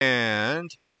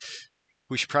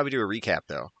We should probably do a recap,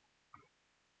 though.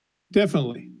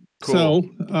 Definitely. Cool. So,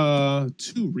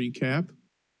 to recap,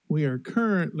 we are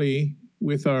currently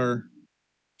with our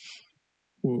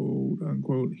quote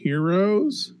unquote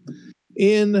heroes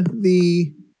in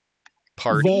the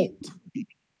Party?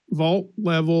 vault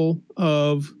level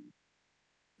of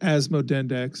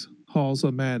Asmodendex Halls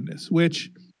of Madness,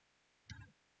 which,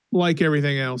 like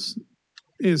everything else,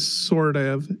 is sort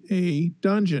of a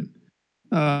dungeon,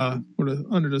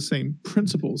 under the same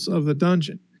principles of the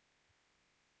dungeon.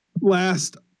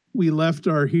 Last we left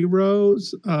our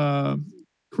heroes,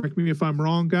 correct me if I'm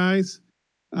wrong, guys,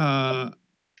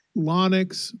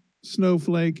 Lonix,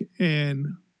 Snowflake, and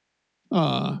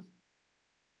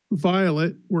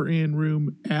Violet were in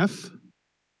room F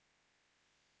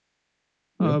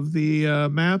of the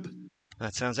map.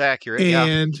 That sounds accurate.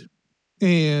 And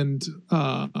we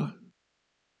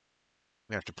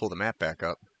have to pull the map back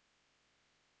up.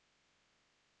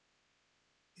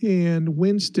 And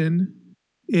Winston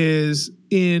is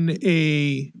in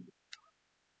a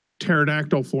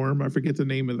pterodactyl form. I forget the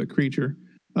name of the creature.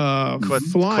 Flying.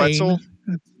 Quetzal?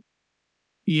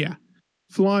 Yeah.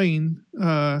 Flying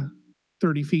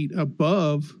 30 feet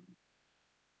above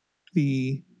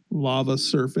the lava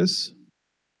surface.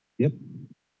 Yep.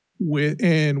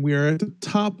 And we are at the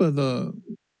top of the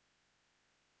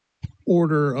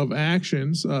order of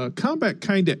actions. Combat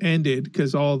kind of ended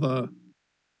because all the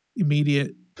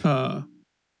immediate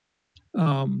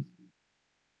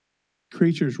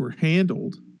creatures were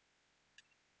handled.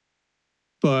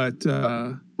 But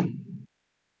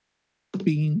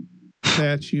being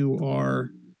that you are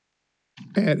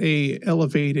at a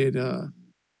elevated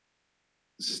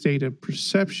state of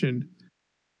perception,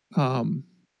 why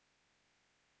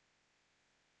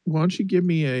don't you give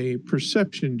me a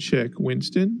perception check,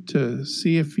 Winston, to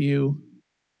see if you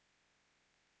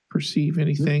perceive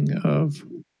anything of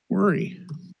worry.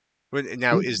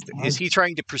 Now, is he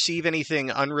trying to perceive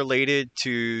anything unrelated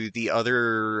to the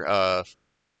other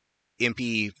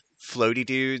impy floaty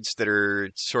dudes that are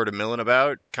sort of milling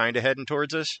about, kind of heading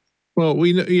towards us? Well,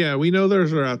 we know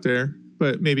those are out there,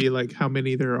 but maybe like how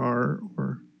many there are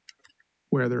or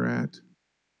where they're at.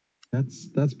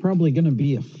 That's probably going to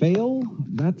be a fail.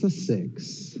 That's a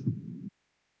 6.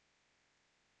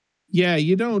 Yeah,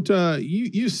 you don't.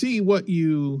 You see what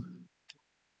you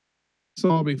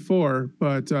saw before,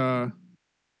 but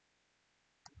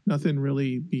nothing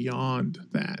really beyond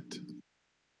that.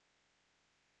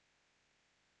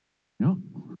 No.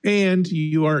 And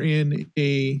you are in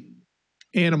a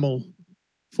animal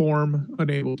form,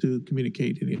 unable to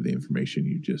communicate any of the information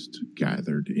you just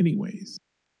gathered anyways.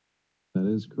 That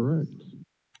is correct.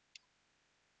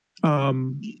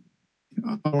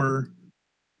 Our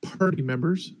party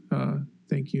members,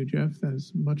 thank you, Jeff. That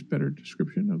is a much better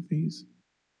description of these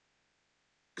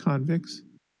convicts,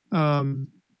 are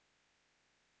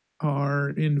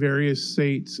in various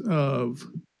states of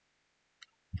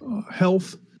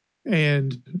health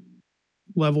and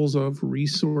levels of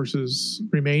resources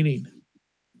remaining.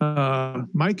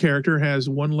 My character has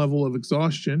 1 level of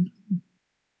exhaustion,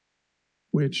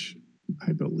 which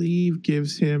I believe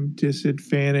gives him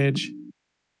disadvantage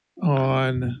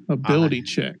on ability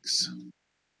checks.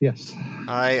 Yes.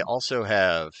 I also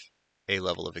have a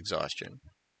level of exhaustion.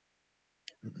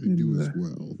 I do as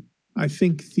well. I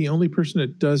think the only person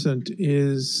that doesn't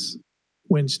is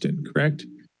Winston, correct?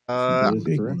 That is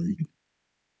correct.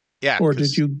 Yeah. Or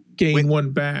did you gain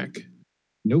 1 back?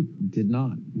 Nope, did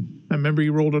not. I remember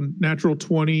you rolled a natural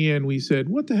 20 and we said,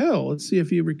 what the hell? Let's see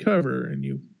if you recover. And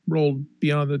you rolled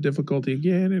beyond the difficulty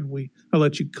again, and I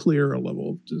let you clear a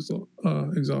level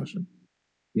of exhaustion.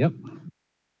 Yep.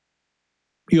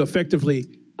 You effectively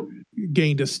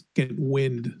gained a second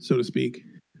wind, so to speak.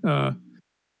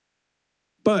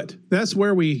 But that's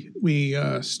where we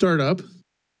start up.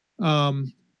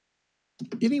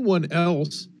 Anyone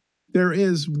else? There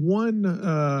is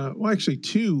actually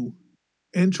 2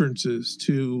 entrances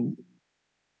to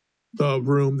the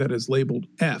room that is labeled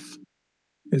F.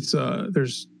 It's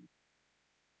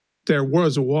there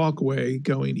was a walkway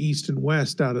going east and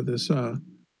west out of this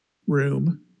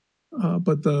room,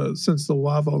 but since the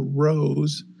lava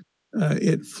rose,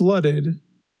 it flooded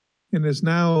and is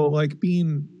now like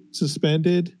being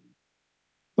suspended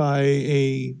by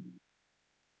a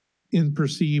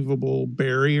imperceivable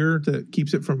barrier that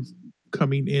keeps it from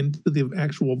coming into the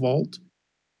actual vault.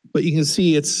 But you can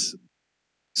see it's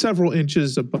several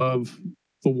inches above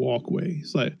the walkway.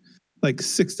 It's like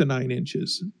 6 to 9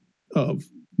 inches of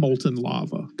molten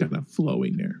lava kind of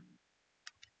flowing there.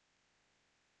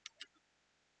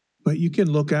 But you can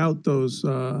look out those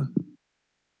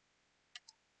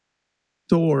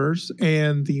doors,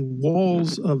 and the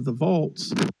walls of the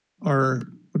vaults are,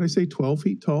 what did I say, 12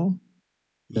 feet tall?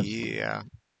 Yeah.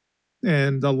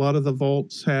 And a lot of the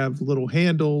vaults have little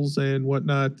handles and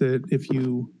whatnot that if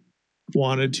you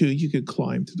wanted to, you could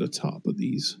climb to the top of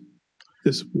this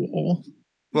wall.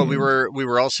 Well, And we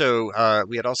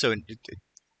had also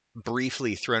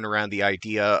briefly thrown around the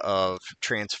idea of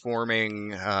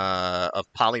transforming, of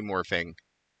polymorphing.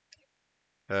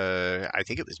 I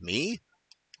think it was me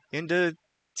into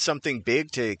something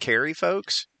big to carry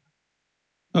folks.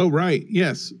 oh, right.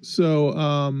 Yes. So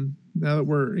now that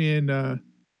we're in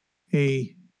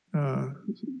a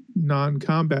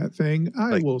non-combat thing,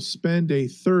 I Like- will spend a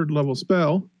 3rd level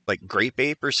spell. Like grape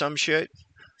ape or some shit.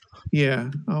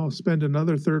 Yeah, I'll spend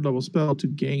another 3rd level spell to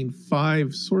gain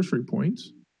 5 sorcery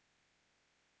points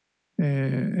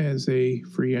as a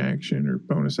free action or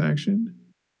bonus action.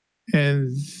 And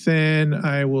then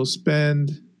I will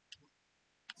spend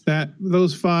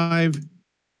those 5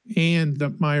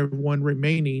 and my 1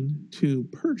 remaining to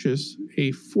purchase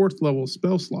a 4th level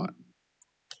spell slot,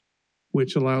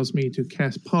 which allows me to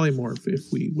cast polymorph if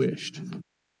we wished.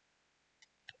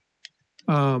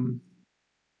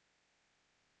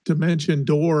 Dimension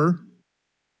door,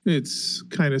 it's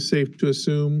kind of safe to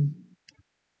assume.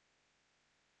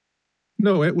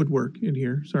 No, it would work in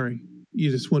here. Sorry.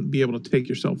 You just wouldn't be able to take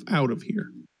yourself out of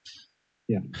here.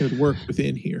 Yeah. It would work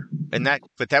within here. And that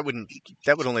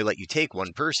would only let you take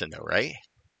one person though, right?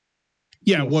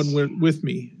 Yeah, Yes. one with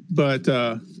me. But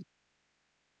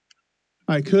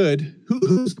I could.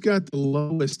 Who's got the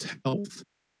lowest health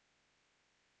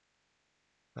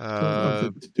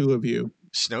of the 2 of you?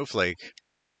 Snowflake.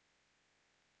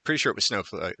 Pretty sure it was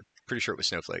Snowflake.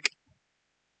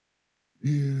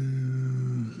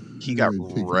 Yeah. He got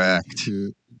Already taken wrecked. a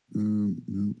hit. No,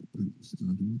 that's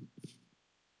not it.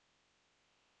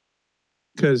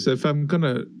 Because if I'm going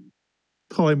to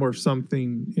polymorph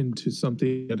something into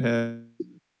something that has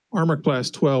armor class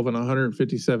 12 and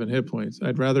 157 hit points,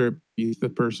 I'd rather it be the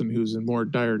person who's in more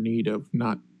dire need of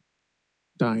not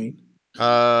dying. You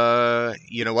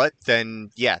know what?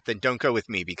 Then don't go with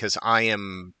me because I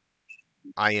am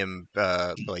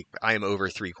over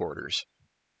 3/4.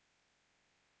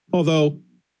 Although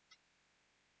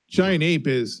Giant Ape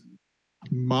is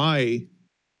my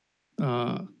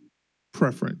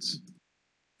preference.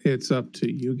 It's up to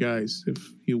you guys if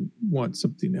you want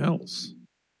something else.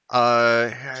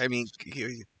 I mean,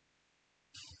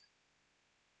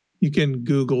 You can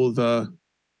Google the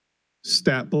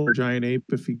stat for Giant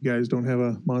Ape if you guys don't have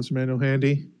a monster manual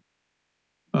handy.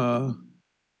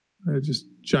 Just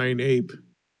Giant Ape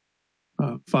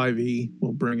 5e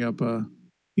will bring up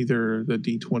either the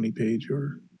D20 page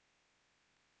or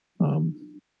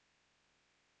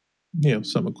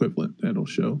some equivalent that'll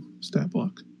show stat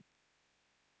block.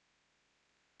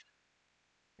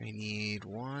 I need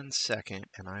 1 second,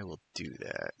 and I will do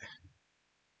that.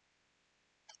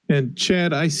 And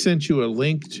Chad, I sent you a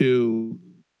link to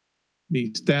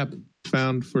the stat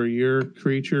found for your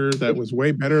creature that was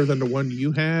way better than the one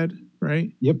you had, right?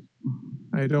 Yep.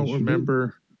 I don't Yes, you did.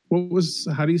 remember.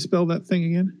 How do you spell that thing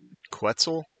again?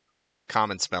 Quetzal,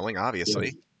 common spelling,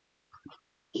 obviously.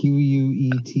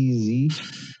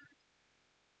 QUETZALCOATLUS.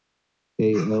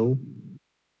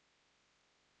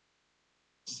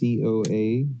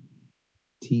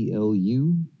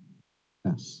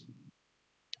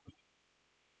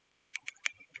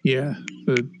 Yeah,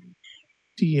 the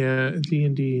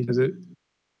D&D has it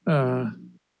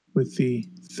with the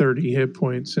 30 hit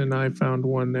points, and I found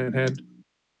one that had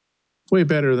way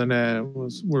better than that.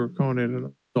 We're calling it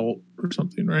an adult or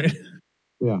something, right?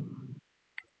 Yeah.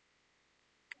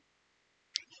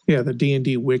 Yeah, the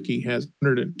D&D wiki has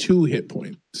 102 hit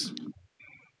points.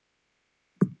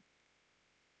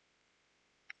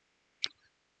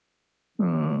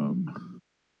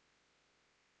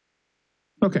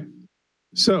 Okay,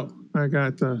 so I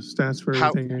got the stats for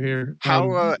everything here.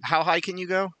 How high can you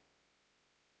go?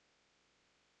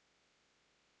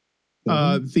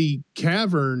 The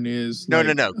cavern is No.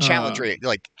 Challenge rating,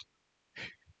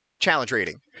 challenge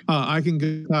rating. I can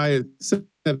go high at 7,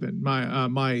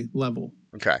 my level.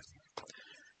 Okay.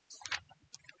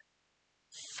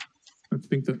 I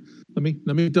think that let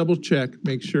me double check,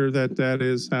 make sure that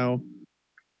is how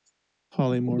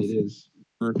polymorph It is.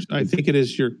 works. I think it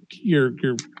is your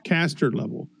caster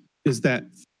level. Is that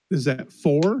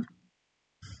 4?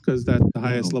 Because that's the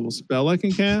highest level spell I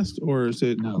can cast, or is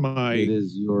it No, my? it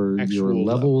is your actual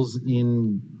levels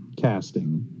in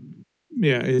casting.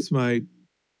 Yeah, it's my.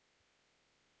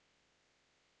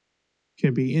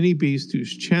 Can be any beast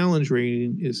whose challenge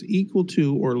rating is equal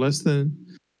to or less than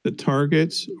the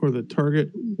target's or the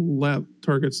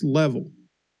target's level.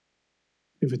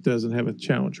 if it doesn't have a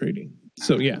challenge rating.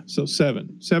 So yeah, so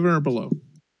 7 or below.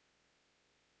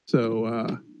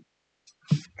 So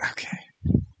Okay.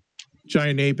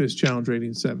 Giant Ape is challenge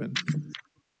rating 7.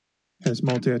 Has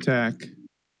multi-attack.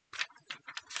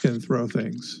 Can throw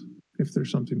things if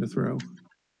there's something to throw.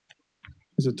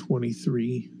 Has a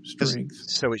 23 strength.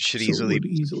 So it should So easily it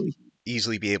would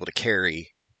easily be able to carry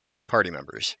party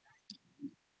members.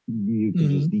 You could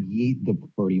just yeet the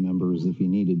party members if you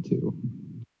needed to.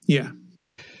 Yeah.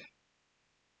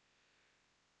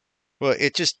 Well,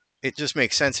 it just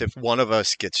makes sense if one of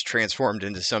us gets transformed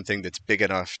into something that's big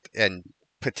enough and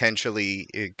potentially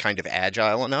kind of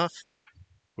agile enough,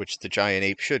 which the giant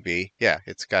ape should be. Yeah,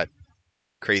 it's got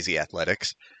crazy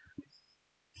athletics.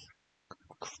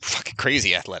 Fucking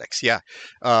crazy athletics, yeah.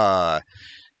 I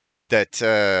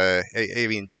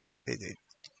mean,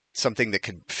 something that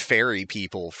could ferry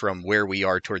people from where we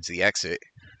are towards the exit.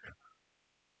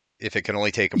 If it can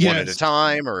only take them one at a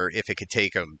time, or if it could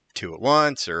take them 2 at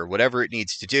once, or whatever it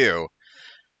needs to do.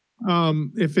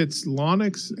 If it's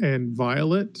Lonix and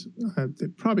Violet, they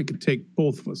probably could take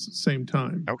both of us at the same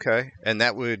time. Okay, and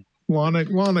that would...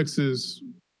 Lonix is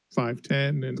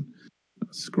 5'10" and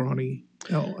scrawny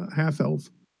half elf.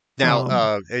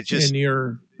 Now, it just... And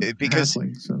you're because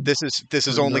halfling, so. this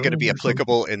is only going to be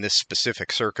applicable in this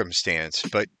specific circumstance,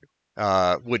 but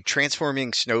would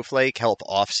transforming Snowflake help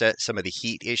offset some of the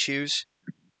heat issues?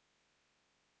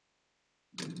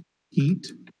 Heat?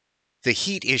 The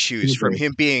heat issues from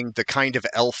him being the kind of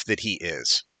elf that he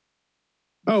is.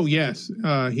 Oh, yes.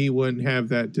 He wouldn't have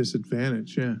that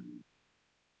disadvantage, yeah,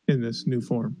 in this new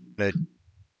form. The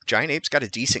giant ape's got a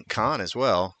decent con as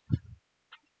well.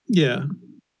 Yeah.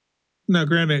 Now,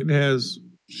 granted, it has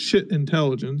shit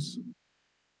intelligence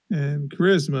and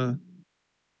charisma.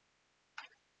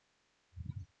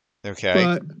 Okay.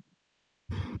 But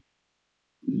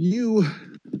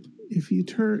if you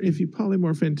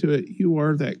polymorph into it, you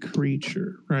are that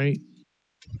creature, right?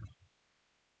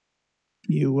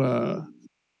 You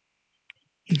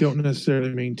don't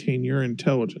necessarily maintain your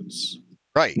intelligence.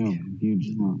 Right. No, you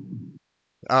do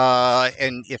not.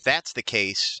 And if that's the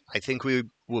case, I think we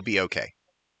will be okay.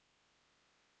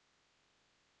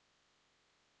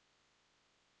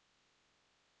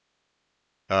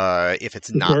 If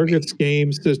it's not target's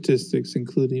game statistics,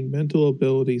 including mental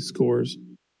ability scores,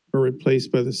 are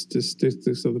replaced by the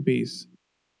statistics of the beast.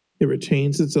 It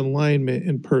retains its alignment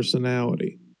and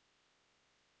personality.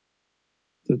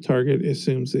 The target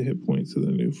assumes the hit points of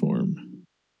the new form.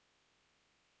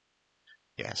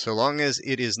 Yeah, so long as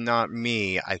it is not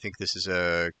me, I think this is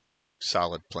a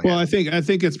solid plan. Well, I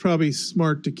think it's probably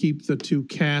smart to keep the 2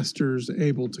 casters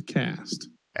able to cast.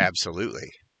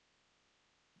 Absolutely.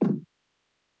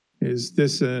 Is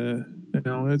this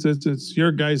it's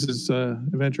your guys'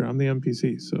 adventure. I'm the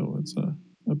NPC, so it's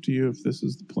up to you if this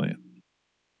is the plan.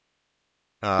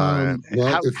 How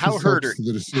hurt are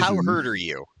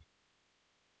you?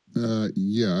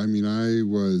 Yeah, I mean, I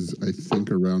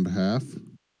think around half.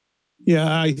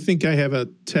 Yeah, I think I have a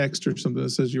text or something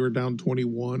that says you were down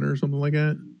 21 or something like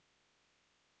that.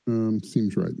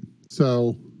 Seems right.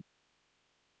 So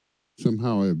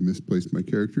somehow I have misplaced my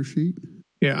character sheet.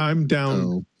 Yeah, I'm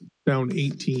down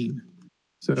 18.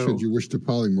 So should you wish to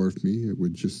polymorph me, it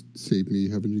would just save me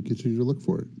having to continue to look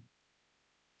for it.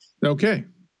 Okay.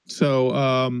 So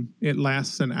it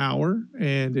lasts an hour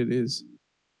and it is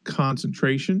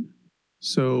concentration.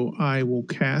 So I will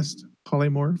cast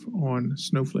polymorph on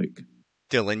Snowflake.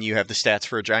 Dylan, you have the stats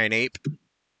for a giant ape?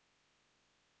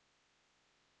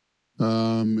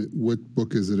 What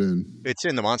book is it in? It's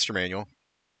in the monster manual.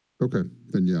 Okay,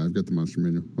 then yeah, I've got the monster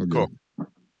manual. Cool.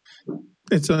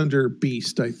 It's under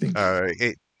beast, I think.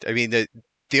 The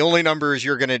only numbers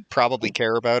you're going to probably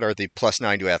care about are the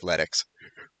 +9 to athletics,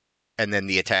 and then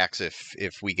the attacks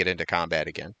if we get into combat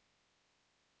again.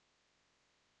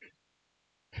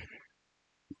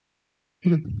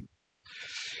 Okay.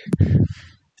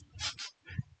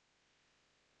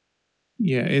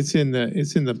 Yeah, it's in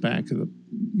the back of the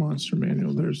monster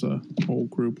manual. There's a whole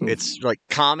group of. It's like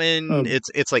common.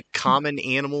 It's like common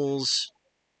animals,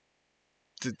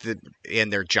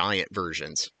 and their giant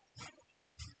versions.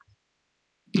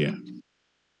 Yeah.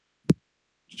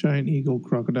 Giant eagle,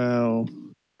 crocodile,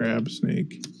 crab,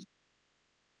 snake,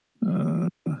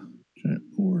 giant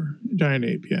boar, giant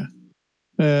ape. Yeah.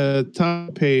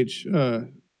 Top page,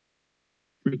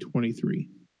 323.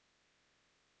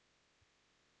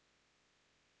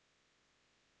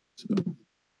 So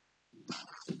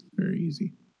very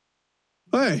easy.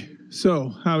 Okay, so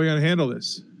how are we gonna handle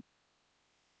this?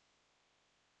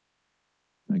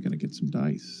 I gotta get some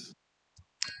dice.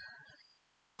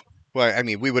 Well, I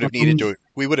mean, we would have needed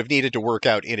to work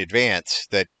out in advance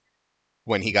that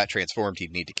when he got transformed,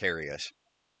 he'd need to carry us.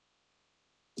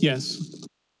 Yes.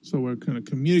 So we're going to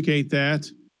communicate that,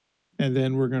 and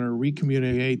then we're going to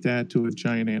recommunicate that to a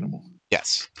giant animal.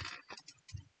 Yes.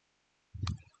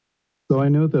 So I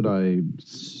know that I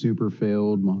super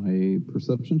failed my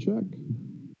perception check.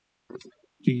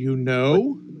 Do you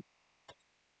know?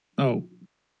 Oh,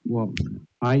 Well,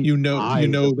 you know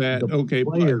that. the Okay,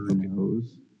 player okay.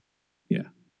 knows. Yeah.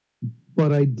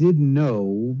 But I did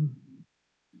know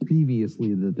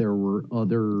previously that there were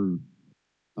other.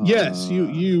 Yes, you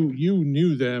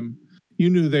knew them. You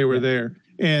knew they were there,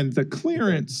 and the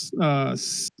clearance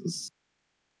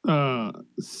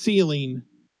ceiling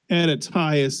at its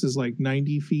highest is like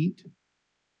 90 feet.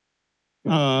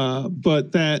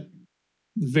 But that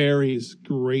varies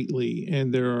greatly,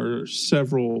 and there are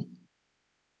several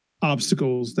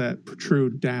obstacles that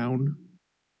protrude down.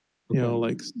 You know,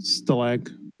 like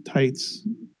stalactites.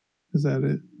 Is that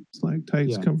it?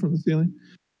 Stalactites come from the ceiling.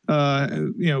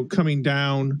 Coming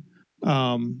down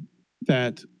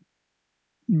that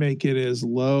make it as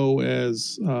low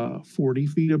as 40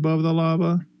 feet above the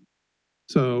lava.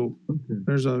 So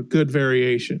there's a good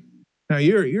variation. Now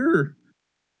you're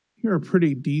a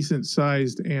pretty decent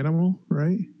sized animal,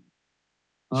 right?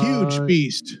 Huge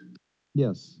beast.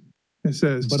 Yes. It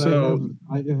says, but so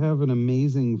I have an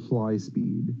amazing fly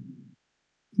speed.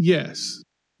 Yes,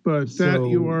 but that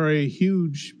you are a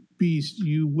huge beast,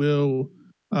 you will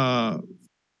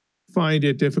find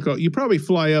it difficult. You probably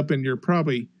fly up, and you're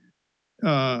probably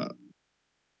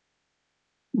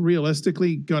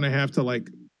realistically going to have to like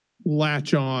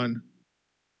latch on,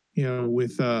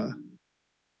 with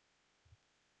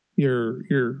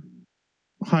your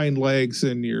hind legs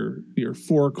and your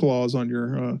foreclaws on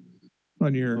your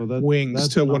wings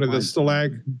to one of the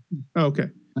stalag. Okay.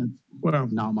 Well,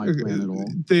 not my plan at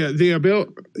all.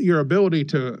 Your ability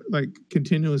to like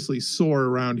continuously soar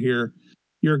around here,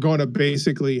 you're going to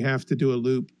basically have to do a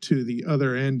loop to the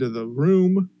other end of the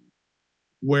room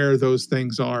where those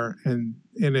things are, and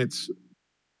it's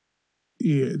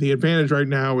the advantage right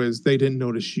now is they didn't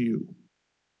notice you,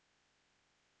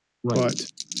 right?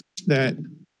 But that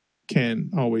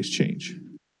can always change.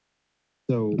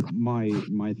 So my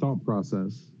thought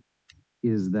process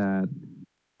is that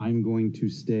I'm going to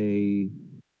stay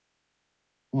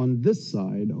on this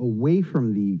side, away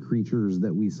from the creatures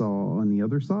that we saw on the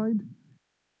other side.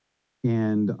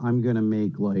 And I'm going to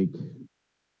make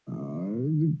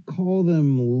call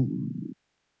them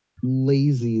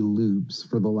lazy loops,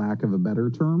 for the lack of a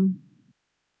better term.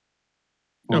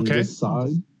 On this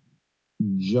side.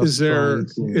 Is there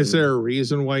a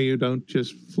reason why you don't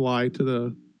just fly to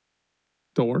the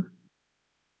door?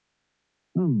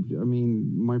 I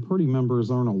mean, my party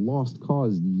members aren't a lost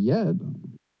cause yet.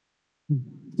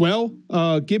 Well,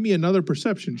 give me another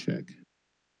perception check.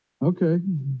 Okay.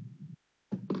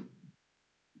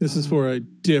 This is for a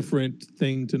different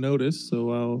thing to notice,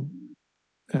 so I'll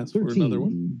ask 13. For another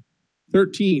one.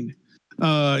 13.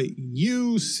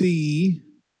 You see,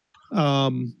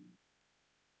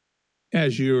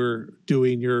 as you're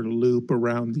doing your loop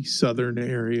around the southern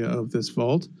area of this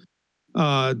vault,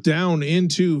 down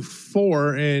into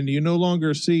 4, and you no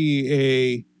longer see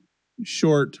a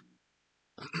short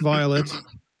Violet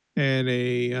and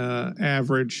a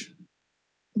average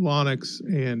Lonix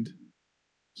and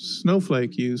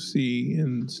Snowflake. You see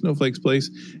in Snowflake's place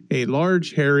a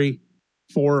large, hairy,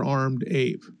 4-armed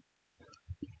ape.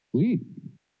 Sweet.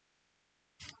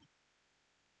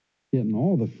 Getting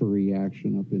all the furry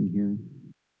action up in here.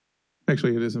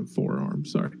 Actually, it isn't 4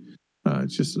 arms. Sorry.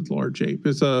 It's just a large ape.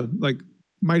 It's a like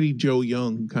Mighty Joe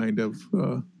Young kind of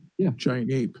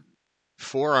giant ape.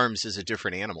 4 arms is a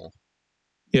different animal.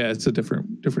 Yeah, it's a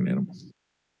different animal.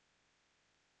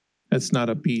 That's not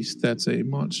a beast. That's a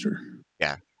monster.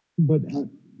 Yeah.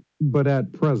 But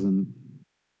at present,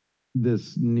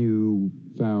 this new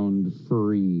found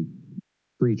furry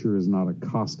creature is not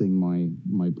accosting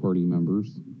my party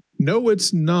members. No,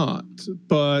 it's not.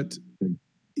 But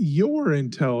your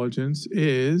intelligence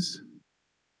is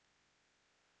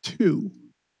 2.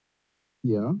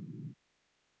 Yeah. And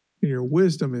your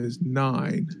wisdom is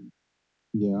 9.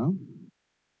 Yeah.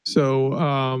 So,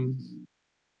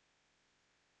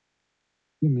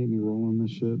 you made me roll on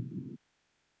this shit.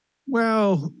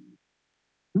 Well,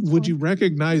 would you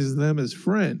recognize them as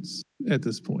friends at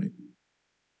this point?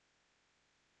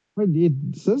 It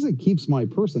says it keeps my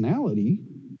personality.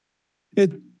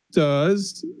 It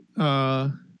does.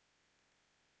 And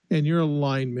your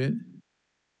alignment.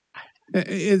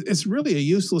 It's really a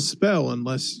useless spell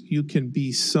unless you can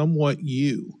be somewhat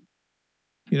you.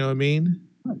 You know what I mean?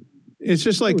 It's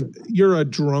just like you're a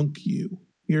drunk you.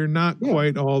 You're not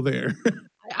quite all there.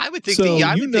 I would think So that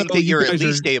I you would think know that you you're at guys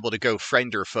least are- able to go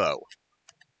friend or foe.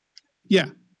 Yeah.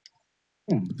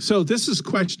 Yeah. So this is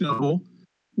questionable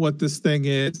what this thing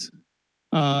is.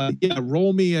 Yeah,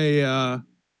 roll me a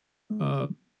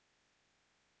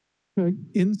Okay.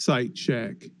 insight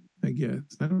check, I guess.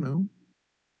 I don't know.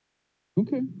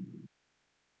 Okay.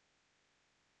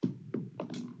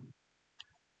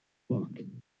 Fuck.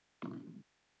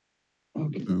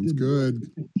 Okay. Sounds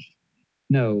good.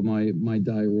 No, my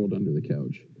die rolled under the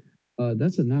couch.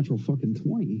 That's a natural fucking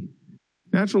 20.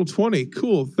 Natural 20.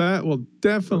 Cool. That will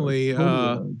definitely Total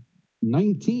of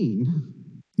 19.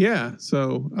 yeah.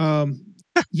 So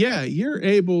yeah, you're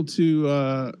able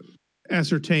to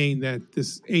ascertain that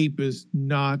this ape is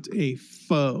not a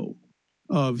foe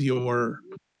of your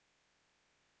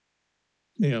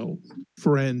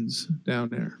friends down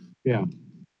there. Yeah.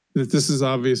 That this is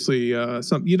obviously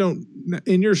something you don't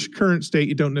in your current state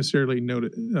you don't necessarily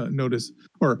notice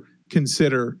or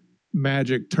consider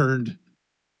magic turned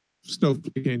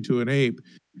Snowflake into an ape.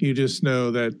 You just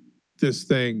know that this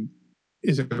thing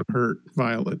isn't going to hurt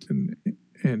Violet and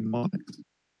Monix.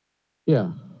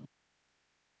 Yeah.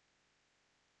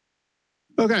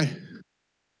 Okay,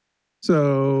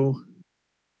 so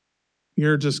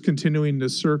you're just continuing to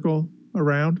circle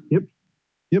around. Yep.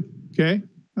 Okay.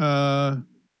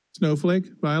 Snowflake,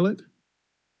 Violet.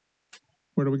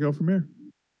 Where do we go from here?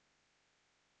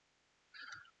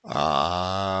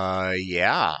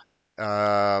 Yeah.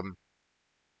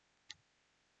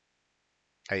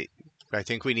 I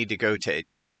think we need to go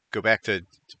back to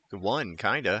the one,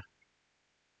 kinda.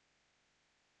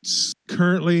 It's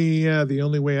currently the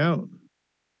only way out.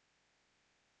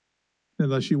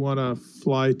 Unless you want to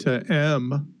fly to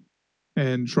M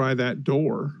and try that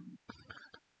door.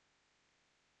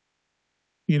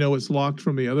 You know it's locked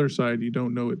from the other side. You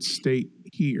don't know its state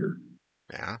here.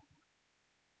 Yeah.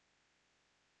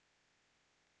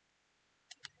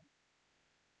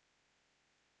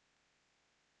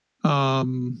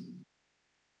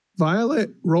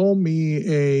 Violet, roll me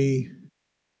a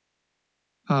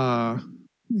let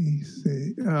me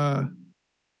see.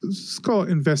 Let's call it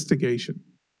investigation.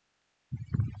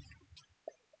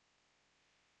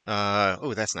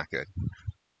 Oh, that's not good.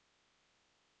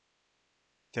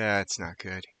 That's not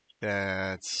good.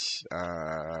 That's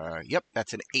yep,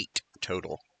 that's an 8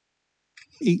 total.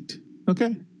 8.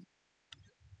 Okay.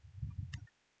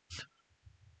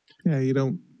 Yeah, you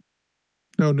don't.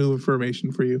 No new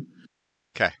information for you.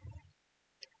 Okay.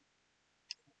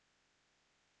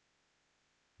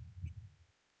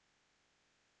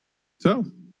 So,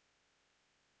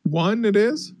 1 it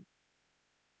is.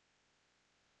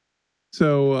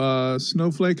 So,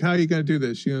 Snowflake, how are you going to do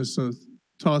this? You know,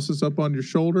 toss us up on your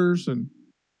shoulders and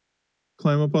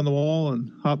climb up on the wall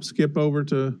and hop skip over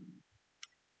to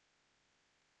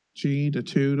G to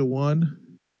 2 to 1.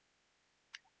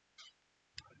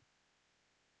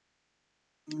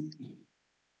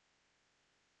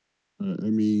 I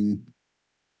mean,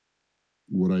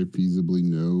 would I feasibly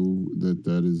know that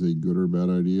that is a good or bad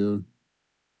idea?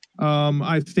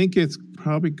 I think it's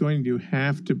probably going to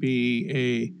have to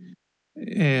be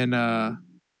I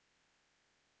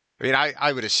mean,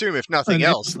 I would assume if nothing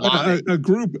else, a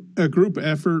group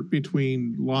effort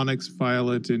between Lonix,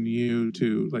 Violet, and you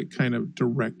to like kind of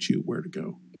direct you where to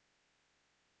go.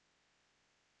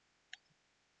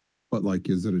 But like,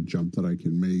 is it a jump that I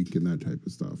can make and that type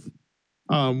of stuff?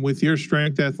 With your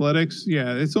strength athletics,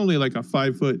 yeah, it's only like a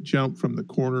 5-foot jump from the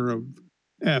corner of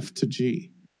F to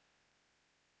G.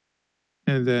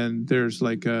 And then there's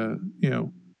like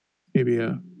maybe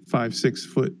a 5-6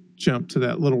 foot jump to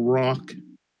that little rock.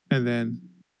 And then,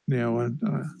 a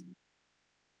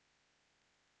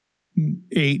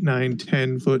 8, 9,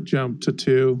 10 foot jump to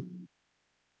 2.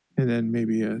 And then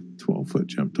maybe a 12-foot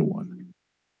jump to 1.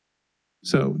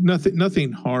 So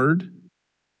nothing hard.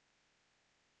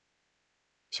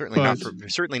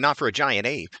 certainly not for a giant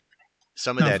ape.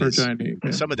 Some of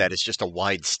that is just a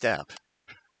wide step.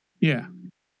 Yeah.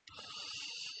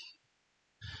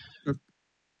 I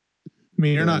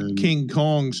mean, you're not King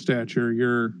Kong stature.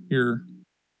 You're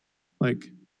like,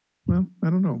 well, I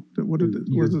don't know. What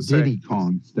does it say? Diddy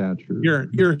Kong stature.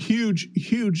 You're huge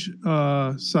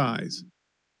size.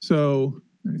 So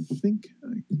I think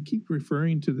I keep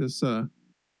referring to this.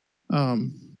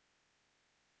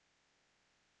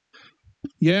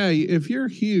 Yeah, if you're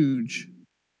huge,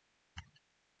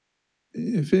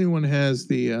 if anyone has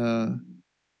the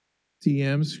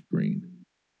DM screen.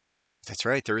 That's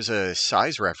right. There's a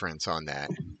size reference on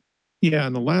that. Yeah,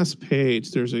 on the last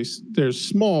page, there's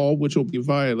small, which will be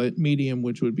Violet, medium,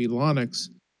 which would be Lonix.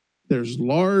 There's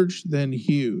large, then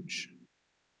huge.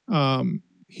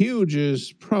 Huge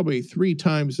is probably 3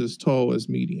 times as tall as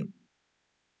medium.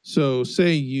 So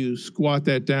say you squat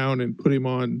that down and put him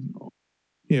on,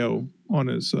 on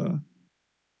his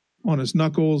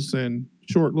knuckles and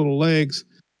short little legs.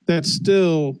 That's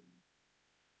still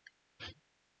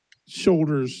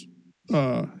shoulders,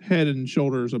 head and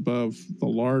shoulders above the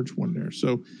large one there.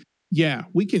 So yeah,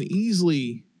 we can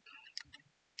easily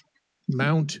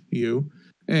mount you,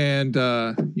 and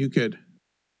you could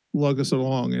lug us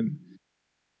along. And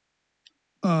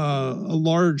a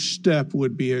large step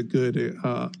would be a good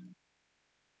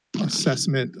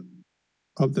assessment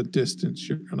of the distance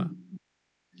you're gonna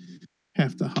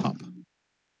have to hop.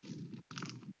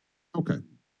 Okay.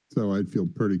 So I'd feel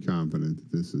pretty confident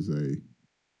that this is a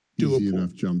Doable. easy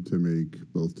enough jump to make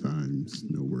both times.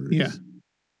 No worries. Yeah.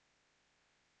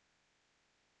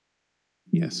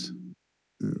 Yes.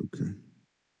 Okay.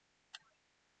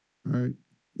 All right.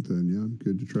 Then yeah, I'm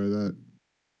good to try that.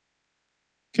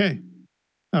 Okay.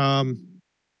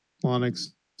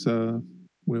 Lonix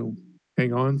will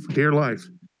hang on for dear life.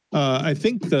 I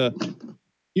think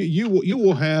you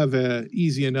will have a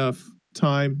easy enough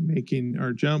time making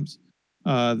our jumps.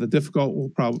 The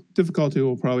difficulty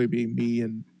will probably be me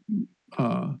and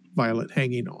Violet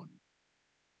hanging on,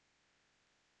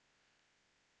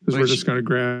 because we're just going to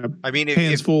grab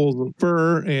hands full of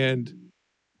fur and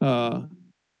try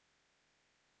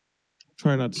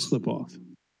not to slip off.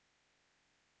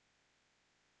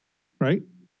 Right?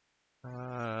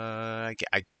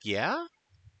 Yeah.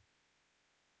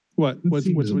 What's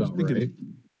you thinking? Right.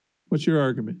 What's your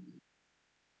argument?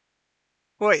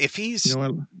 Well, if he's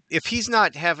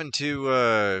not having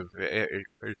to,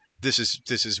 this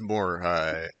is more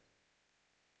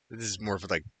of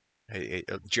like a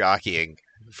jockeying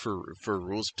for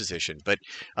rules position. But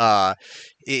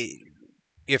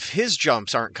if his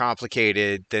jumps aren't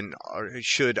complicated, then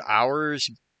should ours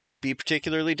be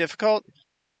particularly difficult?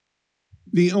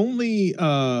 The only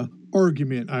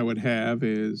argument I would have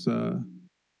is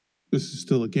this is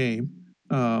still a game,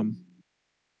 but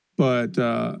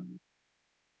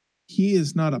he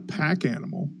is not a pack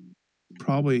animal.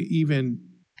 Probably even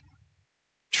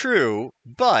true,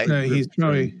 but he's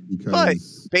probably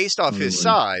based off his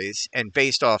size and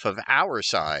based off of our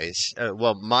size.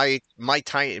 My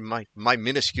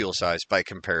minuscule size by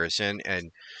comparison, and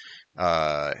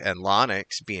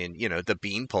Lonix being the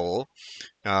beanpole,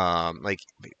 like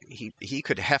he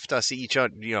could heft us each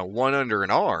on one under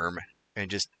an arm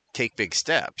and just take big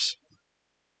steps.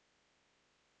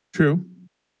 True.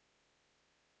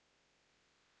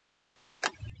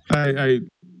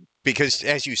 Because,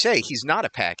 as you say, he's not a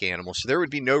pack animal, so there would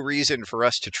be no reason for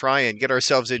us to try and get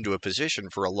ourselves into a position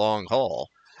for a long haul.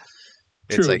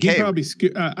 True. It's like,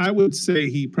 I would say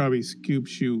he probably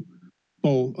scoops you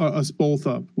us both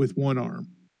up with one arm,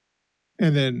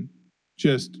 and then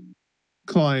just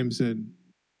climbs and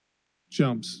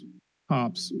jumps,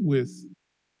 hops with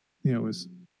his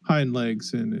hind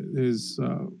legs and his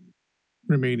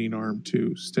remaining arm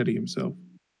to steady himself,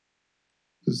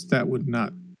 because that would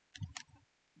not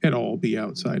at all be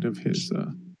outside of his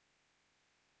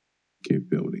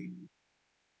capability.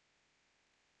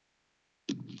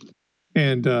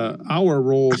 And our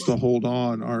rolls to hold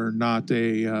on are not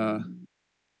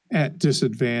at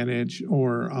disadvantage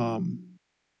or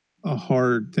a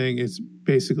hard thing. It's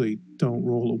basically don't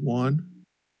roll a 1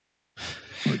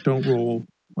 or don't roll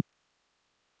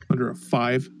under a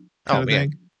 5 kind of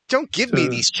thing. Don't give me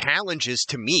these challenges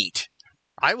to meet.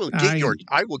 I will get your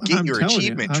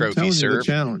achievement trophy, sir.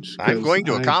 Challenge, I'm going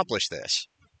to accomplish this.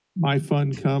 My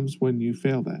fun comes when you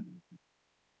fail that.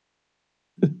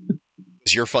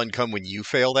 Does your fun come when you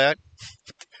fail that?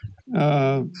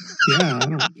 Yeah, I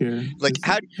don't care. Like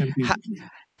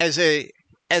as a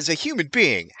human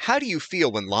being, how do you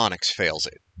feel when Lonix fails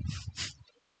it?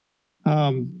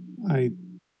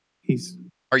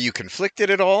 Are you conflicted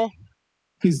at all?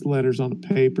 He's letters on the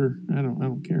paper. I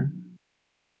don't care.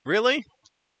 Really?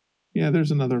 Yeah,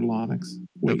 there's another Lonix.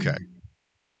 Okay.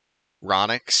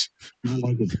 Ronix? Or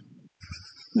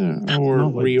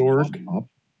Reorg.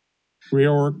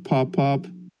 Reorg, Pop,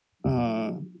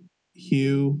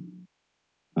 Hugh.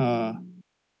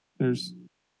 There's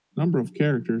a number of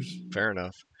characters. Fair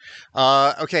enough.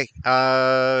 Okay.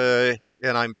 And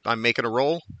I'm making a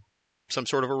roll? Some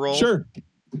sort of a roll? Sure.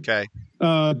 Okay.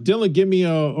 Dylan, give me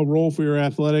a roll for your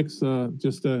athletics.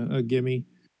 Just a gimme.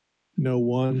 No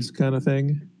ones kind of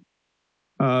thing.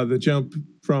 The jump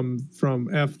from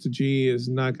F to G is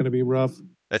not going to be rough.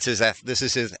 This is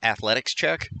his athletics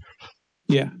check?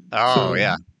 Yeah. Oh, so,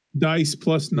 yeah. Dice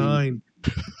plus 9.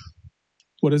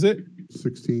 What is it?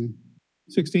 16.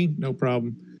 16? No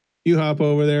problem. You hop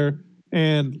over there.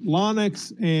 And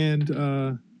Lonix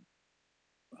and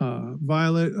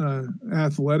Violet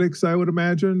athletics, I would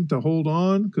imagine, to hold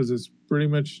on, because it's pretty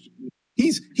much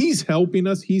he's helping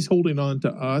us. He's holding on to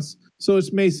us. So it's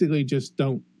basically just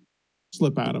don't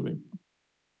slip out of him.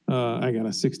 I got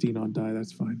a 16 on die.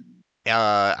 That's fine.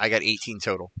 I got 18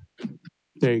 total.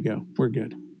 There you go. We're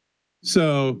good.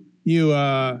 So you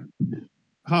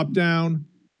hop down.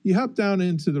 You hop down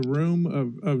into the room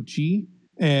of G,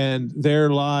 and there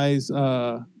lies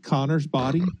Connor's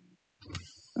body.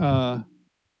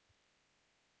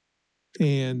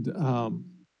 And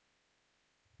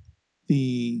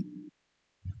the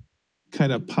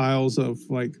kind of piles of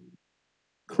like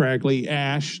craggly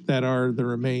ash that are the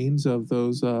remains of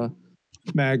those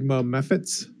magma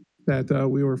mephits that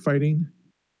we were fighting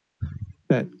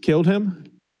that killed him.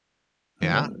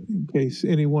 Yeah. In case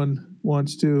anyone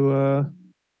wants to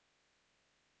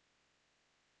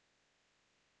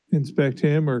inspect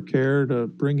him or care to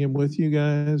bring him with you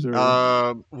guys, or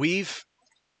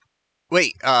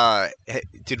Wait,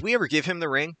 did we ever give him the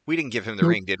ring? We didn't give him the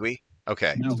ring, did we?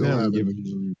 Okay. No, Still no, haven't. give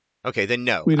it- Okay, then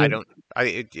no. We I didn't.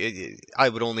 don't. I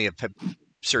would only have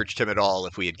searched him at all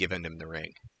if we had given him the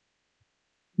ring.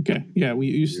 okay, yeah,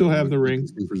 you still have the ring.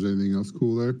 See if there's anything else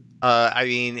cool there. I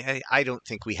mean, I don't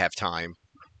think we have time.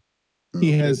 He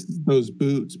Okay. has those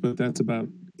boots, but that's about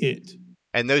it.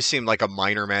 And those seem like a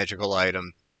minor magical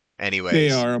item anyways.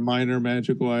 They are a minor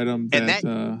magical item. And That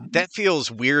that feels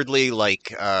weirdly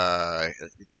like a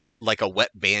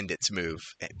wet bandits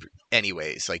move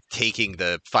anyways, like taking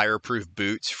the fireproof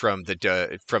boots from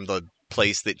the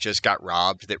place that just got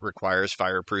robbed that requires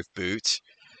fireproof boots.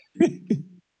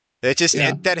 That just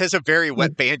Yeah. that has a very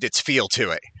wet bandits feel to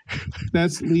it.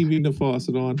 that's leaving the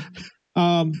faucet on.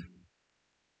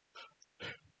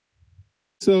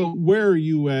 So where are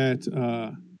you at,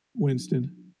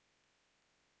 Winston?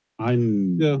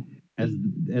 I'm Yeah.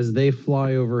 as they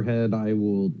fly overhead, I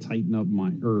will tighten up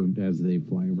as they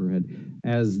fly overhead.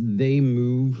 As they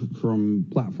move from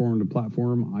platform to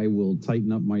platform, I will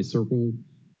tighten up my circle.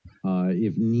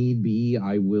 If need be,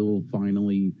 I will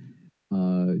finally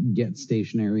get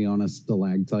stationary on a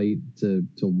stalactite to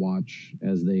watch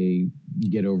as they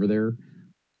get over there.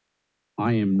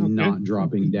 I am Okay. not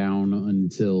dropping down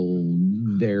until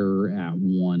they're at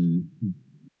one.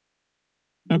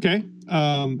 Okay.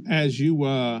 As you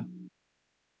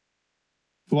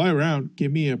fly around,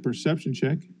 give me a perception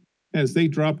check. As they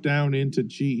drop down into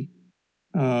G,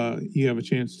 you have a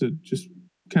chance to just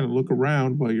kind of look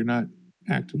around while you're not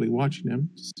actively watching them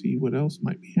to see what else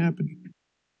might be happening.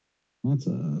 That's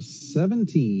a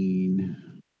 17.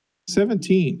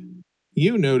 17.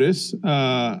 You notice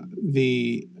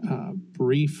the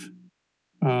brief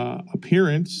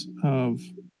appearance of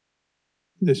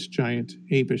this giant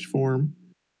apish form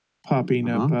popping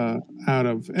up out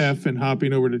of F and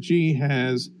hopping over to G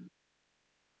has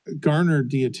garnered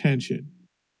the attention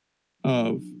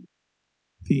of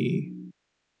the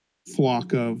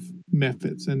flock of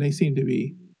mephits, and they seem to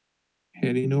be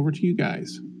heading over to you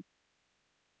guys.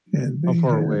 And How they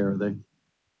far have- away are they?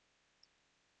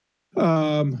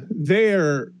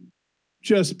 They're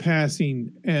just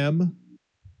passing M.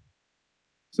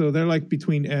 So they're like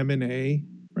between M and A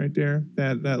right there,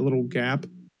 that little gap,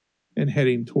 and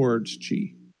heading towards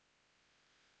G.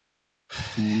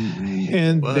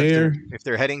 And Well, they're, if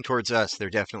they're heading towards us, they're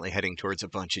definitely heading towards a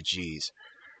bunch of G's.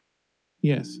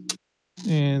 yes.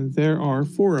 And there are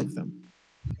 4 of them.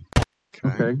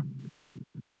 Okay.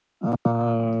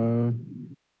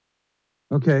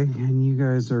 Okay, and you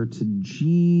guys are to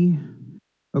G.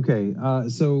 Okay,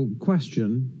 so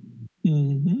question,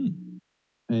 Mm-hmm.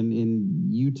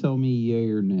 and you tell me yay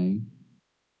or nay.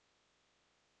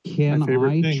 Can My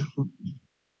favorite I thing.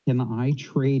 can I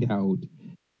trade out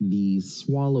the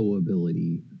swallow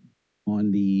ability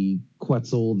on the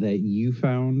Quetzal that you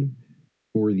found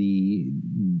for the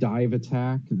dive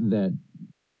attack that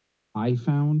I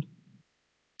found?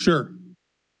 Sure.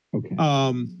 Okay.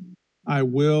 I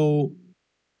will.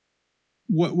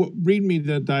 What? Read me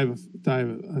the dive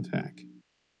attack,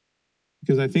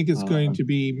 because I think it's going to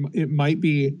be. It might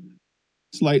be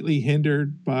slightly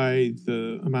hindered by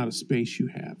the amount of space you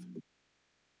have.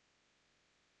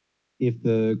 If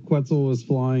the Quetzal is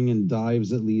flying and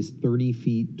dives at least 30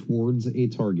 feet towards a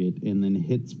target and then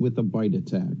hits with a bite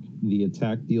attack, the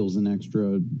attack deals an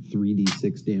extra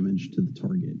 3d6 damage to the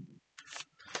target.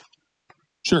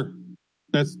 Sure,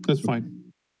 that's fine.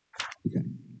 Okay.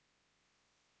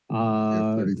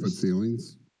 30-foot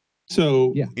ceilings.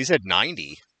 So Yeah. He said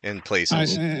 90 in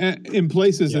places. in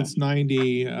places Yeah. it's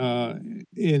 90.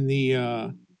 In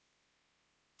the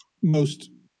most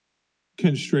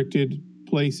constricted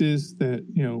places that,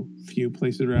 few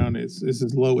places around it's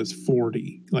as low as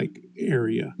 40, like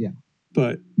area. Yeah.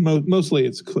 But mostly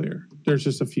it's clear. There's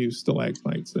just a few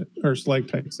stalagmites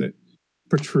stalactites that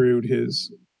protrude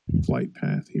his flight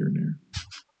path here and there.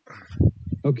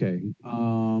 Okay.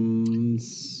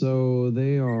 So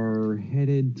they are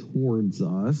headed towards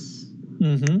us.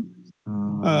 Mm-hmm.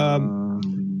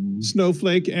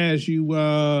 Snowflake, as you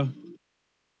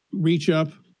reach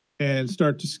up and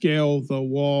start to scale the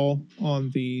wall on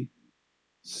the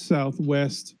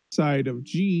southwest side of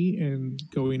G and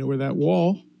going over that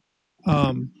wall,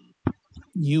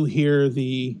 you hear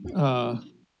the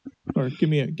or give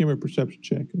me a perception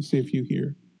check and see if you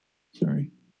hear.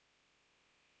 Sorry.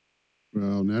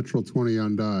 Well, natural 20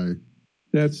 on die.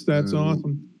 That's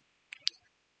awesome.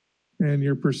 And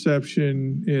your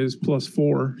perception is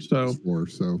 +4, so 4,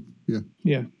 so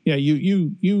yeah. Yeah.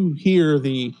 You hear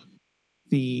the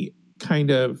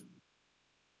kind of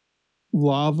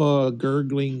lava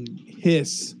gurgling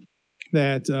hiss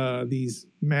that these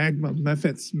magma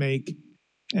mephits make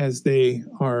as they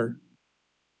are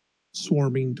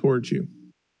swarming towards you.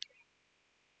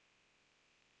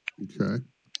 Okay.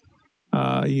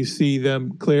 You see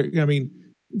them clear. I mean,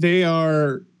 they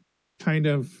are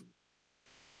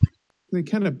they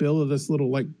kind of billow this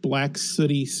little like black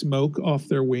sooty smoke off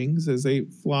their wings as they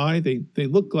fly. They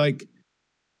look like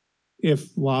if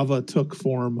lava took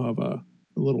form of a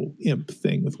little imp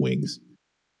thing with wings,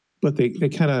 but they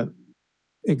kind of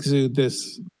exude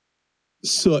this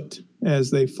soot as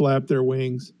they flap their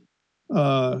wings,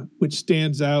 which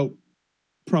stands out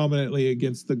prominently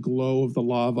against the glow of the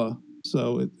lava.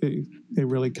 So they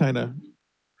really kind of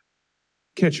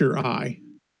catch your eye.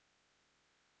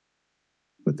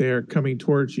 But they are coming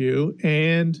towards you.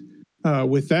 And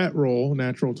with that roll,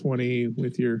 natural 20,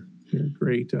 with your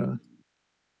great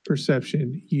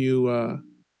perception, you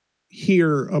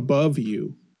hear above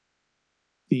you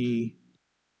the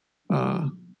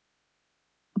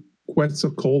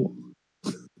Quetzalcoatl.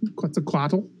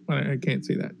 I can't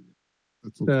say that.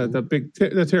 That's okay.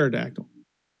 The pterodactyl.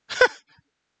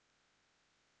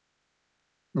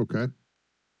 Okay.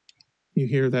 You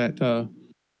hear that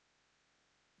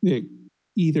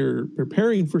either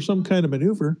preparing for some kind of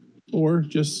maneuver or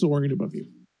just soaring above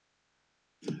you.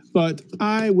 But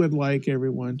I would like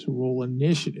everyone to roll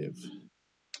initiative.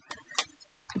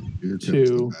 Here comes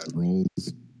the bad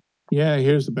rolls. Yeah,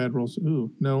 here's the bad rolls.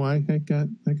 Ooh, no, I got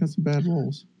some bad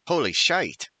rolls. Holy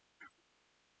shite.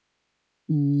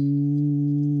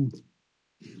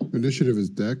 Initiative is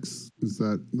Dex. Is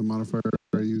that the modifier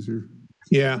I use here?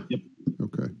 Yeah. Yep.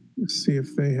 Okay. Let's see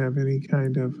if they have any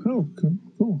kind of. Oh,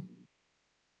 cool.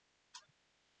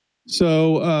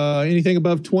 So anything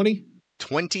above 20?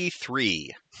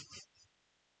 23.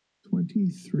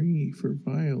 23 for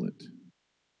Violet.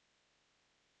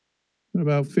 What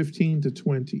about 15 to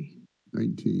 20?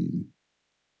 19.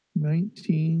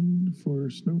 19 for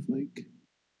Snowflake.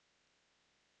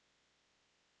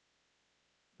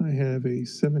 I have a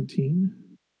 17.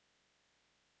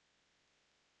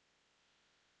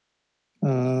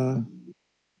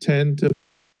 10 to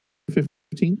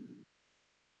 15.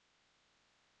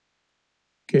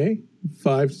 Okay.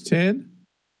 5 to 10.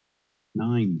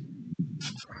 9.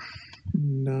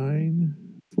 9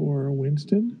 for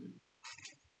Winston.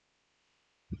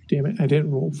 Damn it, I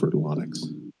didn't roll for Lonix.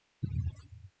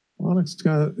 Lonix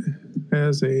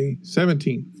has a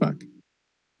 17. Fuck.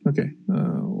 Okay.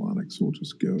 Lonix will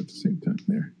just go at the same time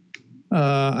there.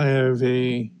 I have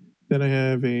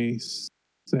a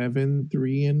 7,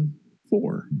 3, and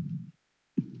 4.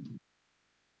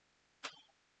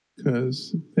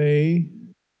 Because they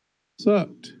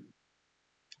sucked.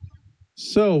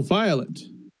 So, Violet,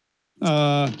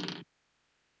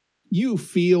 you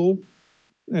feel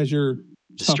as you're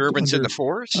Disturbance in the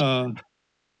force?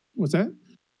 What's that?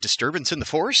 Disturbance in the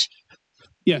force?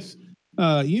 Yes.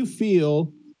 You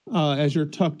feel as you're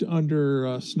tucked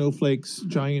under Snowflake's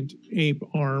giant ape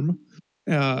arm,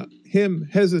 him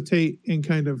hesitate and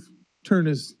kind of turn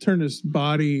his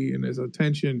body and his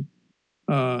attention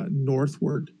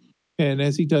northward. And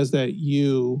as he does that,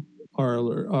 you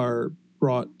are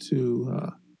brought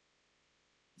to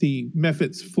the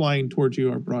mephits flying towards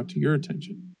you are brought to your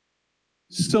attention.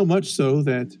 So much so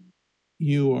that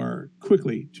you are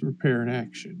quickly to prepare an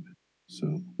action.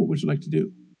 So, what would you like to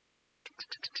do?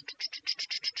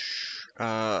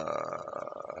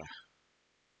 I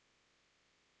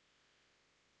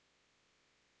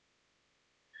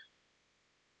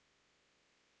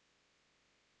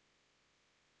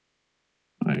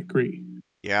agree.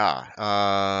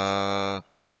 Yeah.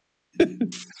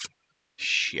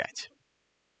 Shit.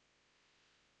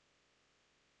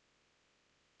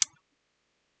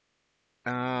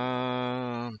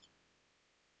 Hold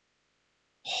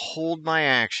my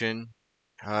action.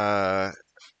 Hand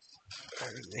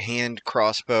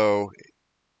crossbow.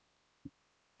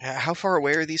 How far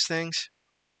away are these things?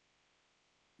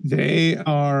 They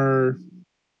are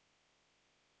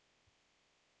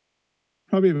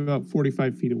probably about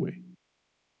 45 feet away.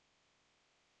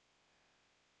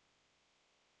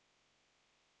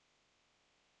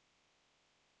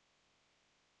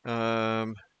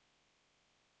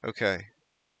 Okay.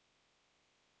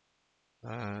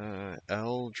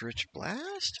 Eldritch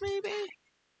Blast, maybe?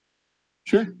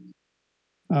 Sure.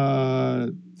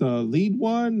 The lead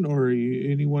one or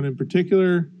anyone in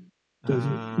particular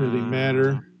doesn't really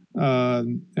matter,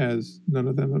 as none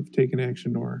of them have taken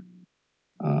action or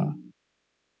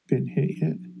been hit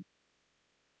yet.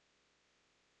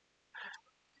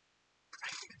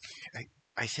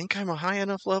 I think I'm a high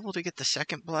enough level to get the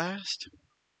second blast.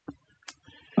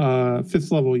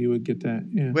 5th level, you would get that.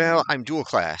 Yeah. Well, I'm dual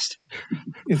classed.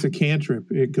 It's a cantrip.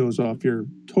 It goes off your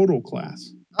total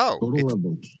class. Oh, Total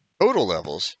level. total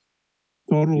levels.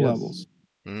 Total Yes. levels.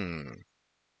 Then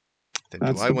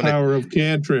That's do I the want to? power of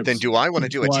cantrips. Then do I want to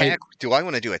do That's why- attack? Do I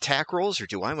want to do attack rolls, or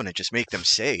do I want to just make them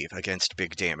save against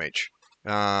big damage?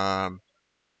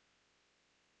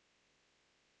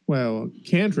 Well,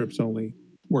 cantrips only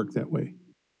work that way.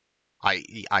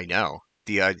 I know.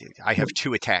 I have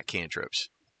 2 attack cantrips.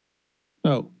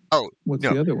 Oh. Oh, What's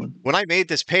no. the other one? When I made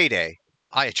this payday,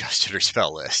 I adjusted her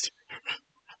spell list.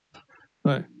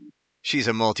 Right. She's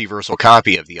a multiversal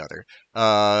copy of the other.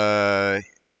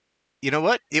 You know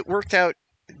what? It worked out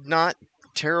not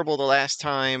terrible the last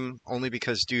time, only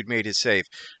because dude made his save.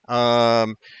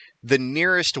 The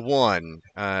nearest one,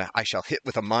 I shall hit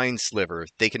with a mind sliver.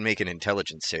 They can make an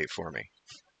intelligence save for me.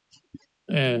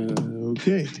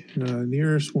 Okay.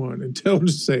 Nearest one.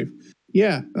 Intelligence save.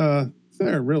 Yeah.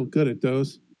 They're real good at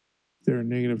those. They're a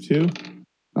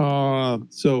 -2.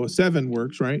 So a 7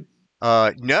 works, right?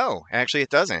 No, actually it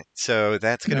doesn't. So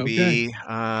that's going to Okay. be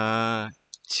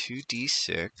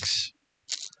 2d6.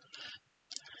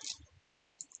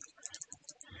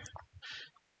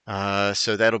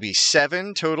 So that'll be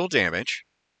 7 total damage.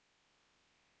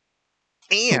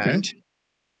 And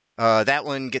that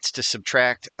one gets to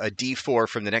subtract a d4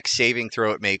 from the next saving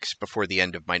throw it makes before the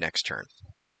end of my next turn.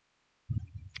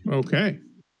 Okay.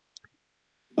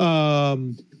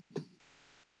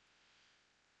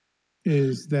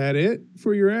 Is that it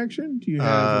for your action? Do you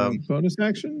have a bonus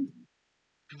action?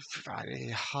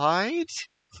 Hide?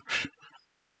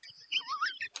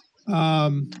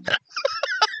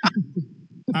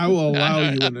 I will allow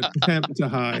you an attempt to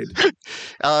hide.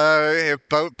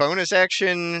 Bonus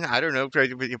action. I don't know.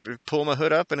 Pull my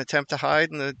hood up and attempt to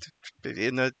hide in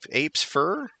the ape's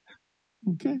fur.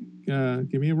 Okay.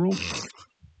 Give me a roll.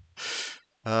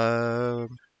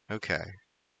 Okay.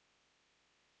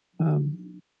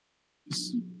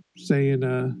 Saying,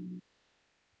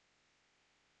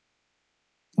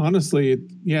 honestly,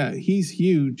 yeah, he's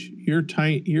huge. You're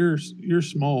tight. You're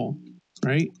small,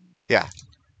 right? Yeah.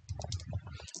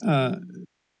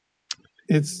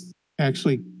 It's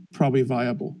actually probably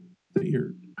viable that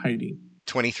you're hiding.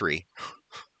 23.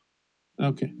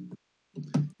 Okay.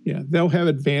 Yeah, they'll have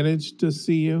advantage to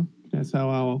see you. That's how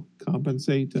I'll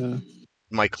compensate.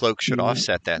 My cloak should Yeah.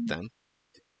 offset that then.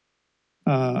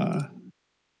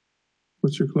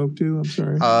 What's your cloak do? I'm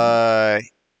sorry.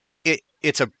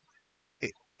 It's a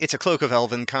cloak of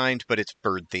elven kind, but it's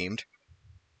bird themed.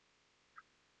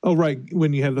 Oh, right.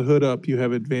 When you have the hood up, you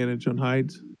have advantage on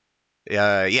hides.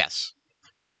 Yes.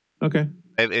 Okay.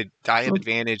 I have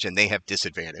advantage and they have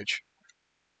disadvantage.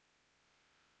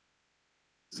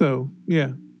 So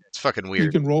yeah, It's fucking you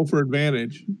weird. can roll for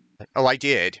advantage. Oh, I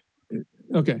did.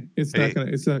 Okay, it's not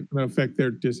gonna affect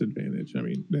their disadvantage. I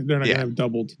mean, they're not Yeah. gonna have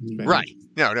double disadvantage. Right.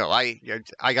 No. I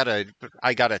got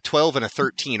a 12 and a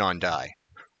 13 on die.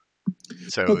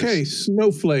 So Okay,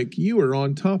 Snowflake, you are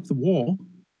on top of the wall.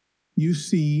 You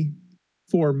see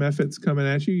 4 mephits coming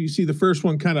at you. You see the first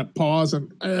one kind of pause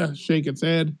and shake its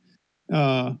head.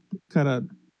 Kind of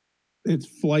its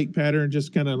flight pattern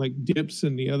just kind of like dips,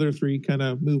 and the other 3 kind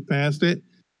of move past it.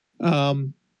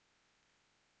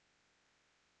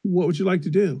 What would you like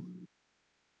to do?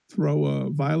 Throw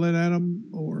a violet at them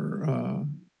or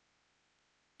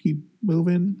keep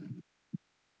moving?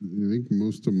 I think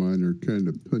most of mine are kind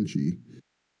of punchy.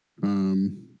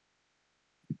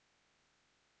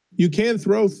 You can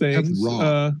throw things.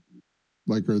 rock.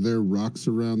 Like, are there rocks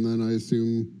around then, I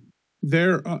assume?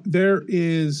 There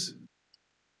is,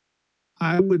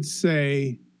 I would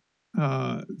say,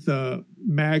 the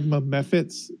magma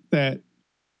mephits that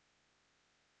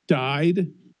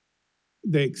died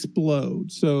they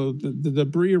explode. So the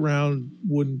debris around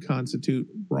wouldn't constitute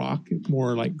rock,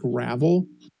 more like gravel.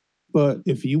 But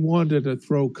if you wanted to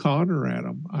throw Connor at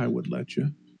them, I would let you.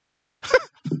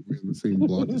 We have the same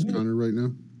block as Connor right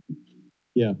now.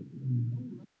 Yeah.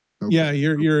 Okay. Yeah,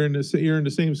 you're in the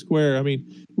same square. I mean,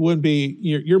 it wouldn't be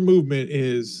your movement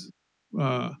is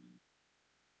 40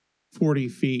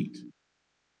 feet.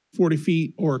 40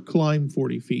 feet or climb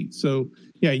 40 feet. So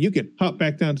yeah, you can hop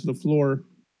back down to the floor,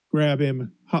 grab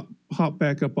him, hop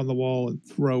back up on the wall, and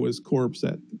throw his corpse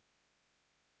at.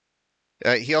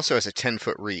 He also has a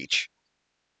 10-foot reach.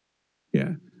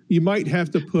 Yeah, you might have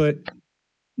to put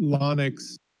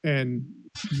Lonix and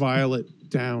Violet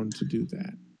down to do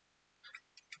that.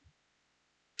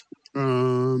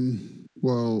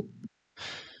 Well,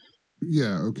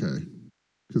 yeah, okay.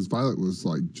 Because Violet was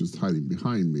like just hiding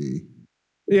behind me.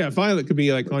 Yeah, Violet could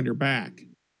be like on your back.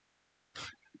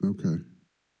 Okay.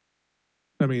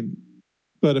 I mean,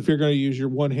 but if you're going to use your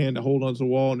one hand to hold onto the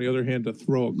wall and the other hand to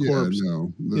throw a corpse,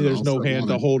 no. there's no hand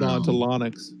to hold on to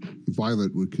Lonix.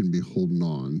 Violet can be holding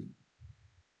on.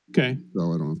 Okay.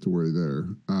 So I don't have to worry there.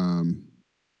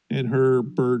 And her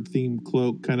bird-themed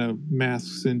cloak kind of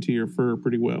masks into your fur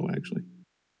pretty well, actually.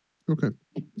 Okay.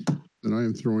 And I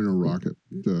am throwing a rocket,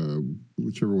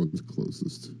 whichever one's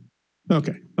closest.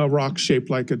 Okay. A rock shaped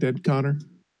like a dead Connor?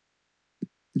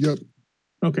 Yep.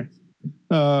 Okay.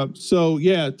 So,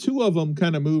 yeah, two of them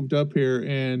kind of moved up here,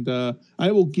 and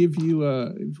I will give you,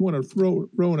 if you want to throw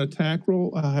an attack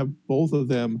roll, I'll have both of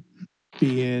them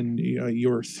be in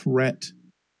your threat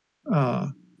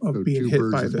of So being two hit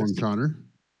birds by with this. one Connor?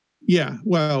 Yeah,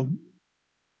 well,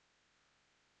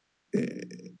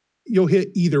 you'll hit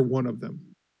either one of them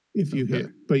if you hit,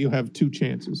 but you'll have two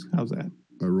chances. How's that?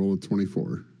 I roll a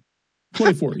 24.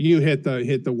 24. You hit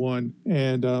the one,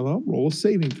 and I'll roll a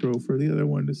saving throw for the other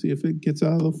one to see if it gets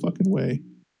out of the fucking way.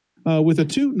 With a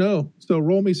 2, no. So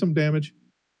roll me some damage.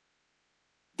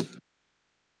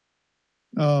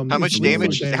 How much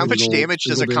damage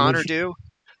does a Connor do?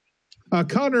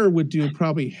 Connor would do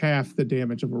probably half the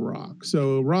damage of a rock.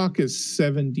 So a rock is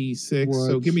 7d6. What?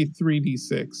 So give me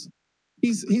 3d6.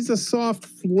 He's a soft,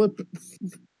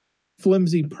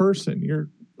 flimsy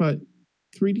person. But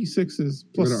 3d6 is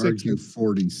plus 6. I'm going to argue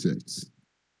 46.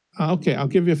 Okay, I'll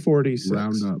give you 46.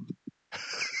 Round up.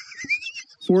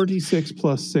 4d6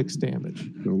 plus 6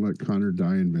 damage. Don't let Connor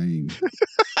die in vain.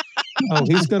 Oh,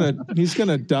 he's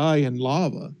gonna die in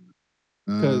lava.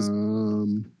 Because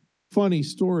funny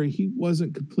story, he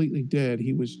wasn't completely dead.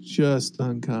 He was just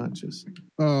unconscious.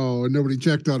 Oh, and nobody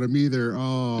checked on him either.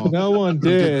 Oh, no one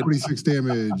did. 26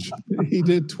 damage. He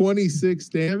did 26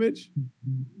 damage.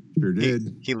 Sure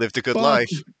did. He lived a good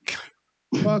life.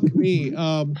 Fuck me.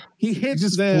 He hits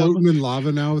just them. Floating in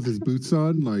lava now with his boots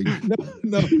on. Like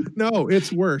no,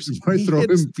 it's worse. If I throw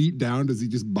him feet down, does he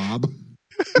just bob?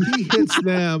 He hits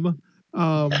them.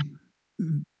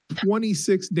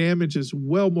 26 damage is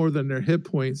well more than their hit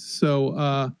points.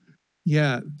 So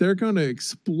yeah, they're gonna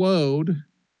explode,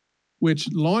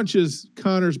 which launches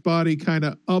Connor's body kind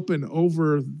of up and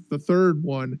over the third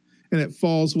one, and it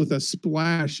falls with a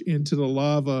splash into the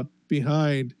lava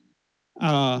behind.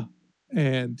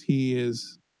 And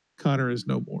Connor is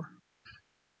no more.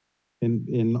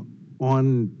 And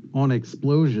on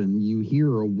explosion, you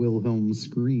hear a Wilhelm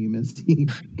scream as he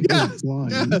goes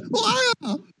flying.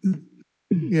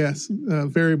 Yes,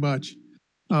 very much.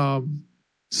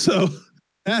 So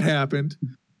that happened.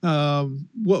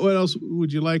 What else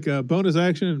would you like? A bonus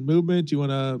action and movement? You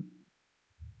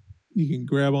can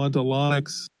grab onto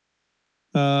Lonix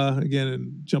again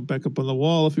and jump back up on the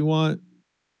wall if you want.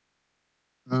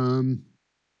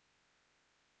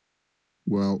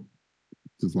 Well,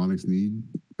 does Lonix need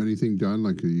anything done?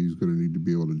 Like he's going to need to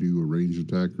be able to do a ranged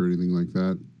attack or anything like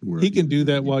that? He can do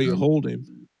that while you hold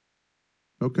him.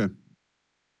 Okay.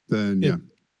 Then, yeah,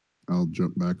 I'll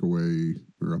jump back away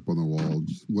or up on the wall.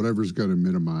 Just whatever's going to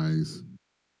minimize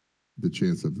the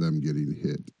chance of them getting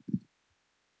hit.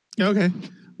 Okay.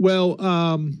 Well,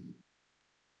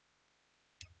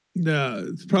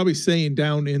 it's probably staying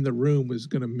down in the room is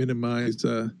going to minimize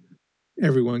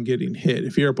everyone getting hit.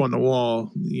 If you're up on the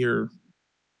wall, you're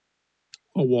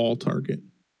a wall target.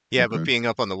 Yeah, okay. But being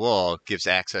up on the wall gives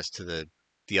access to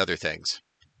the other things.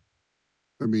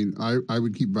 I mean, I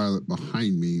would keep Violet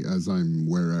behind me as I'm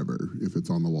wherever. If it's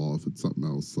on the wall, if it's something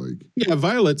else, like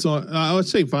Violet's on. I would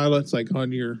say Violet's like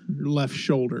on your left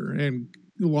shoulder, and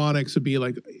Lonix would be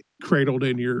like cradled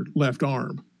in your left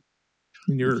arm.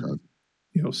 And you're,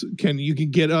 you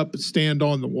can get up, stand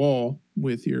on the wall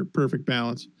with your perfect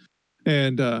balance,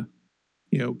 and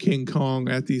King Kong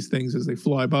at these things as they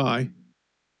fly by.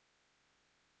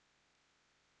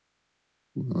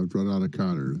 Well, I've run out of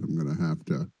counters. I'm going to have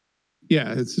to.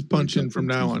 Yeah, it's just punch in from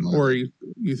now on, or you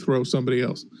throw somebody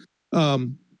else. But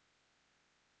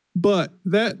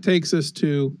that takes us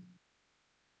to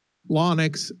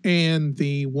Lonix and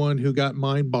the one who got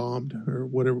mind bombed or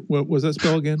whatever. What was that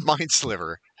spell again? Mind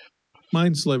sliver.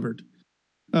 Mind slivered.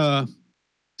 So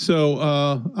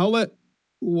I'll let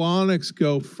Lonix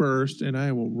go first, and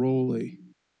I will roll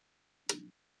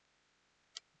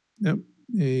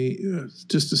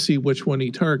just to see which one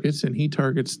he targets, and he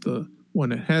targets the one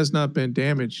that has not been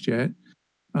damaged yet.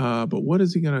 But what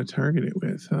is he going to target it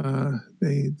with?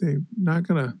 They're not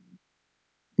going to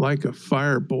like a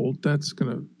firebolt. That's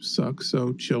going to suck.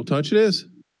 So chill touch it is.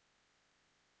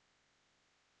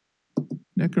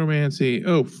 Necromancy.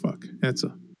 Oh, fuck. That's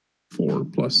a 4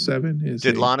 + 7.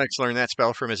 Did Lonix learn that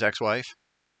spell from his ex-wife?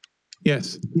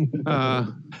 Yes.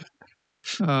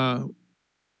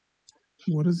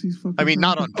 What is these fucking? I mean,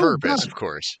 not on purpose, of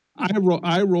course.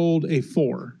 I rolled a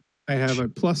 4. I have a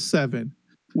 +7,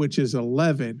 which is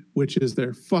 11, which is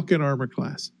their fucking armor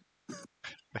class.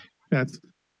 That's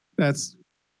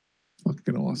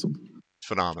fucking awesome.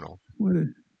 Phenomenal.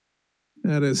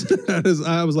 That is.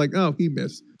 I was like, oh, he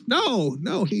missed. No,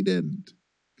 he didn't.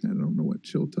 I don't know what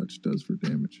chill touch does for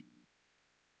damage.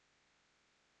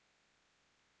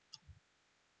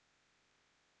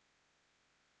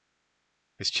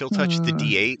 Is chill touch the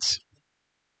D8s?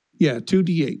 Yeah,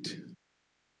 2d8.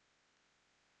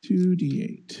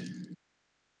 2d8.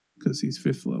 Because he's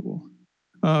 5th level.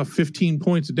 15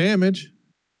 points of damage.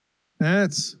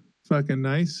 That's fucking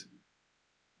nice.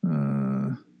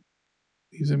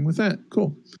 Leaves him with that.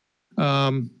 Cool.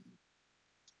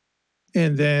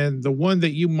 And then the one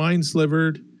that you mind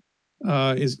slivered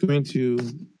is going to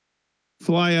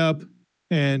fly up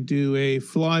and do a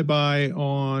flyby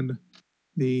on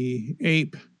the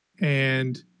ape.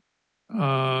 And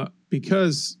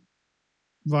because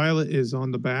Violet is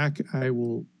on the back, I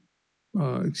will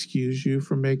excuse you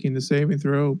from making the saving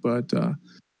throw, but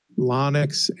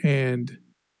Lonix and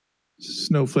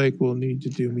Snowflake will need to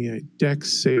do me a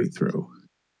dex saving throw.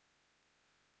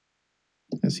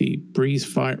 As he breathes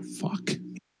fire. Fuck.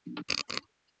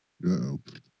 Uh-oh.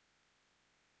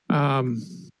 I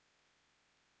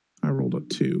rolled a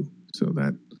 2, so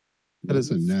that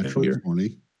is a natural failure.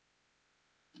 20.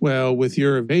 Well, with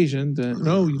your evasion, then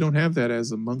no, you don't have that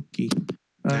as a monkey.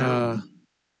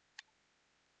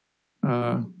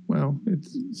 Well,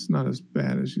 it's not as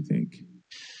bad as you think.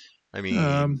 I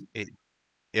mean,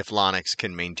 if Lonix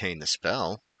can maintain the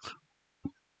spell.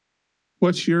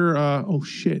 What's your oh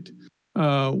shit?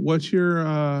 What's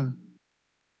your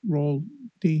roll,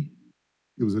 D?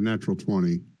 It was a natural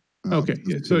 20. Okay,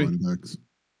 yeah,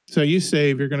 so you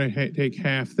save. You're going to take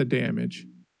half the damage.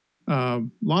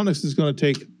 Lonix is going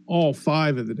to take all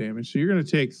 5 of the damage, so you're going to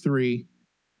take 3.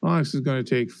 Lonix is going to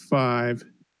take 5.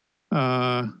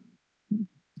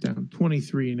 Down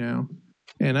 23 now,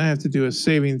 and I have to do a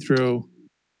saving throw.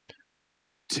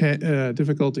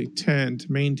 Difficulty 10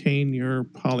 to maintain your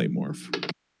polymorph.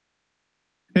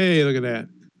 Hey, look at that.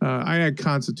 I add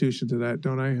Constitution to that,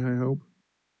 don't I? I hope.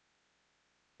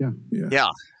 Yeah.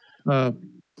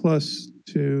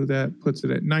 +2, that puts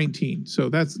it at 19. So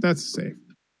that's safe.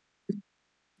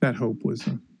 That hope was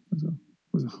a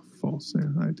false.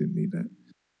 I didn't need that.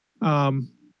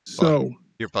 So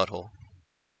your butthole.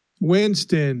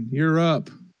 Winston, you're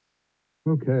up.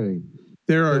 Okay.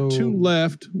 There are 2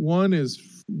 left. One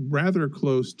is rather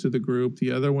close to the group.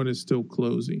 The other one is still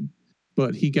closing,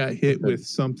 but he got hit with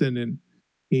something and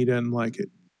he doesn't like it.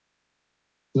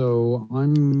 So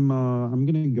I'm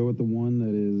gonna go with the one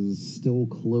that is still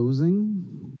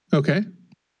closing. Okay.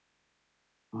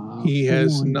 He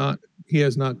has not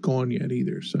gone yet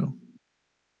either. So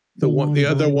the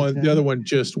other one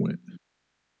just went.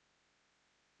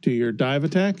 Do your dive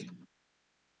attack.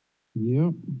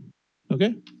 Yep.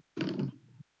 Okay.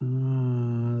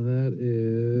 That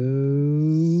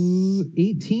is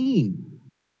 18.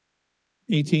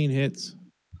 18 hits.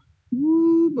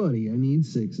 Woo, buddy. I need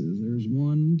 6s. There's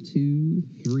 1, 2,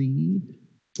 3,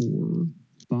 4,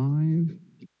 5,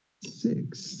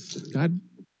 6. God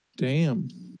damn.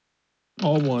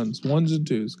 All ones and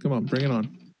 2s. Come on, bring it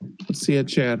on. Let's see a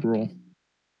Chad roll.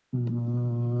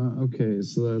 Okay,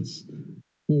 so that's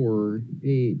 4,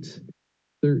 8,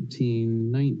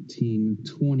 13, 19,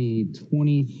 20,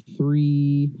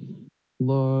 23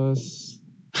 plus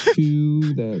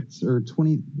 2. That's, or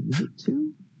 20, is it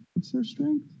 2? What's their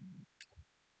strength?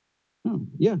 Oh,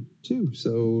 yeah, 2.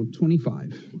 So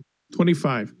 25.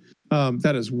 25.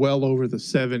 That is well over the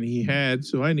 7 he had.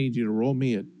 So I need you to roll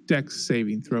me a dex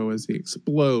saving throw as he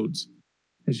explodes,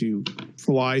 as you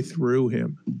fly through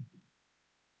him.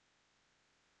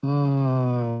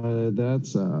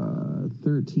 That's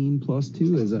 13 plus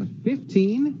 2 is a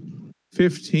 15.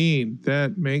 15.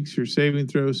 That makes your saving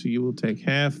throw, so you will take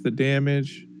half the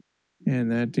damage.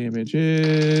 And that damage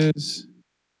is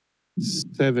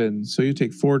 7. So you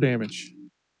take 4 damage.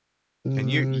 And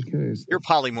Okay, so you're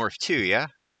polymorph too, yeah?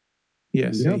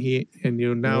 Yes, Yep. and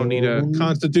you now need a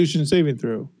Constitution saving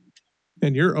throw.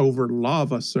 And you're over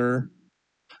lava, sir.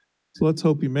 So let's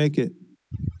hope you make it.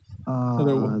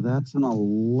 that's an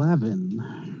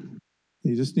 11.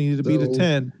 You just needed to beat a So-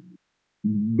 10.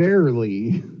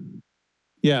 Barely.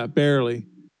 Yeah, barely.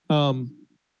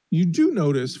 You do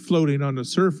notice floating on the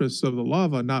surface of the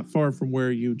lava, not far from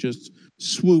where you just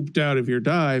swooped out of your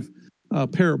dive, a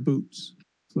pair of boots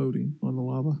floating on the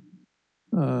lava.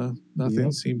 Nothing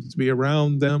Yep. seems to be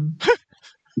around them.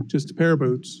 Just a pair of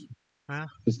boots.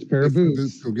 Just a pair of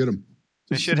boots. Go get them.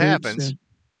 That Just shit the boots, happens.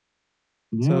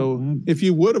 yeah. So if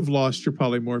you would have lost your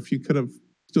polymorph, you could have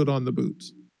stood on the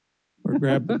boots or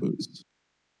grabbed the boots.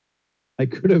 I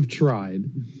could have tried.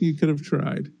 You could have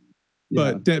tried.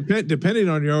 Yeah. But depending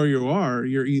on where you are,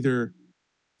 you're either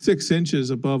 6 inches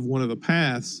above one of the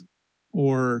paths,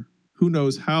 or who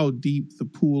knows how deep the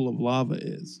pool of lava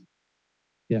is.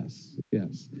 Yes.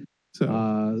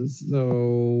 So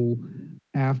So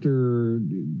after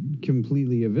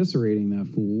completely eviscerating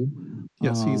that fool,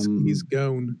 yes, he's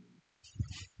gone.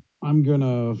 I'm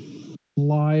gonna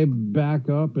fly back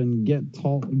up and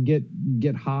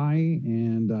get high,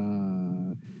 and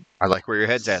I like where your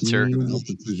head's at, sir. Help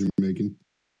decision making.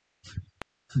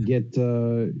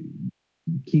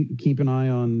 keep an eye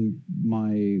on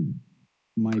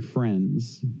my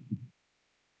friends.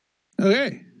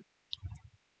 Okay.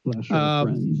 Flesh are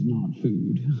friends, not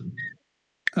food.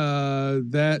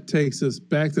 That takes us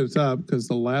back to the top because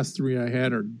the last 3 I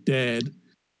had are dead.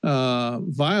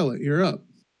 Violet, you're up.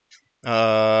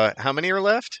 How many are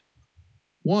left?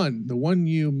 1, the one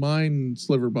you mind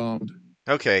sliver bombed.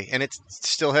 Okay, and it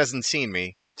still hasn't seen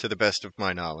me, to the best of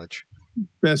my knowledge.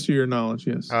 Best of your knowledge,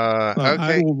 yes. I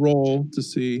Okay. will roll to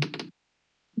see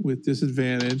with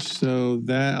disadvantage. So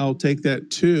that I'll take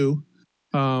that 2.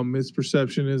 Its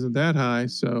perception isn't that high,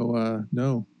 so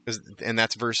no. And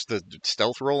that's versus the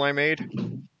stealth roll I made?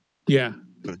 Yeah,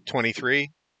 23?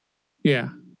 yeah.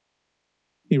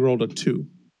 He rolled a 2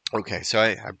 Okay, so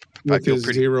I with feel his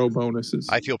pretty 0 bonuses.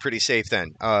 I feel pretty safe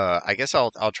then. I guess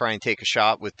I'll try and take a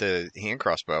shot with the hand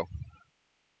crossbow.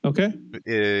 Okay.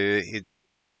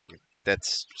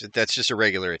 That's just a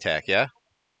regular attack, yeah?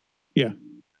 Yeah.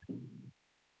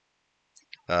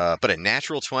 But a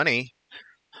natural 20.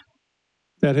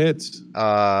 That hits.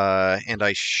 And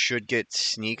I should get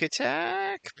sneak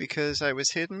attack because I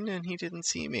was hidden and he didn't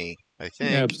see me, I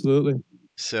think. Absolutely.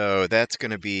 So that's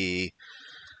going to be...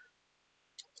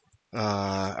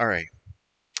 all right.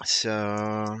 So,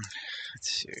 let's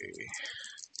see.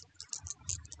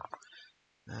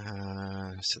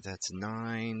 So that's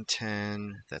 9,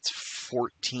 10, that's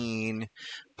 14,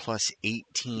 plus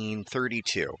 18,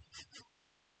 32.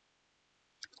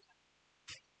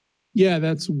 Yeah,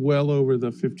 that's well over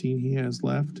the 15 he has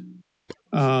left.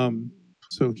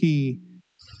 So he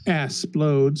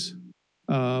explodes.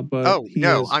 But Oh,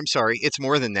 no, has, I'm sorry. It's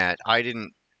more than that. I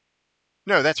didn't...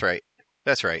 No, that's right.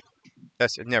 That's right.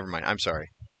 Never mind. I'm sorry.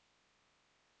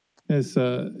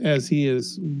 as he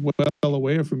is well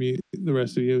away from you, the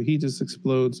rest of you, he just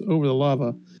explodes over the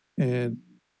lava. And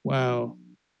wow,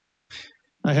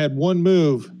 I had one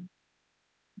move,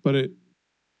 but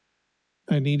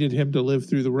I needed him to live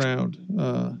through the round.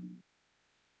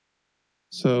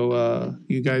 So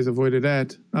you guys avoided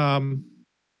that.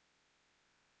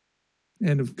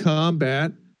 End of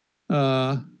combat.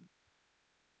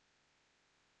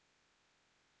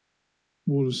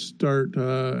 We'll just start,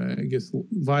 I guess,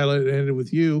 Violet ended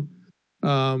with you.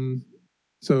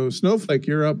 So Snowflake,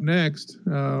 you're up next.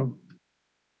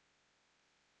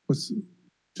 What's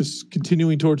just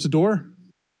continuing towards the door?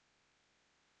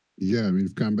 Yeah, I mean,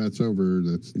 if combat's over,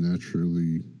 that's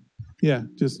naturally Yeah,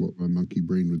 just what my monkey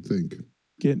brain would think.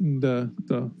 getting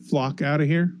the flock out of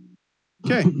here.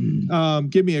 Okay.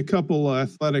 Give me a couple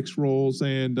athletics rolls,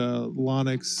 and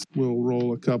Lonix will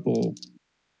roll a couple.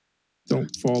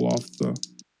 Don't fall off the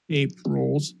ape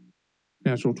rolls.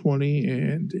 Natural 20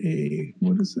 and a,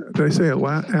 what is that? Did I say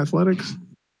athletics?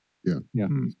 Yeah.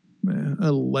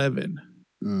 11.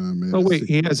 Man, Oh, wait,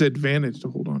 he has advantage to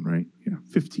hold on, right? Yeah,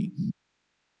 15.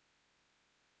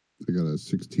 I got a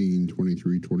 16,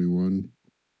 23, 21.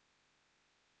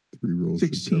 3 rolls.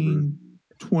 should cover it. 16,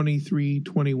 23,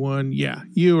 21. Yeah,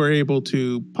 you are able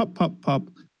to pop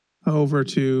over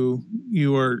to,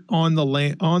 you are on the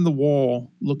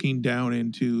wall looking down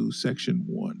into section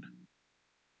 1.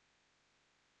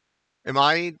 Am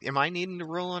I needing to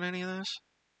roll on any of this?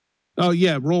 Oh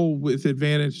yeah, roll with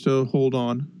advantage to hold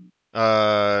on.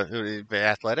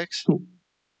 Athletics.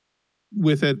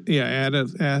 With it, yeah.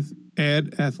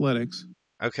 Add athletics.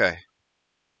 Okay.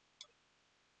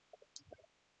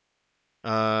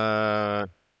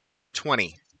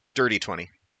 20, dirty 20.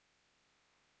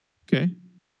 Okay.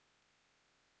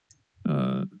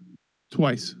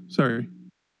 Twice. Sorry.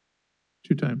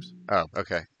 2 times. Oh,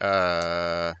 okay.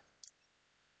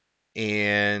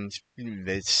 And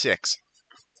it's 6.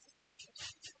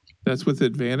 That's with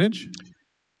advantage.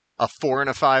 A 4 and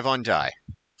a 5 on die.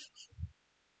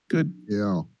 Good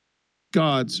Yeah.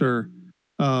 God, sir.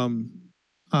 I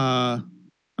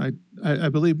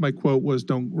believe my quote was,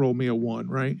 "Don't roll me a 1,"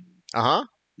 right? Uh-huh.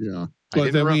 Yeah.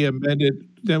 But then we amended.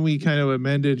 Then we kind of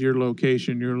amended your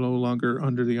location. You're no longer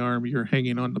under the arm. You're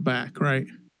hanging on the back, right?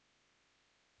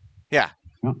 Yeah.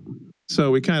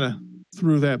 So we kind of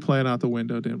threw that plan out the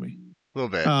window, didn't we? A little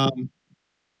bit.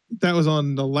 That was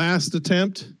on the last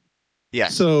attempt.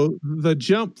 Yes. So the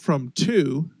jump from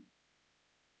 2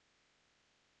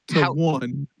 to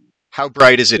 1. How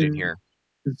bright is it in here?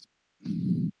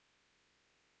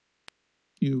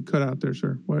 You cut out there,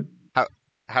 sir. What?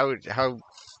 How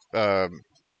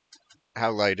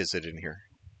light is it in here?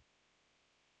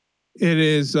 It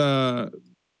is.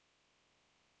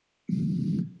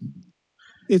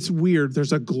 It's weird.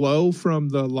 There's a glow from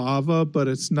the lava, but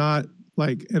it's not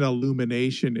like an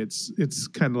illumination. It's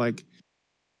kind of like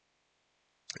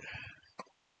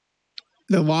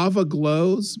the lava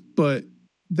glows, but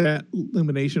that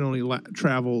illumination only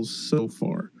travels so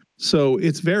far. So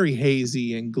it's very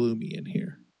hazy and gloomy in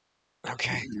here.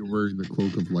 Okay. You're wearing the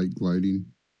cloak of light gliding.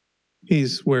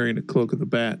 He's wearing a cloak of the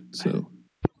bat. So,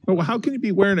 oh, well, how can you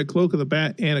be wearing a cloak of the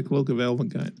bat and a cloak of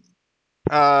Elvenkind?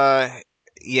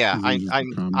 Yeah, I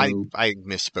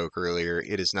misspoke earlier.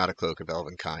 It is not a cloak of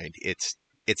Elvenkind. It's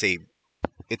a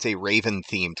raven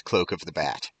themed cloak of the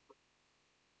bat.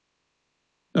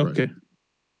 Okay.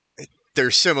 Right.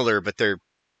 They're similar, but they're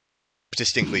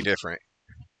distinctly different.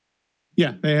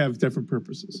 Yeah, they have different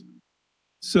purposes.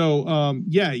 So,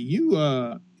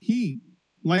 he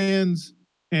lands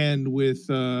and with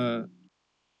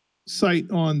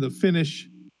sight on the finish,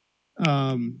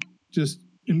 just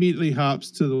immediately hops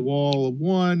to the wall of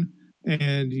 1,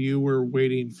 and you were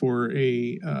waiting for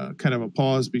a kind of a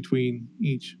pause between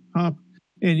each hop,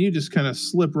 and you just kind of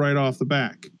slip right off the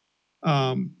back.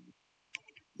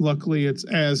 Luckily, it's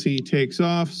as he takes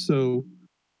off, so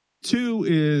 2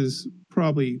 is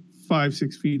probably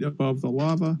 5-6 feet above the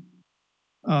lava.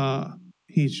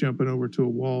 He's jumping over to a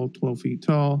wall 12 feet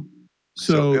tall.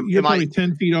 So you're probably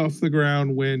 10 feet off the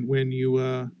ground when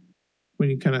you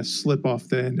kind of slip off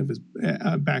the end of his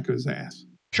back of his ass.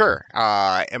 Sure.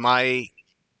 Am I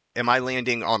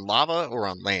landing on lava or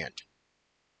on land?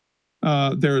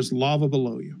 There's lava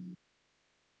below you.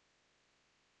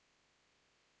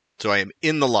 So I am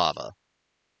in the lava.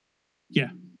 Yeah.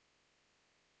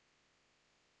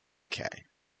 Okay.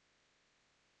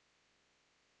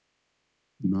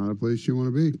 Not a place you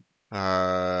want to be.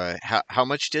 How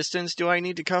much distance do I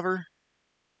need to cover?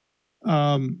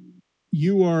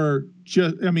 You are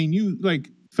you like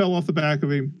fell off the back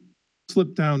of him,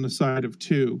 slipped down the side of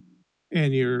 2,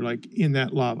 and you're like in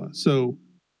that lava. So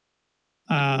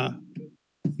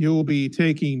you'll be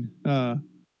taking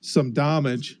some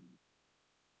damage,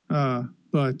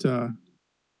 but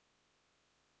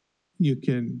you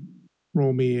can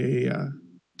roll me a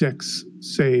dex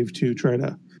save to try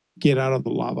to get out of the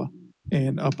lava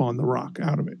and up on the rock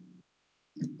out of it.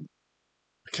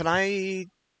 Can I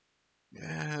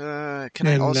I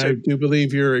do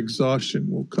believe your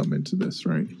exhaustion will come into this,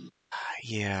 right?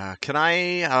 Yeah. Can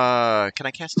I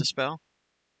cast a spell?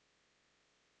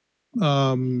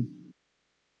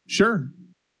 Sure.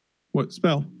 What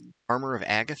spell? Armor of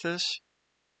Agathis?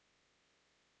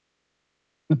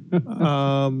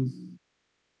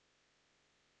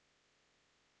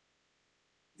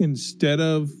 Instead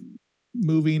of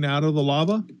moving out of the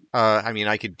lava? I mean,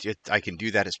 I can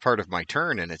do that as part of my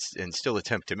turn and still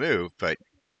attempt to move, but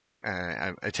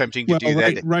I'm attempting to do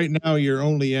that. Right now, your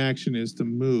only action is to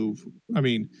move. I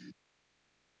mean,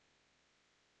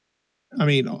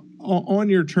 on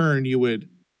your turn, you would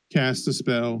cast a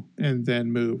spell and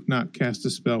then move, not cast a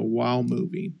spell while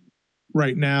moving.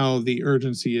 Right now, the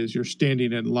urgency is you're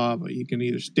standing in lava. You can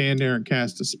either stand there and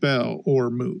cast a spell or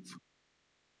move.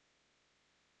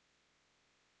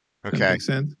 Okay. That makes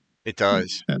sense? It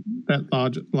does. That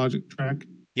logic track?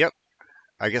 Yep.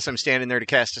 I guess I'm standing there to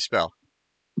cast a spell.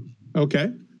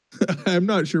 Okay. I'm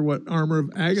not sure what Armor of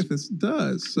Agathis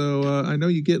does. So I know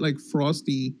you get like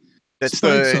frosty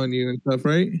spikes on you and stuff,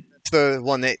 right? It's the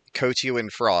one that coats you in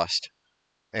frost.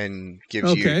 and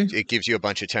gives Okay. you a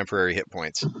bunch of temporary hit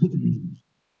points.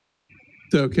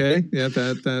 Okay. Yeah,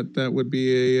 that would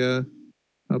be a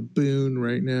boon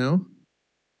right now,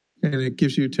 and it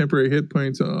gives you temporary hit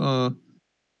points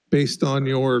based on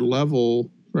your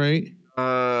level, right?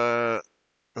 I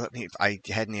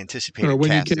hadn't anticipated Or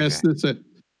when you casting cast that. this at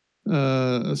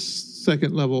a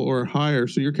second level or higher,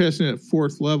 so you're casting it at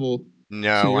fourth level.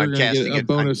 No, So you're I'm going to get casting a it.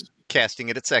 bonus. I'm casting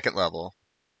it at second level.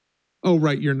 Oh,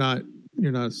 right. You're not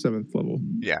a seventh level.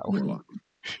 Yeah. Warlock.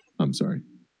 I'm sorry.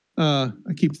 I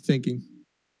keep thinking.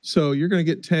 So you're going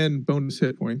to get 10 bonus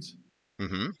hit points.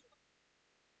 Mm-hmm.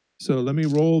 So let me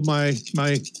roll my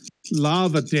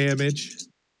lava damage.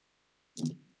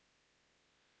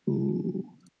 Ooh.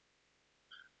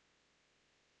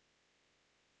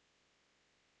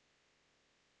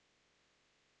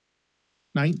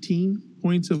 $19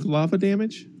 points of lava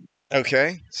damage.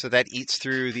 Okay, so that eats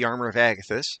through the armor of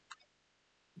Agathis.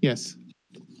 Yes.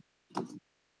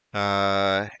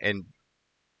 And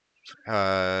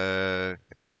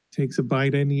Takes a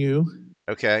bite in you.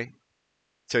 Okay.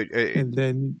 So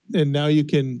and now you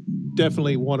can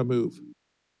definitely want to move.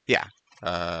 Yeah.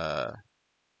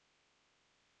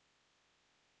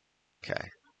 Okay.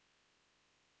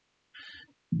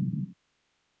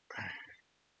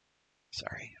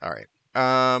 Sorry. All right.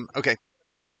 Okay.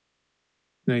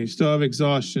 Now you still have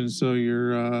exhaustion, so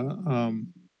your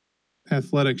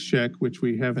athletics check, which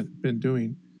we haven't been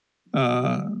doing,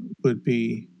 would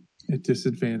be at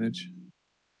disadvantage,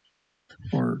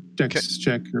 or dex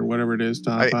check, or whatever it is to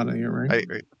hop out of here, right?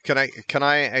 Can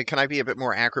I be a bit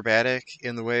more acrobatic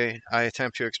in the way I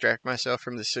attempt to extract myself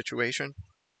from this situation?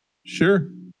 Sure.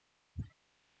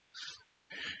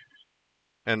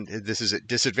 And this is at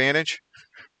disadvantage?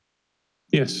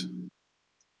 Yes.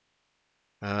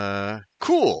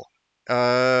 Cool.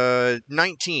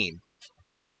 19.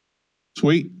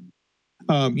 Sweet.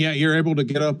 Yeah, you're able to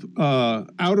get up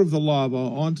out of the lava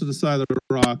onto the side of the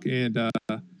rock, and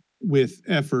with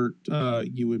effort,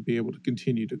 you would be able to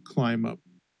continue to climb up,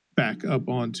 back up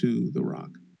onto the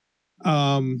rock.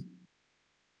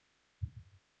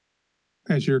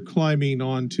 As you're climbing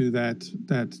onto that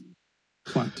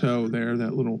plateau there,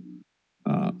 that little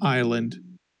island,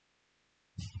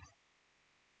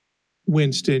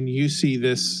 Winston, you see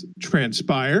this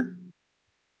transpire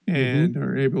and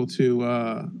are able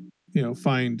to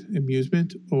find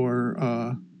amusement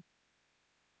or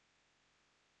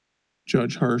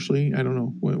judge harshly. I don't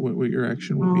know what your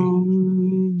action would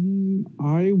be.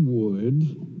 I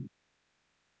would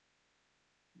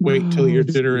wait till your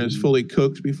dinner is fully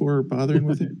cooked before bothering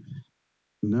with it.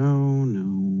 No.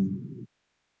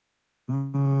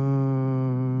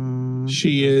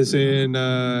 She is in.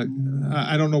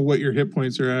 I don't know what your hit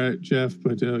points are at, Jeff,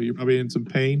 but you're probably in some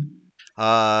pain.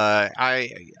 I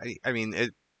mean,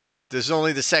 this is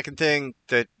only the second thing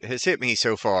that has hit me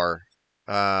so far.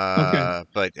 Okay.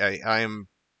 But I'm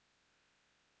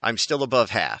still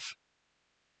above half.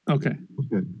 Okay.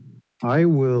 I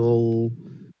will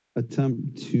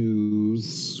attempt to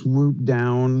swoop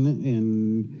down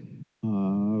and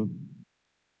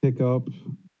pick up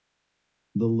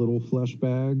the little flesh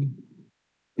bag.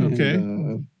 Okay.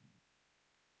 And,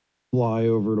 fly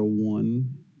over to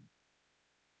 1.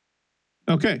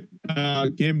 Okay.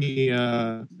 Give me.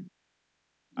 I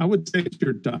would say it's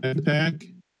your dive attack,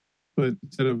 but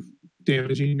instead of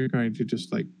damaging, you're going to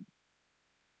just like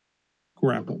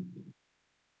grapple.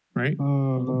 Right?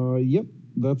 Yep.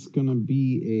 That's gonna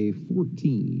be a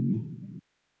 14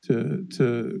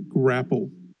 to grapple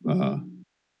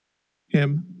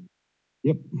him.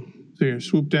 Yep. So you're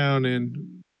swoop down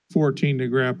and 14 to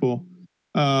grapple.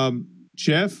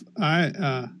 Jeff,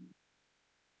 I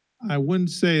wouldn't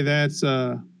say that's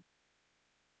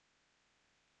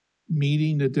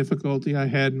meeting the difficulty I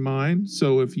had in mind.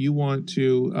 So if you want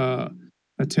to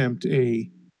attempt a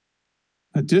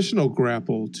additional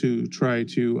grapple to try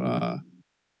to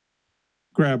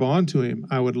grab onto him,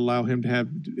 I would allow him to have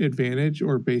advantage,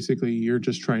 or basically you're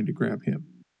just trying to grab him.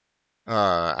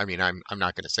 I mean, I'm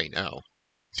not going to say no.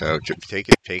 So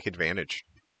take advantage.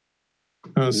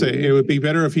 I would say it would be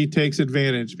better if he takes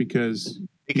advantage, because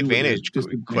take advantage,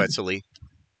 Quetzalcoatl.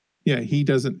 Yeah, he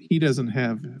doesn't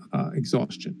have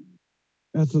exhaustion.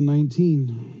 That's a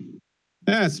 19.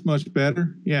 That's much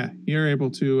better. Yeah, you're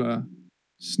able to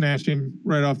snatch him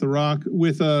right off the rock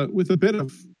with a bit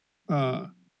of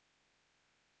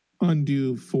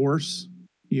undue force.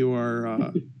 You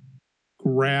are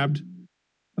grabbed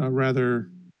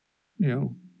rather,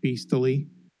 beastily,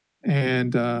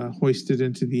 and hoisted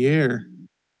into the air.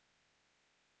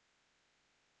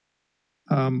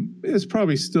 You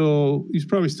probably still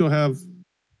have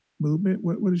movement.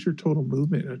 What is your total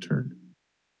movement in a turn?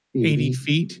 80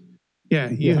 feet. Yeah,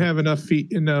 you have enough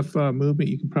movement.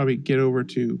 You can probably get over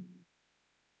to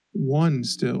 1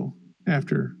 still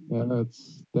after.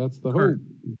 That's the Or- hope.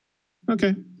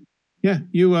 Okay. Yeah,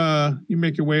 you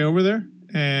make your way over there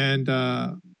and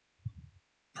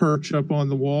perch up on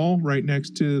the wall right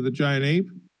next to the giant ape,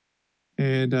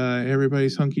 and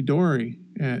everybody's hunky dory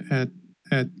at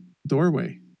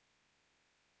doorway.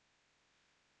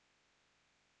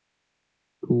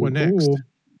 Cool. What next?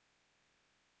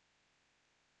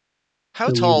 How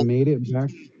So tall? we've made it back.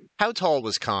 How tall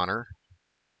was Connor?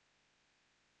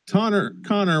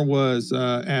 Connor was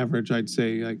average, I'd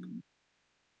say, like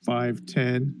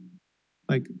 5'10",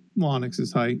 like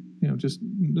Lonix's height. Just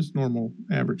normal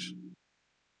average.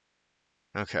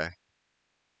 Okay.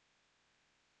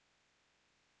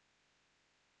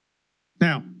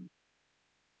 Now,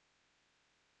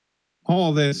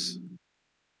 all this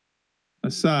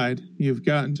aside, you've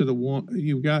gotten to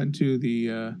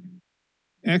the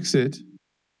exit.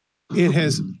 It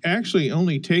has actually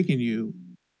only taken you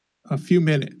a few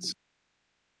minutes,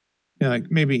 like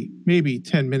maybe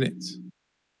 10 minutes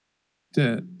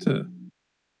to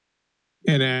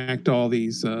enact all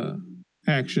these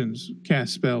actions,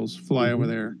 cast spells, fly over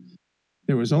there.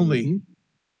 There was only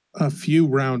a few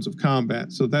rounds of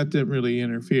combat, so that didn't really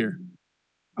interfere.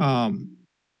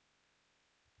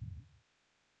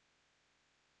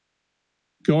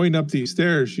 Going up these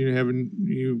stairs, you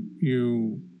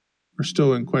are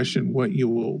still in question what you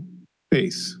will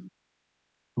face.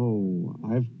 Oh,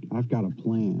 I've got a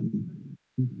plan.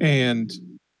 And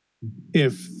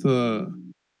if the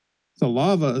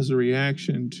lava is a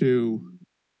reaction to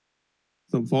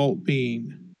the vault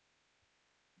being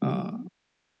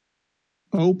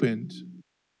opened,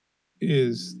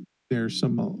 is there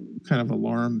some kind of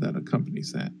alarm that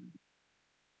accompanies that?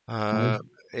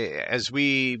 As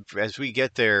we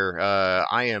get there,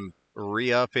 I am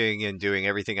re-upping and doing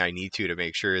everything I need to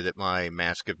make sure that my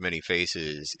Mask of Many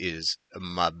Faces is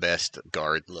my best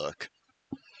guard look.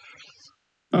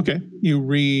 Okay, you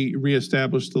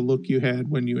reestablish the look you had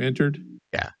when you entered.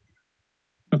 Yeah.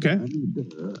 Okay.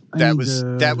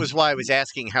 That was why I was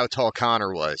asking how tall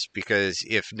Connor was, because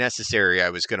if necessary, I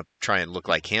was going to try and look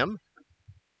like him.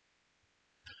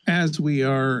 As we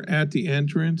are at the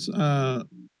entrance,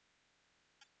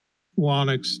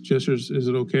 Lonix gestures, is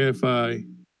it okay if I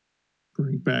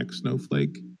bring back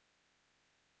Snowflake?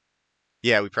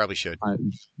 Yeah, we probably should.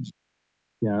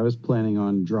 I was planning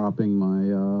on dropping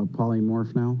my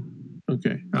polymorph now.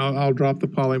 Okay, I'll drop the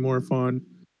polymorph on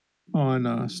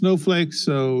Snowflake,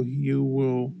 so you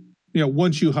will,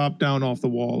 once you hop down off the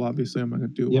wall, obviously I'm not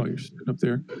going to do it while you're sitting up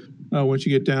there. Once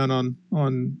you get down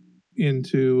on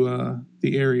into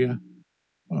the area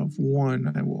of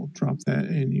 1, I will drop that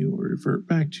and you will revert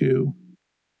back to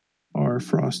our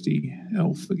frosty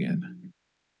elf again.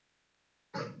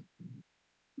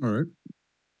 All right.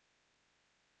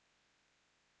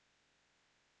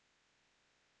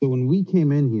 So when we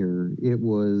came in here, it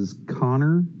was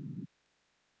Connor.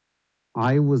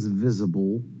 I was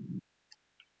visible.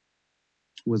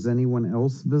 Was anyone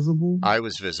else visible? I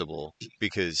was visible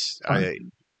because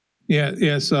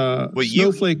Yes.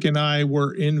 Snowflake and I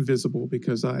were invisible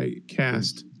because I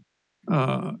cast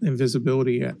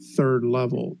invisibility at 3rd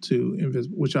level to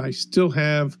invisible, which I still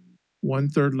have 1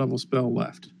 3rd level spell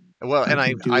left. Well, and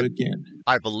I do it again.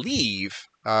 I believe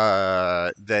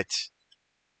that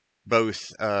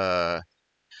both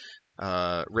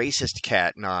Racist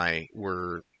Cat and I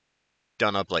were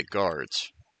done up like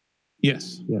guards.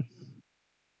 Yes.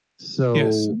 So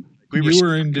yes. We were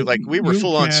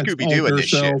full on Scooby Doo in this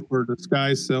shit, or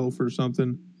disguise self or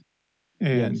something.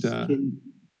 And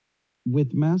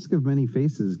with Mask of Many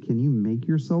Faces, can you make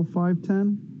yourself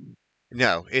 5'10"?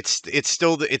 No, it's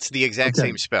the exact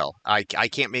same spell. I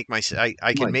can't make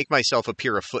I can make myself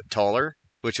appear a foot taller,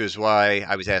 which was why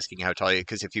I was asking how tall you,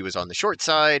 because if he was on the short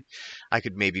side, I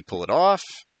could maybe pull it off.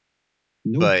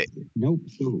 Nope.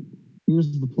 So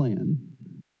here's the plan.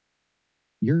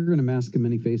 You're going to Mask of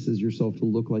Many Faces yourself to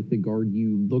look like the guard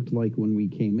you looked like when we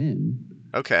came in.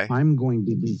 Okay. I'm going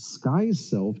to disguise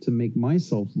self to make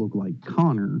myself look like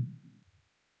Connor.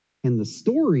 And the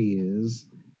story is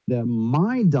that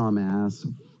my dumbass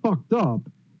fucked up,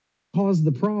 caused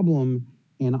the problem,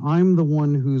 and I'm the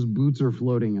one whose boots are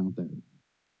floating out there.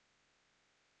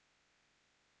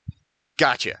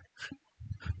 Gotcha.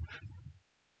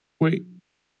 Wait.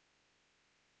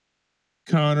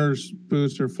 Connor's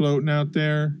boots are floating out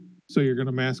there, so you're going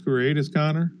to masquerade as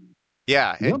Connor?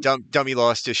 Yeah, and Dummy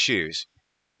lost his shoes.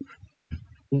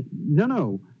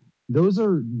 No. Those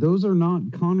are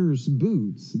not Connor's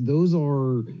boots. Those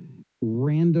are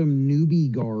random newbie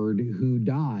guard who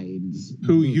died.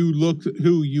 who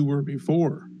you were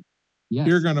before. Yes.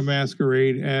 You're going to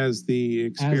masquerade as the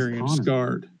experienced Connor.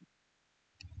 guard.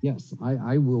 Yes,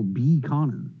 I will be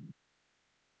Connor.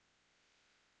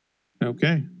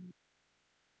 Okay.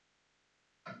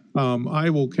 I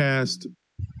will cast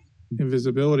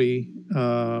invisibility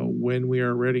when we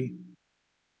are ready.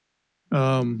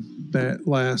 That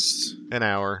lasts An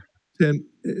hour. 10.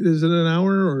 Is it an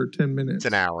hour or 10 minutes? It's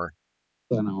an hour.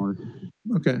 An hour.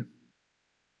 Okay.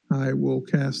 I will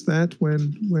cast that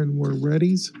when we're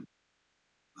ready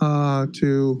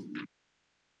to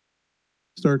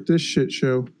start this shit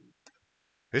show.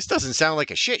 This doesn't sound like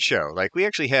a shit show. Like, we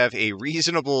actually have a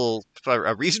reasonable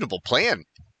plan.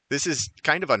 This is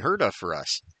kind of unheard of for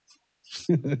us.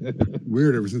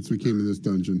 Weird ever since we came to this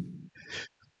dungeon.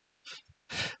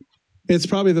 It's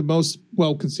probably the most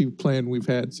well-conceived plan we've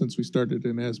had since we started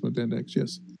in Asmodendex,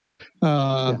 yes.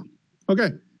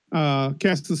 Okay.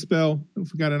 Cast the spell.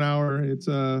 If we got an hour, it's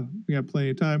we got plenty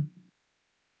of time.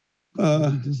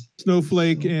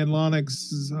 Snowflake and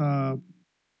Lonix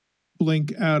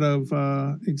blink out of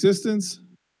existence,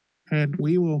 and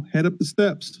we will head up the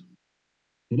steps.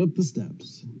 Head up the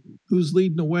steps. Who's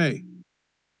leading the way?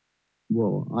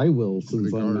 Well, I will,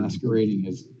 since I'm masquerading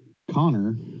as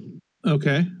Connor.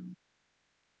 Okay.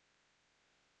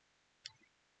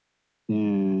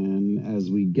 And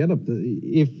as we get up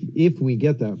if we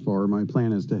get that far, my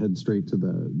plan is to head straight to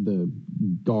the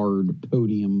guard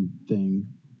podium thing.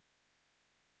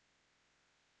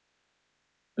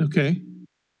 Okay.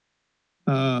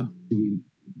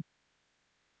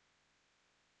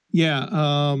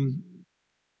 Yeah.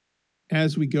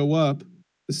 As we go up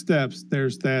the steps,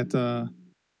 there's that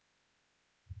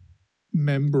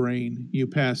membrane you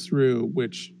pass through,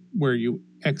 where you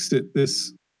exit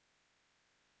this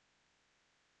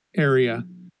area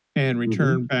and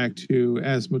return back to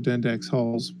Asmodendex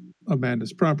Halls of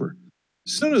Madness proper.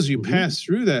 As soon as you pass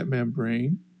through that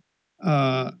membrane,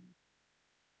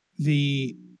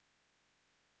 the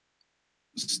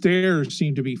stairs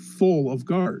seem to be full of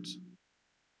guards.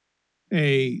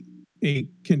 A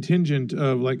contingent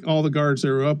of like all the guards that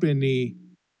are up in the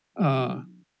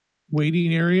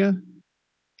waiting area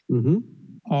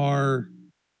are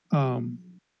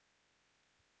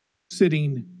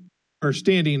sitting or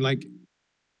standing, like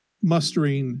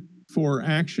mustering for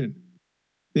action.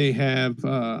 They have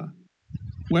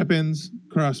weapons,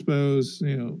 crossbows,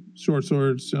 short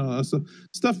swords,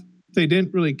 stuff they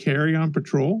didn't really carry on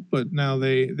patrol, but now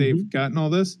they've gotten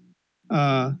all this.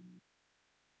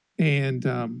 And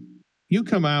you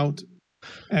come out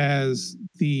as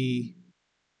the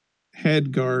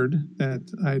head guard that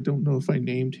I don't know if I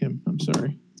named him. I'm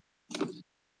sorry.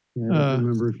 Yeah, I don't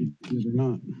remember if you did or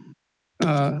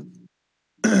not.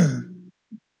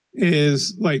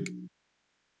 Is like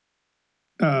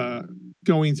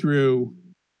going through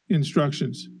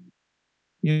instructions.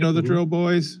 You know the drill,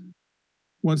 boys.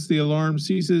 Once the alarm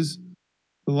ceases,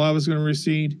 the lava's going to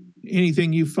recede.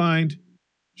 Anything you find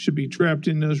should be trapped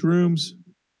in those rooms.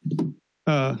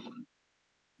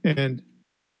 And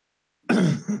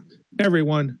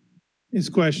everyone is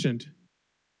questioned.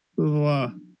 Blah, blah,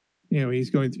 blah. He's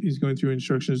going through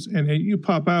instructions, and you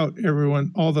pop out.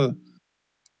 Everyone, all the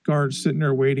guards sitting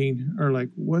there waiting are like,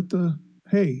 "What the?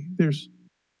 Hey, there's."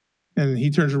 And he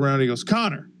turns around and he goes,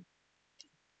 "Connor,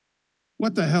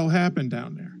 what the hell happened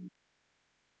down there?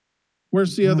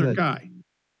 Where's the other guy?"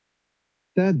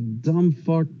 That dumb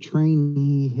fuck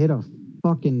trainee hit a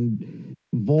fucking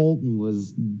vault and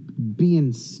was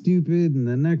being stupid, and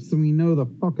the next thing we know, the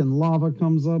fucking lava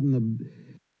comes up, and the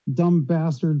dumb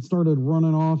bastard started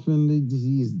running off, and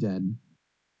he's dead.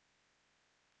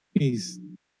 He's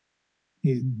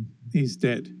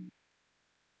dead.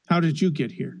 How did you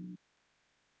get here?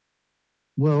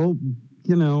 Well,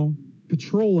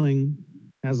 patrolling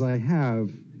as I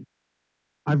have,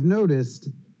 I've noticed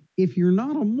if you're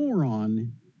not a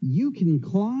moron, you can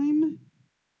climb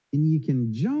and you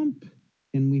can jump,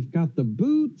 and we've got the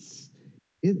boots.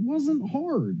 It wasn't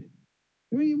hard.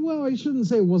 I mean, well, I shouldn't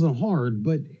say it wasn't hard,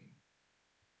 but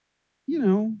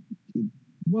it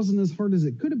wasn't as hard as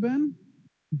it could have been.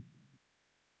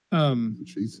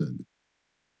 She said.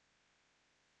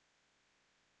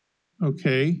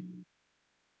 Okay.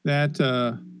 That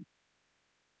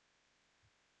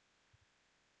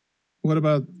what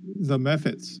about the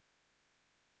methods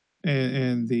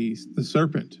and the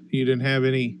serpent? You didn't have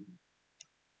any.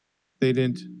 They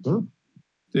didn't. Sure.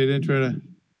 They didn't try to.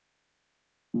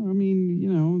 I mean,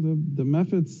 the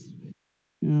methods.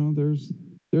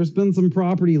 There's been some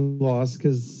property loss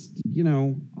because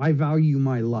I value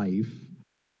my life.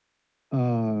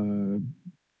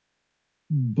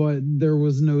 but there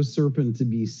was no serpent to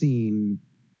be seen.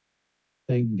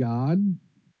 Thank God.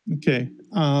 Okay.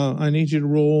 I need you to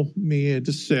roll me a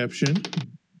deception.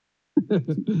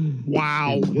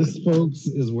 Wow. And this, folks,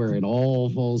 is where it all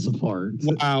falls apart.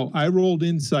 Wow. I rolled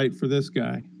insight for this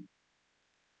guy.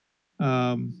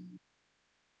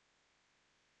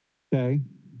 Okay.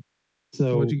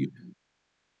 So What'd you get?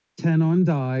 10 on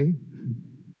die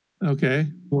Okay.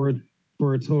 for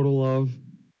a total of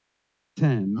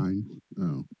 10. 9.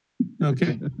 Oh.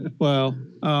 Okay. Well,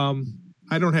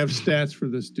 I don't have stats for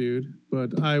this dude,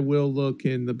 but I will look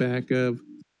in the back of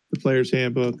the player's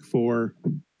handbook for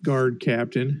guard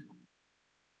captain.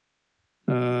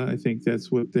 I think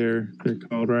that's what they're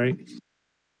called, right?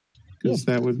 Because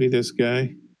that would be this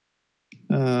guy.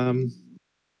 Aren't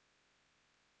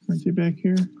they back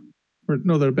here? Or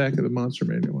no, they're back of the monster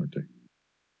manual, aren't they?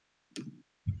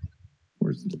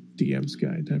 Where's the DM's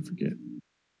guide? I forget.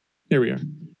 There we are.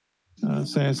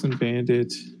 Assassin,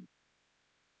 bandit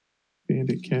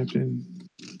captain.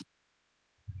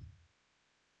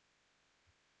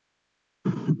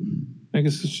 I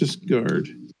guess it's just guard.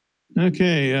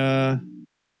 Okay.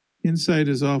 Insight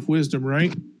is off wisdom,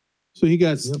 right? So he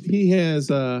has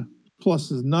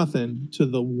pluses nothing to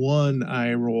the 1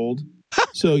 I rolled.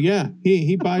 So yeah,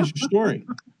 he buys your story.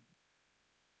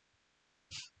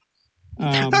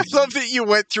 I love that you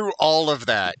went through all of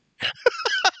that.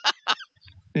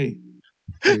 Hey,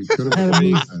 could have Had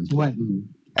me been. sweating.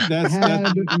 that's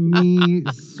Had me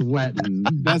sweating.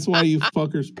 that's why you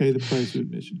fuckers pay the price of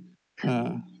admission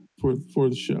for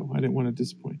the show. I didn't want to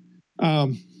disappoint.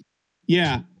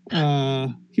 Yeah.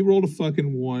 He rolled a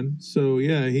fucking 1, so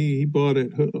yeah, he bought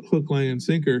it hook, line, and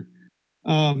sinker.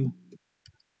 Well,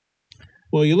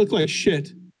 you look like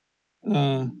shit.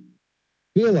 Feel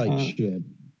like shit.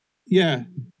 Yeah,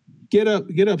 get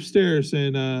upstairs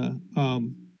and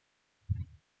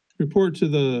report to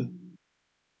the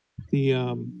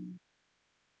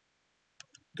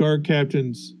guard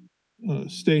captain's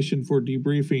station for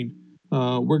debriefing.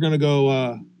 We're gonna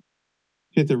go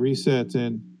hit the reset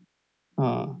and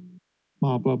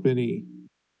mop up any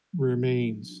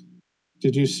remains.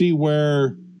 Did you see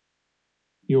where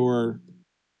your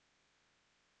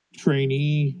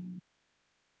trainee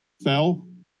fell?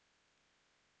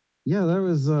 Yeah, that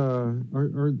was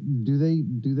do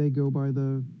they go by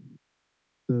the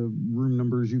room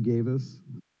numbers you gave us?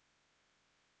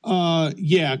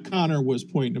 Yeah, Connor was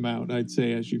pointing them out, I'd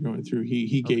say, as you're going through.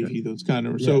 He gave Okay. you those kind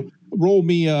of. Yeah. So roll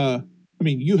me I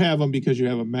mean, you have them because you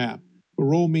have a map. But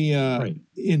roll me Right.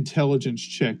 intelligence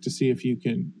check to see if you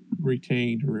can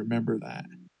retain or remember that.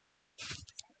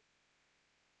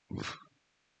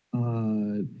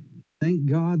 Thank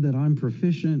God that I'm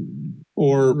proficient,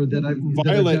 Or that I've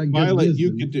Violet, got good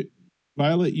you wisdom. could do.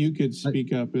 Violet, you could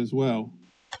speak up as well.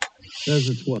 That's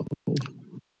a 12.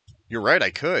 You're right,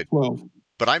 I could, 12.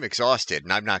 but I'm exhausted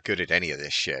and I'm not good at any of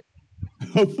this shit.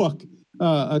 Oh fuck.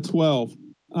 A 12.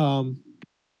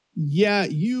 Yeah,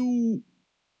 you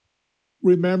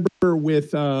remember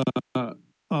with a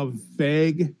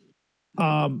vague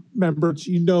remember,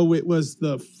 you know, it was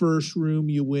the first room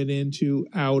you went into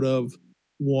out of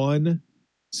 1,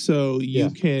 so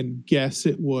you can guess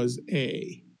it was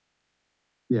A.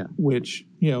 Yeah. Which,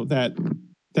 you know, that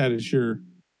is your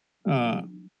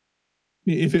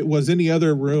if it was any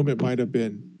other room, it might have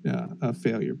been a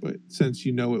failure, but since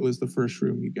you know it was the first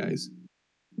room you guys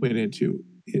went into,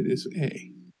 it is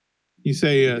A. You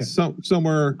say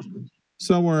somewhere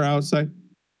outside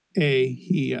A,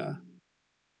 he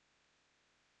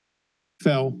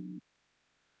fell,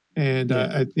 and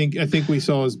I think we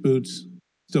saw his boots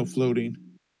still floating.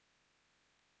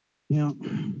 Yeah.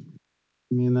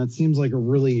 I mean, that seems like a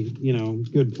really,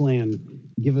 good plan.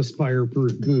 Give us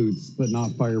fireproof boots, but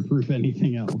not fireproof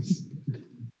anything else.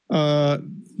 Let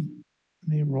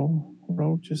me roll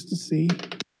just to see.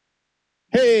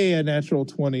 Hey, a natural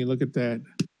 20. Look at that.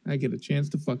 I get a chance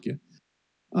to fuck you.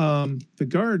 The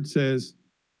guard says,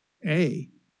 "Hey,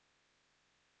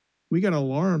 we got an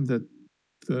alarm that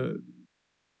the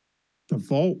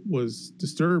vault was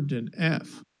disturbed in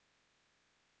F."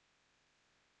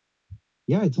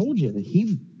 Yeah, I told you.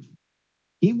 He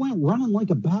went running like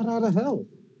a bat out of hell.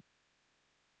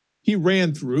 He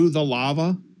ran through the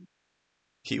lava.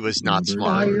 He was not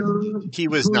smart. He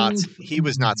was not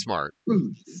smart.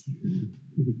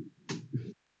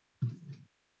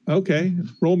 Okay,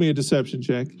 roll me a deception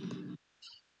check.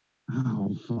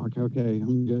 Oh fuck. Okay,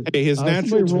 I'm good. Hey, his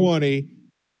natural 20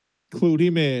 clued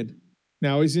him in.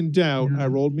 Now he's in doubt. I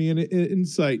rolled me an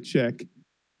insight check.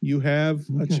 You have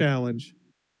a challenge.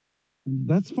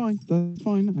 That's fine. That's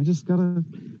fine. I just gotta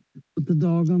put the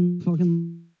dog on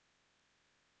fucking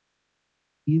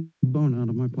Eat the bone out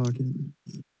of my pocket.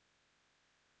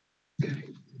 Okay.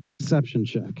 Deception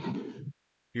check.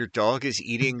 Your dog is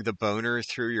eating the boner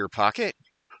through your pocket?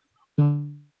 No,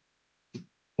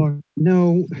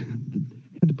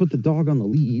 had to put the dog on the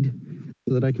lead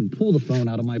so that I can pull the phone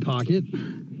out of my pocket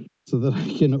so that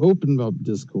I can open up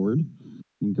Discord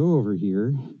and go over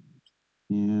here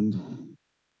and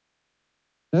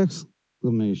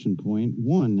exclamation point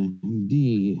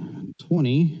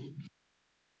 1D20.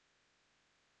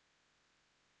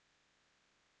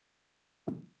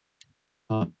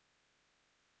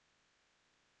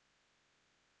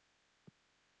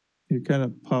 You're kind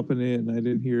of popping in. I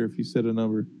didn't hear if you said a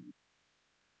number.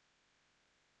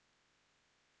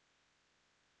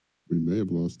 We may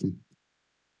have lost him.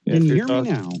 Yeah, Can if you you're hear me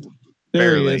talking- now?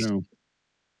 There Barely. he is. No.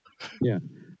 Yeah.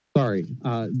 Sorry.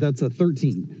 That's a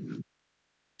 13.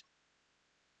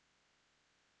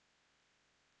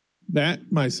 That,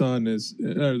 my son,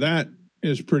 that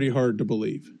is pretty hard to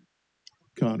believe,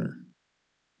 Connor.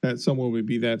 That someone would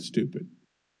be that stupid.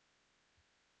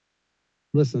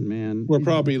 Listen, man. We're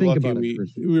probably think lucky. about it for a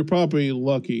second. We're probably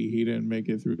lucky he didn't make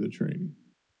it through the training.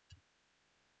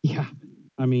 Yeah.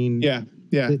 I mean, Yeah.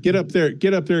 Get up there,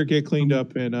 get cleaned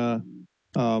up, and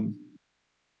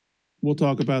we'll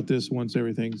talk about this once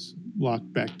everything's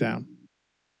locked back down.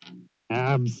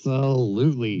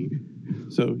 absolutely.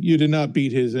 So you did not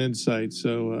beat his insight,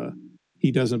 so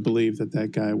he doesn't believe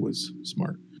that guy was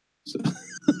smart. So,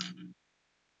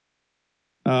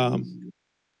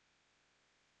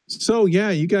 so yeah,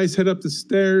 you guys head up the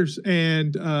stairs,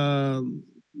 and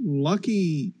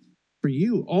lucky for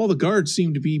you, all the guards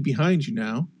seem to be behind you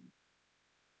now.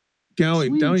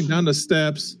 Going down the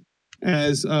steps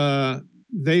as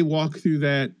they walk through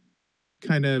that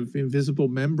kind of invisible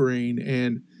membrane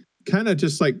and kind of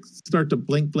just like start to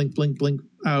blink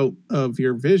out of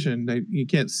your vision. You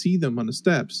can't see them on the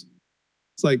steps.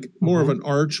 It's like more of an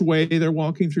archway they're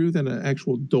walking through than an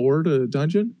actual door to a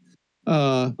dungeon.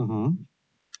 And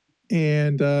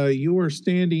you are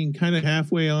standing kind of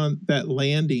halfway on that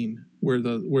landing where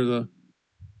the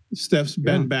steps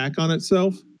bend back on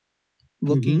itself,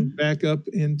 looking back up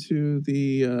into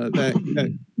the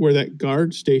that where that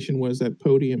guard station was, that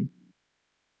podium.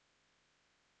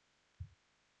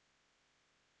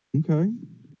 Okay.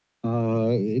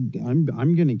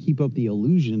 I'm gonna keep up the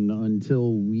illusion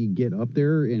until we get up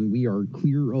there and we are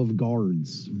clear of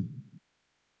guards.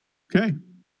 Okay.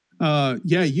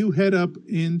 Yeah, you head up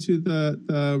into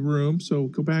the room. So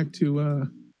go back to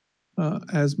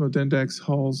Asmodendek's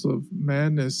Halls of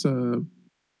Madness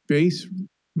base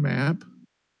map,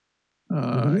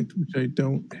 which I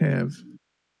don't have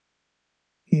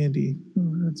handy.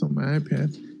 Oh, that's on my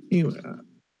iPad. Anyway.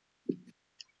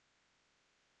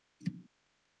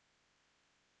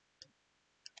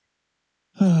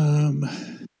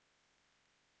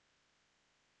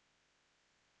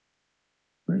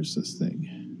 Where's this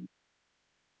thing?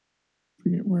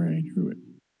 Forget where I drew it.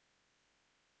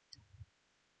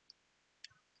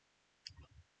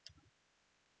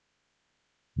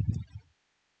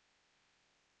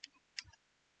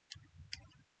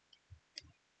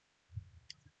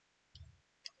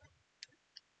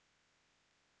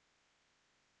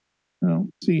 I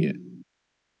don't see it.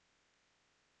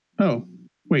 Oh,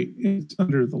 wait, it's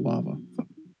under the lava.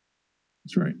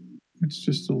 That's right. It's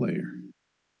just a layer.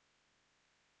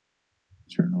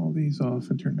 Turn all these off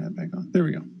and turn that back on. There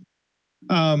we go.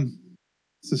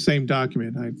 It's the same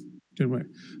document. I did away.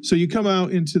 So you come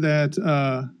out into that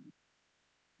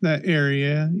that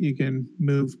area. You can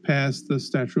move past the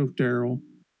statue of Daryl.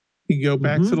 You can go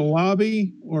back to the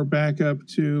lobby or back up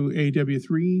to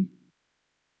AW3.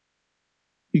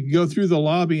 You can go through the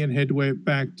lobby and head way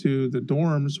back to the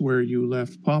dorms where you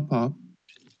left Pop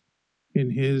in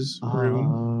his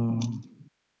room.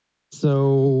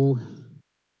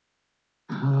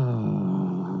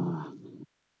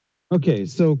 Okay,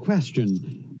 so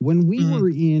question. When we were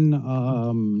in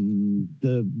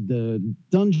the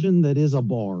dungeon that is a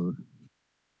bar.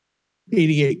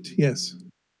 88, yes.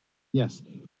 Yes.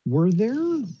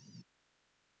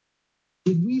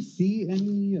 Did we see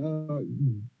any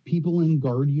people in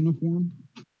guard uniform?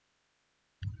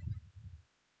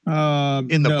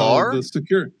 In the bar?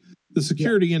 The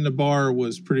security in the bar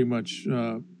was pretty much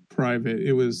private.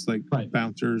 It was like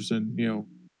bouncers and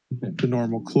the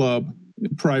normal club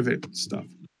private stuff.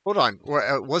 Hold on,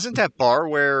 wasn't that bar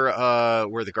where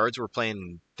the guards were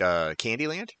playing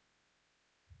Candyland?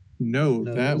 No,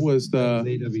 that was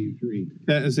AW3.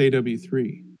 That is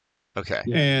AW3. Okay.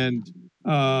 Yeah. And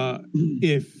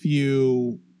if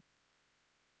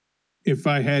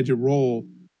I had you roll,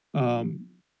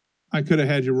 I could have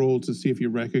had you roll to see if you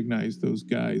recognize those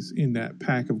guys in that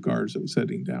pack of guards that was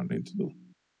heading down into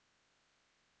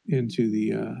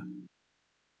the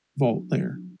vault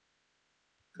there.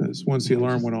 Because once the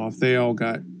alarm went off, they all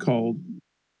got called.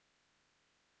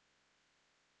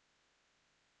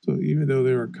 So even though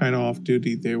they were kind of off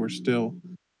duty, they were still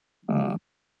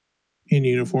in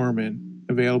uniform and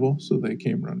available, so they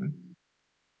came running.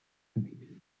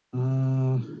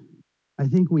 I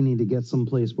think we need to get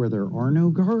someplace where there are no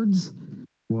guards.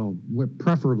 Well,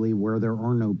 preferably where there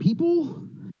are no people,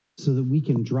 so that we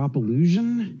can drop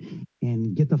illusion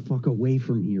and get the fuck away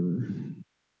from here.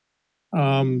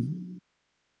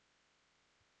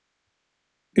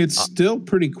 It's still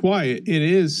pretty quiet. It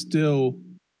is still,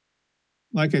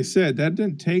 like I said, that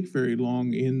didn't take very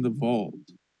long in the vault.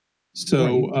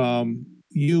 So, right.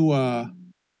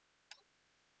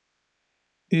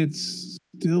 It's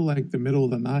still like the middle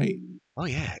of the night. Oh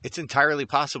yeah, it's entirely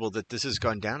possible that this has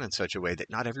gone down in such a way that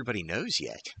not everybody knows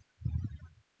yet.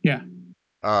 Yeah.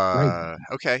 Right.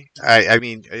 Okay. I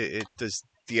mean, does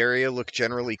the area look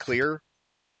generally clear?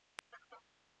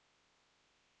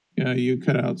 Yeah, you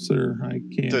cut out, sir. I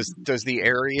can't. Does the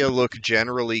area look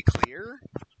generally clear?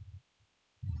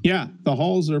 Yeah, the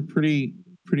halls are pretty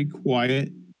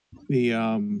quiet. The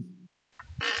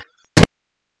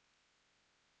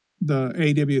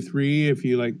AW3, if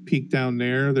you like peek down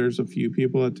there, there's a few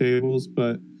people at tables,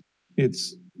 but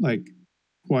it's like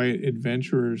quiet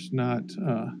adventurers, not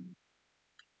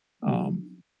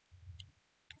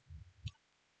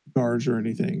guards or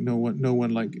anything. No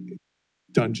one like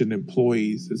dungeon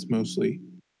employees. It's mostly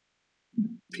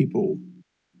people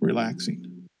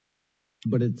relaxing.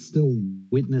 But it still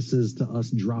witnesses to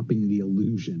us dropping the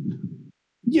illusion.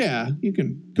 Yeah, you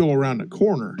can go around a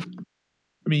corner.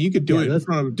 I mean, you could do it in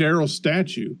front of Daryl's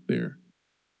statue there.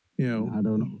 You know, I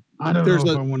don't know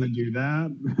if I want to do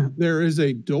that. There is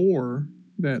a door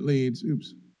that leads.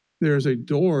 There's a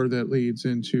door that leads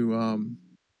into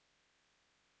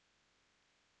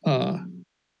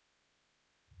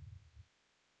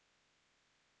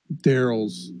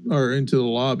Daryl's, or into the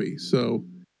lobby. So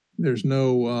there's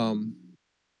no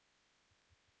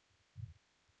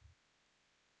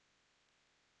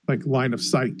like line of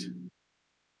sight.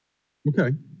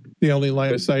 Okay. The only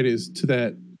line of sight is to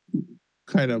that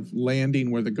kind of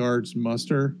landing where the guards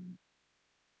muster,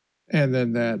 and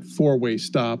then that four-way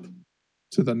stop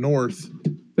to the north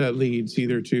that leads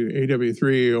either to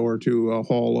AW3 or to a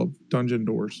hall of dungeon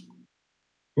doors.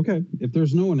 Okay. If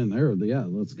there's no one in there, yeah,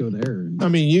 let's go there. I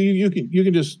mean, you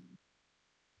can just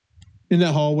in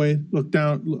that hallway look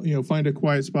down, find a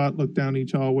quiet spot, look down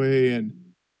each hallway and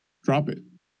drop it.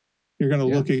 You're going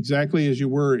to look exactly as you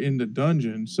were in the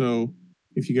dungeon. So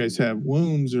if you guys have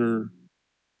wounds or,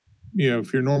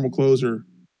 if your normal clothes are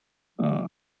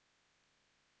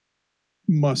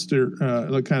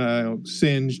like kind of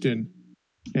singed and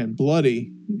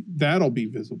bloody, that'll be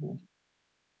visible.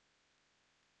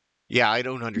 Yeah, I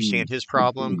don't understand his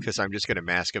problem because I'm just going to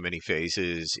mask him many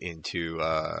faces into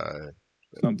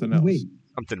something else.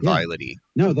 Something violet-y.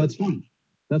 No, that's fine.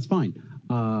 That's fine.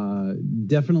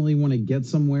 Definitely want to get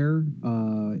somewhere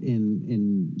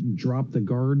and drop the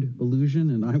guard illusion,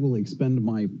 and I will expend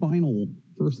my final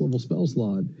first level spell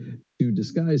slot to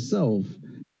disguise self.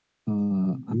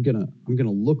 I'm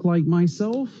gonna look like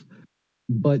myself,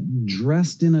 but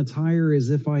dressed in attire as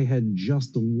if I had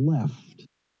just left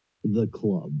the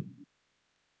club.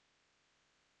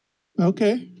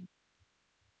 Okay.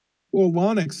 Well,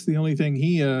 Lonix, the only thing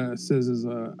he says is,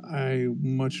 I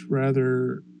much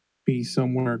rather be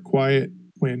somewhere quiet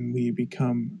when we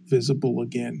become visible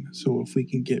again. So if we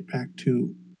can get back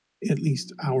to at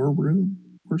least our room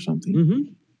or something.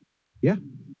 Mm-hmm. Yeah.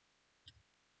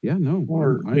 Yeah, no.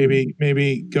 Or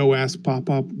maybe go ask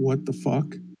Pop-Pop what the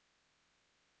fuck.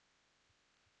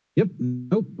 Yep.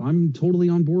 Nope. I'm totally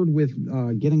on board with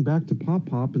getting back to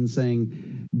Pop-Pop and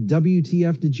saying,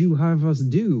 WTF did you have us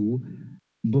do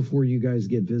before you guys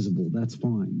get visible? That's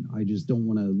fine. I just don't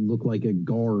want to look like a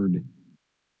guard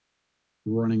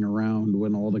running around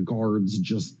when all the guards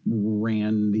just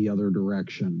ran the other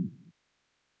direction.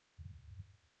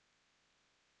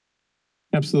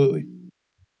 Absolutely.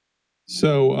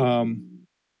 So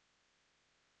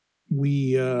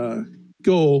we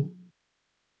go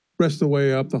rest the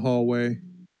way up the hallway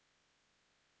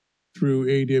through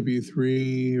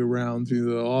AW3, around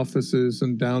through the offices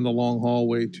and down the long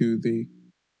hallway to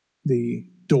the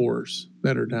doors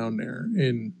that are down there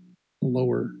in the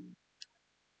lower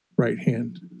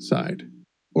right-hand side.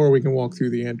 Or we can walk through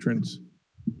the entrance.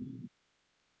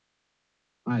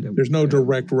 There's no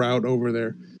direct route over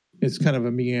there. It's kind of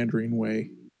a meandering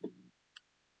way.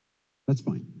 That's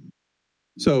fine.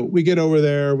 So we get over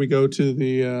there. We go to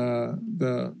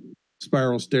the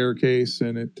spiral staircase,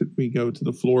 and we go to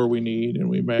the floor we need, and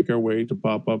we make our way to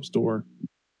Pop-Up's door.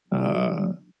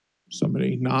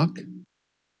 Somebody knock,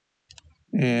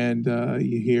 and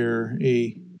you hear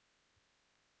a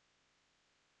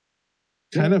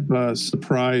kind of a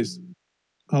surprised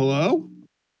hello.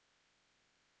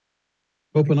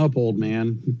 Open up, old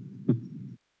man.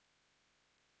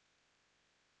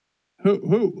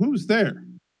 Who's there?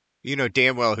 You know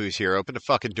damn well who's here. Open the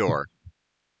fucking door.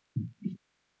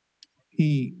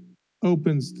 He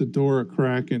opens the door a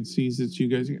crack and sees that you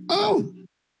guys. Oh,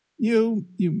 you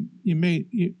made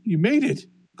it.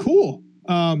 Cool.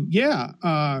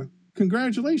 Yeah.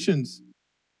 Congratulations.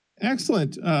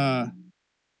 Excellent.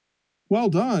 Well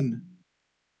done.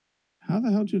 How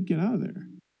the hell did you get out of there?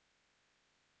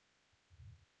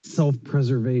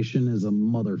 Self-preservation is a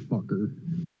motherfucker.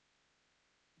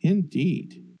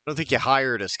 Indeed. I don't think you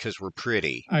hired us because we're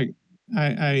pretty. I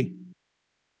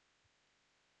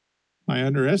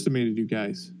underestimated you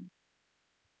guys.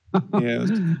 Yes.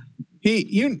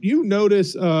 You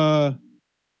notice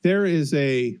there is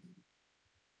a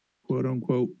quote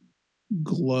unquote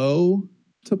glow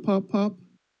to Pop.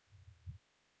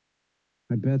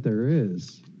 I bet there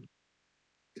is.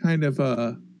 Kind of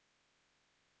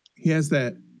he has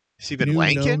that Has he been new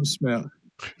wanking? gnome smell.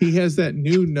 He has that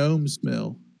new gnome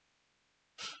smell.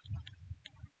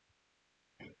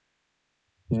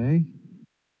 Okay.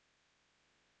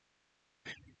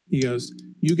 He goes,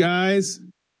 "You guys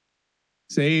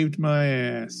saved my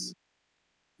ass.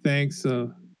 Thanks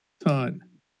a ton.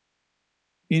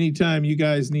 Anytime you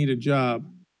guys need a job,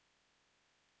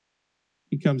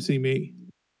 you come see me."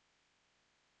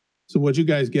 So what'd you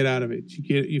guys get out of it?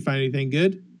 You find anything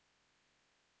good?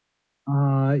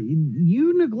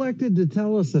 You neglected to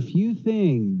tell us a few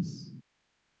things.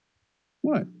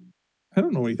 What? I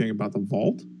don't know anything about the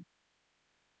vault.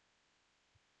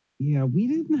 Yeah, we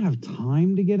didn't have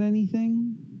time to get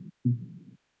anything.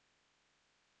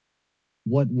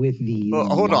 What with the Well,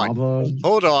 hold on. lava?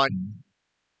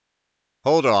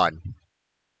 Hold on.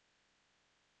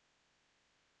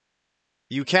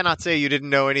 You cannot say you didn't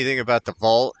know anything about the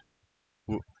vault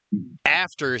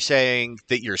after saying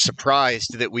that you're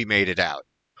surprised that we made it out.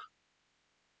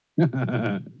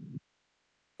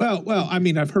 Well, I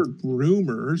mean, I've heard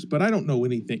rumors, but I don't know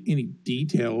any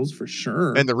details for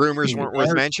sure. And the rumors weren't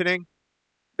worth mentioning?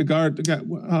 The guy,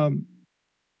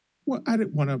 well, I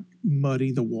didn't want to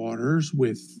muddy the waters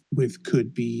with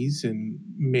could be's and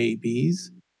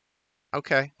maybes.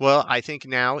 Okay. Well, I think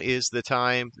now is the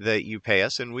time that you pay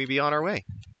us and we be on our way.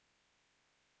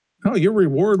 Oh, your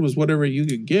reward was whatever you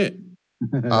could get.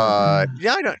 Yeah,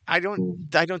 I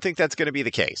don't think that's going to be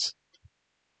the case.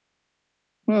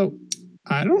 Well,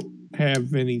 I don't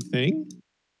have anything.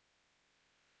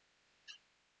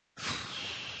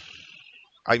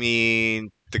 I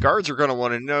mean, the guards are going to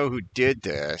want to know who did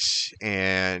this,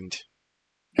 and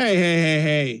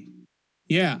Hey.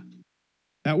 Yeah.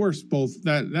 That works both.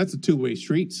 That's a two-way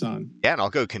street, son. yeah, and I'll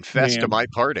go confess to my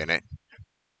part in it.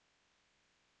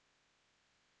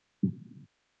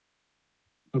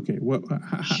 Okay, what?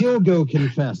 She'll go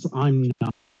confess. I'm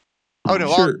not. Oh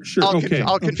no, sure. Okay,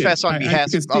 I'll confess on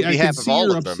behalf of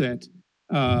all of them.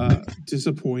 Upset,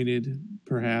 disappointed,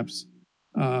 perhaps.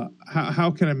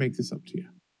 How can I make this up to you?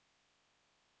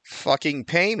 Fucking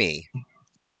pay me.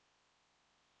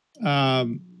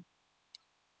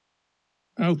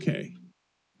 Okay.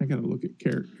 I gotta look at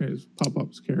his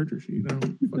Pop-Up's character sheet. I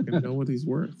don't fucking know what he's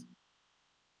worth.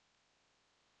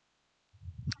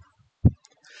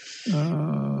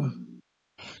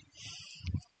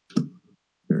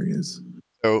 There he is.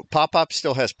 So Pop-Up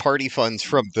still has party funds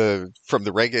from the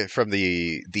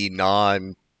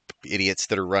non idiots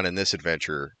that are running this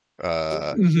adventure.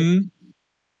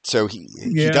 So he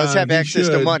does have access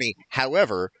to money.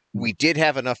 However, we did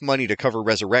have enough money to cover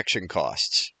resurrection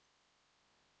costs.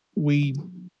 We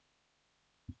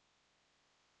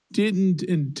didn't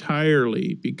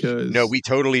entirely because no, we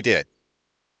totally did.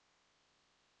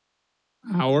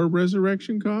 Our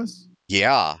resurrection costs?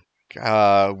 Yeah.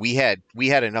 We had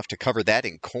enough to cover that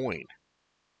in coin.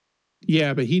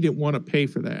 Yeah, but he didn't want to pay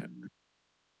for that.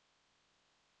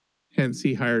 Hence,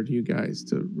 he hired you guys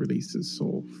to release his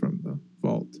soul from the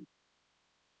vault.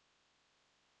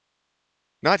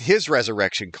 Not his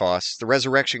resurrection costs, the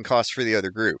resurrection costs for the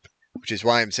other group, which is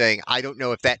why I'm saying I don't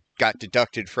know if that got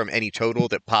deducted from any total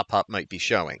that Pop-Pop might be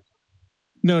showing.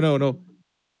 No.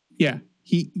 Yeah,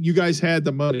 you guys had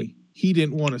the money. He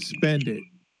didn't want to spend it.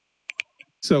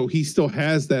 So he still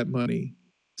has that money.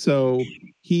 So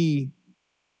he,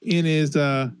 in his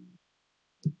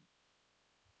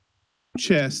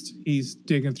chest. He's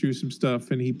digging through some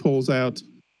stuff, and he pulls out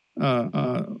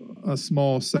a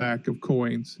small sack of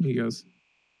coins. He goes,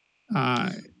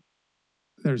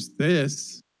 "There's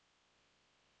this,"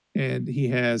 and he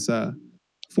has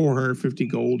 450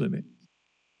 gold in it.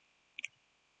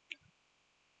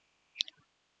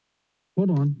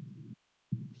 Hold on.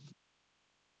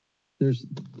 There's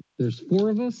 4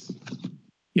 of us.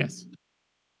 Yes.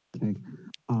 Okay.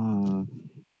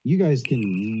 You guys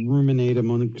can ruminate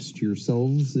amongst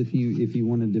yourselves if you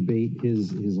want to debate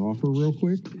his offer real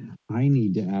quick. I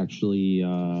need to actually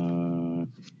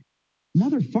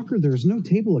motherfucker, there's no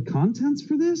table of contents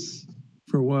for this?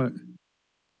 For what?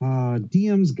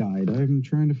 DM's guide. I'm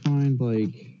trying to find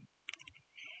like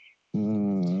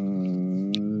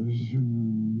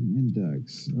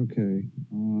index. Okay.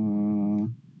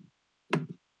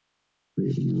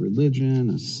 Creating a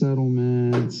religion, a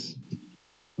settlement.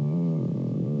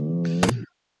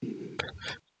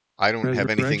 I don't have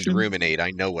anything to Resurrection? ruminate.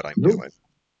 I know what I'm Nope. doing.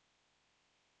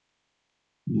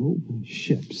 Nope.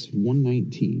 Ships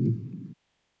 119.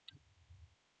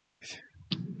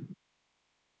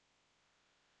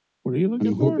 What are you looking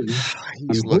I'm for? hoping.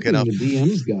 He's I'm looking up. hoping the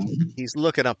DM's guide. He's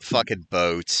looking up fucking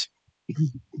boats.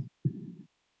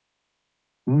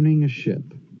 Owning a ship.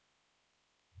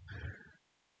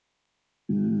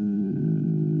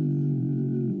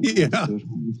 Yeah.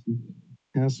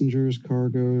 Passengers,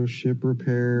 cargo, ship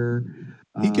repair.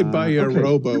 He could buy you a okay,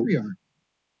 rowboat. Here we are.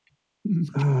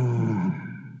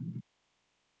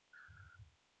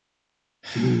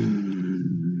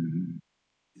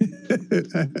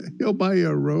 He'll buy you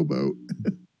a rowboat.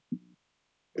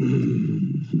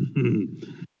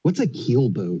 What's a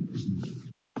keelboat?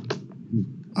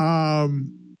 I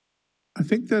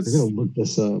think that's I'm gonna look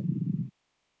this up.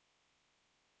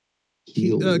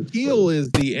 keel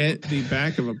is the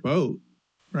back of a boat,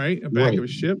 right? A back Right. of a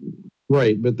ship.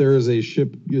 Right, but there is a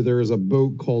ship. There is a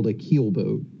boat called a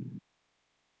keelboat.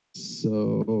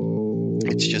 So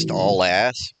It's just all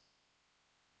ass.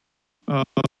 A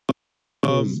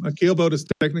keelboat is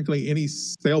technically any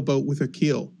sailboat with a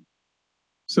keel.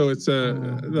 So it's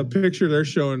the picture they're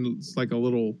showing. It's like a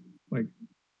little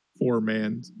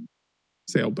 4-man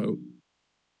sailboat.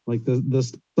 like the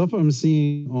stuff I'm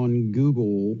seeing on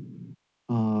Google.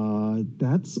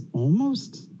 That's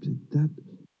almost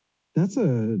that's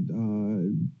a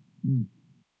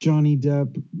Johnny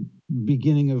Depp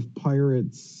beginning of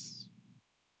Pirates.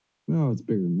 Well, it's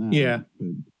bigger than that. Yeah. But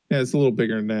Yeah, it's a little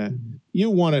bigger than that. You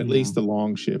want at least a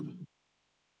long ship,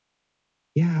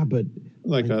 yeah, but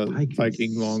like a I could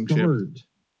Viking long ship. start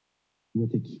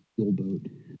with a keelboat.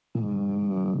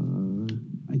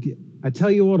 I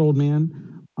tell you what, old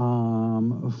man.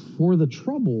 For the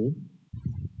trouble,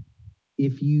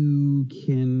 if you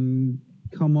can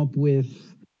come up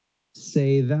with,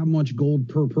 say, that much gold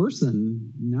per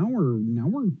person, now we're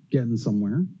getting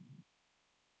somewhere.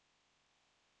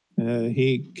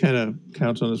 He kind of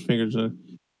counts on his fingers.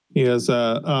 He goes,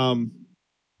 I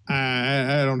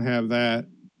don't have that,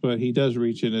 but he does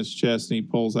reach in his chest and he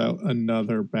pulls out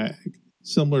another bag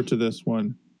similar to this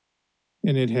one,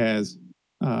 and it has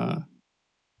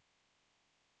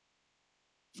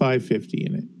 550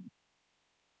 in it.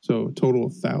 So a total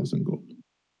of 1,000 gold.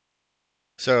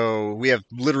 So we have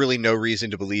literally no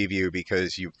reason to believe you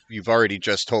because you've already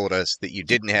just told us that you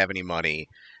didn't have any money,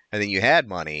 and then you had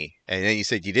money, and then you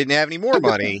said you didn't have any more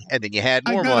money, and then you had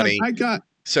more money.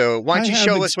 So why don't you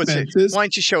show us what's in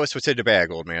the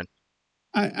bag, old man?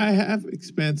 I have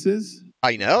expenses.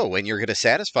 I know, and you're going to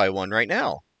satisfy one right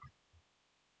now.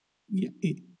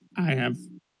 I have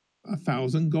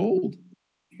 1,000 gold.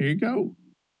 Here you go.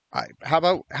 How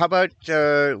about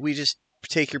we just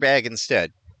take your bag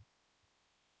instead?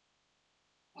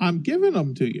 I'm giving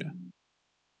them to you.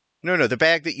 No, the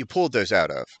bag that you pulled those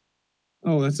out of.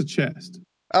 Oh, that's a chest.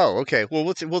 Oh, okay. Well,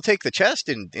 we'll take the chest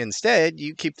instead.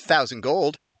 You keep 1,000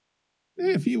 gold.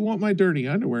 Hey, if you want my dirty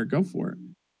underwear, go for it.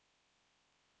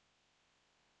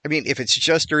 I mean, if it's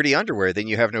just dirty underwear, then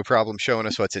you have no problem showing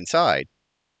us what's inside.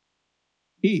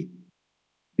 He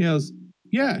goes,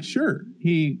 yeah, sure.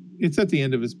 It's at the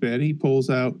end of his bed. He pulls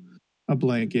out a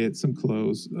blanket, some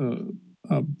clothes,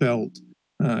 a belt,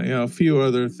 a few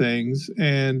other things,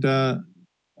 and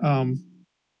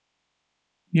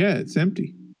yeah, it's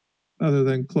empty. Other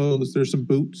than clothes, there's some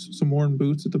boots, some worn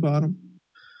boots at the bottom.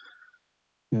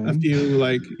 Okay. A few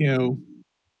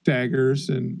daggers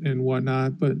and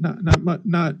whatnot, but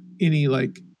not any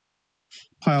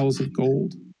piles of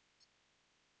gold.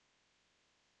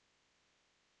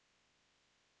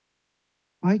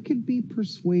 I could be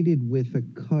persuaded with a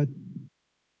cut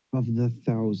of the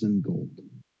 1,000 gold.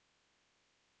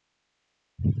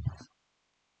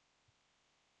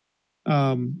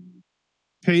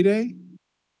 Payday,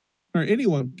 or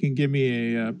anyone can give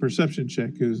me a perception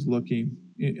check who's looking,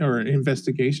 or an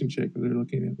investigation check if they're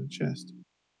looking at the chest.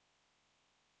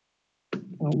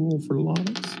 I'll roll for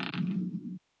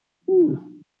Lonix.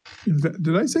 Ooh.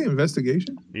 Did I say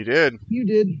investigation? You did. You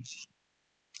did.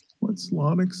 What's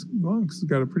Lonix? Lonix has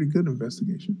got a pretty good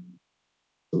investigation.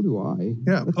 So do I.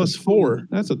 Yeah, That's plus a 4.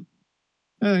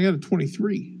 I got a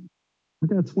 23. I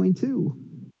got 22.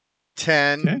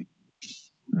 10.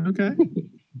 Okay.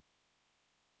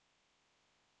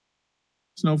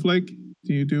 Snowflake,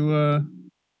 do you do a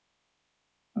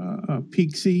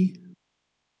Peaksy?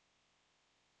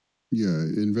 Yeah,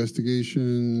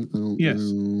 investigation. I don't Yes.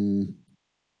 know.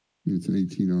 It's an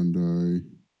 18 on die.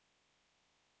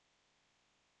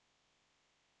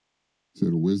 Is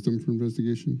it a wisdom for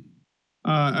investigation?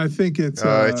 I think it's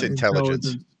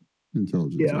intelligence.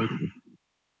 Intelligence. Yeah. Okay.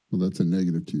 Well, that's a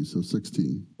 -2, so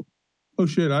 16. Oh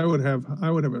shit! I would have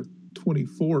a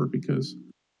 24 because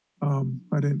I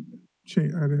didn't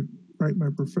write my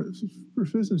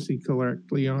proficiency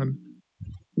correctly on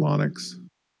Lonix.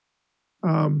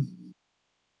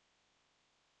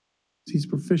 He's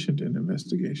proficient in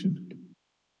investigation.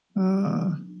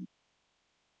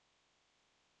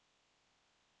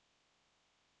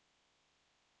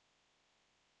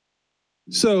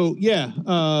 So yeah,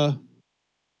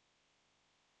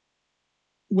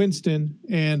 Winston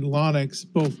and Lonix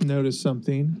both notice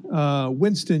something.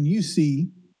 Winston, you see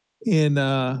in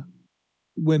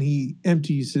when he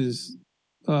empties his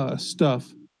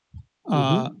stuff,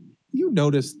 you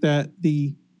notice that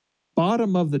the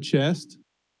bottom of the chest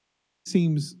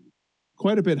seems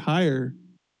quite a bit higher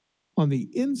on the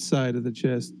inside of the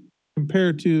chest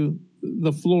compared to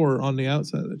the floor on the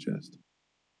outside of the chest.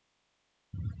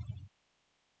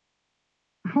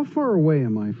 How far away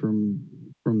am I from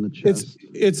the chest?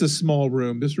 It's a small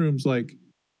room. This room's like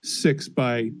 6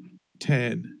 by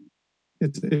 10.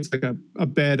 It's like a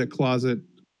bed, a closet,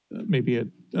 maybe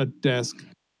a desk,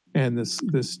 and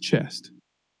this chest.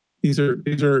 These are.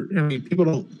 I mean, people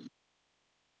don't.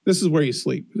 This is where you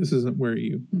sleep. This isn't where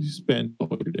you spend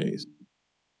all your days.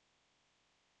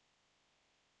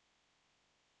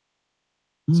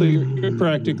 So you're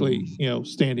practically,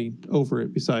 standing over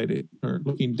it, beside it, or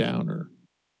looking down, or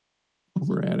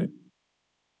over at it.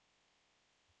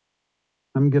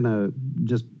 I'm gonna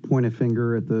just point a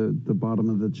finger at the bottom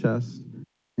of the chest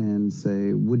and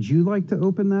say, "Would you like to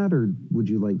open that, or would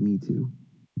you like me to?"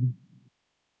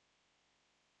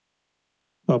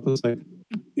 Papa's like,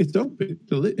 "It's open.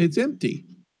 It's empty.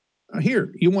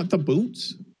 Here, you want the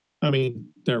boots? I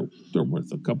mean, they're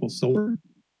worth a couple silver."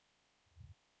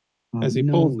 As he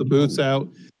pulls the boots out,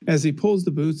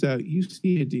 you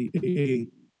see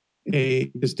a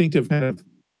distinctive kind of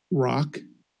rock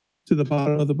to the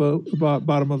bottom of the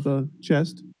bottom of the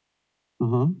chest.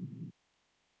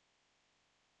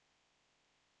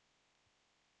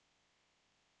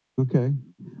 Okay.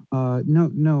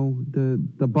 No,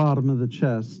 the bottom of the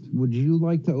chest. Would you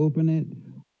like to open it,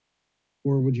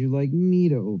 or would you like me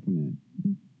to open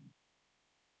it?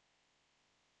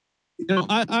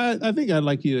 I think I'd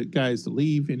like you guys to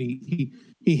leave, and he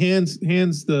hands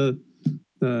the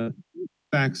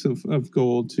sacks of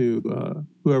gold to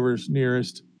whoever's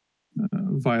nearest,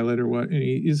 Violet or what, and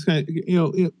he's kind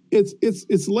of,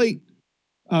 it's late.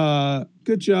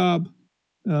 Good job.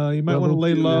 You might want to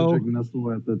lay low. Magic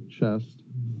missile at the chest.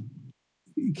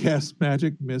 You cast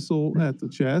magic missile at the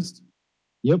chest.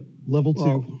 Yep, level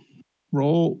 2.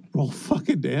 Roll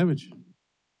fucking damage.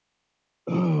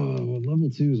 Oh, level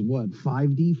 2 is what?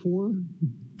 5d4?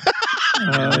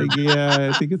 Yeah,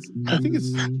 I think it's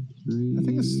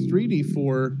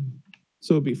 3d4,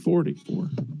 so it'd be 4d4.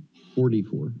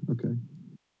 4d4. Okay.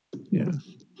 Yeah,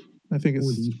 I think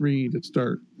it's 3 to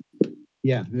start.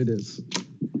 Yeah, it is.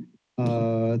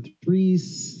 3,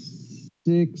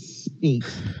 6, 8.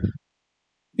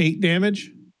 8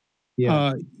 damage.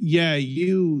 Yeah. Yeah.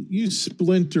 You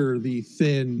splinter the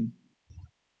thin,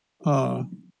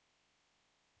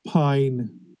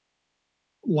 pine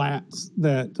lats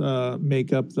that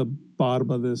make up the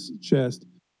bottom of this chest,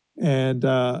 and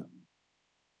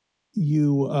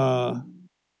you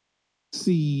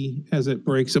see as it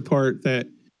breaks apart that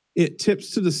it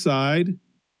tips to the side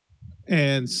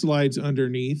and slides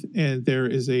underneath, and there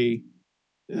is a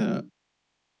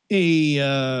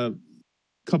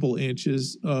couple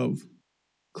inches of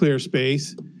clear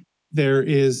space. There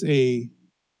is a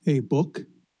book,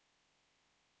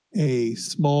 a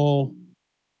small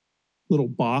little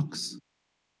box,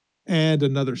 and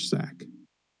another sack.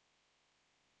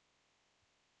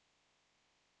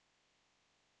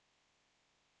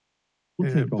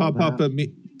 We'll And take all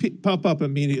that. Pop up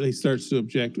immediately starts to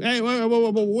object. Hey,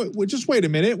 whoa, just wait a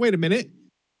minute. Wait a minute.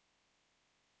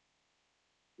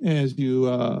 As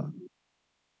you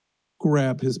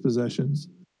grab his possessions,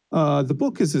 the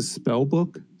book is his spell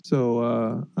book,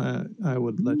 so I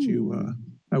would let you.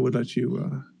 I would let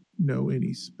you know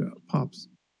any pop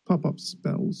up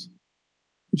spells,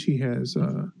 which he has.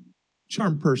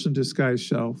 Charm Person, Disguise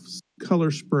Self,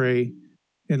 Color Spray,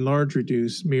 Enlarge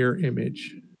Reduce, Mirror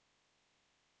Image.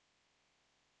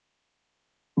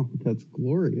 Oh, that's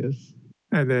glorious.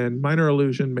 And then Minor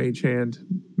Illusion, Mage Hand,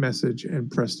 Message,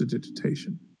 and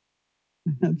Prestidigitation.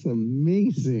 That's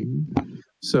amazing.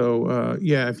 So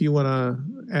yeah, if you want to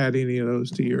add any of those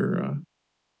to your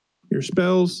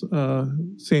spells,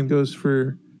 same goes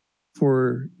for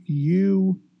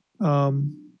you,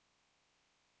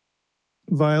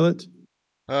 Violet.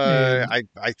 I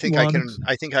think Lonix.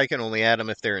 I think I can only add them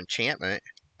if they're enchantment,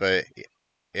 but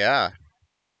yeah,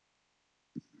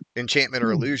 enchantment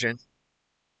or illusion,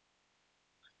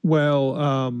 Well,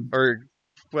 or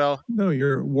well, no,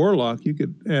 you're warlock. You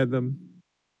could add them.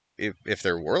 if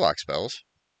they're warlock spells,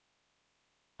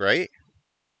 right?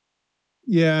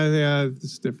 Yeah,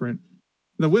 it's different.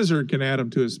 The wizard can add them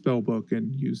to his spell book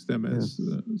and use them as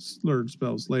slurred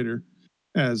spells later,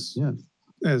 as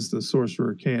the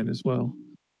sorcerer can as well.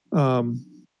 At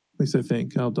least I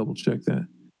think. I'll double check that.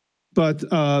 But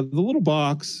the little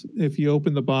box, if you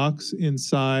open the box,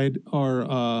 inside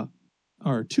are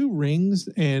 2 rings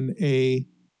and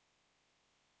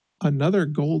another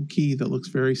gold key that looks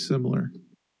very similar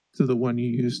to the one you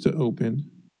used to open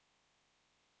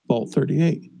Vault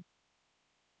 38.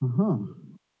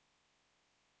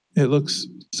 It looks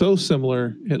so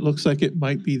similar. It looks like it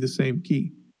might be the same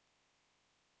key.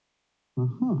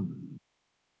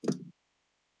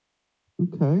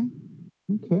 Okay.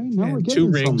 Now And we're getting 2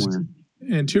 rings, somewhere.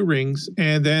 and 2 rings,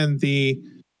 and then the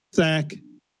sack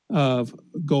of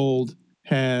gold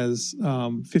has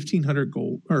 1,500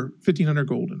 gold or 1,500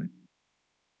 gold in it.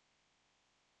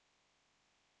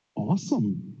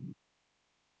 Awesome.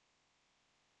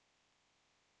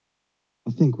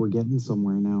 I think we're getting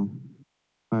somewhere now.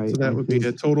 So that would be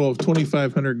a total of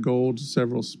 2,500 gold,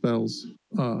 several spells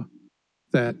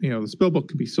that, the spell book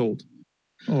could be sold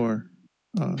or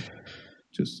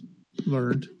just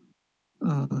learned.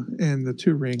 And the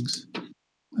 2 rings,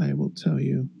 I will tell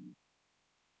you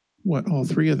what all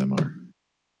 3 of them are.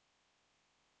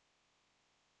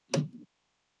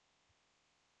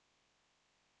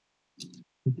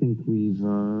 I think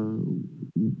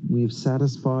we've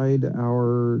satisfied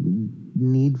our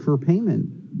need for payment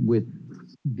with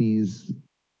these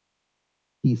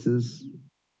pieces.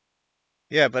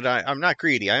 Yeah, but I'm not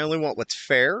greedy. I only want what's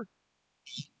fair.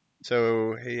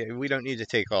 So we don't need to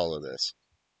take all of this.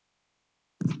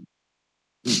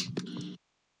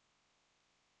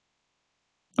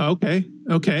 Okay.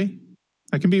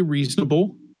 I can be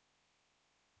reasonable.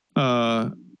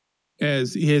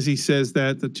 As he says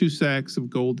that, the 2 sacks of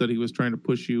gold that he was trying to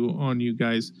push on you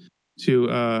guys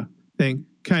to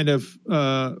kind of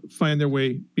find their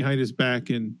way behind his back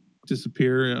and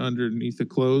disappear underneath the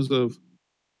clothes of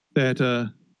that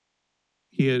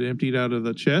he had emptied out of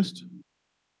the chest.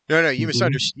 No, you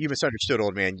misunderstood,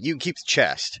 old man. You can keep the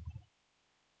chest.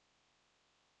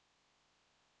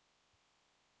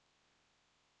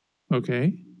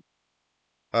 Okay.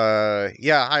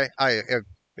 Yeah, I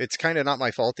it's kind of not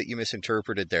my fault that you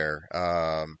misinterpreted there.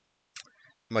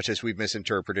 Much as we've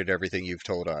misinterpreted everything you've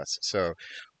told us. So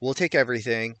we'll take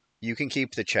everything. You can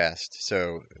keep the chest.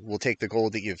 So we'll take the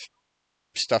gold that you've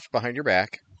stuffed behind your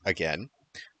back again,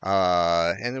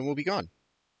 and then we'll be gone.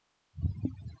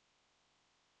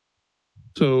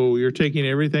 So you're taking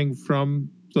everything from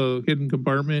the hidden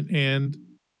compartment and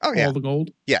all the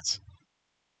gold? Yes.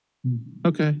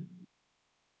 Okay.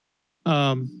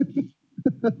 I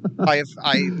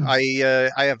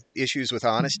have issues with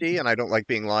honesty, and I don't like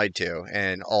being lied to.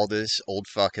 And all this old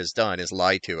fuck has done is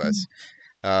lie to us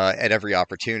at every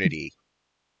opportunity.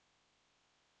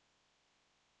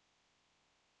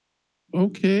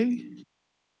 Okay.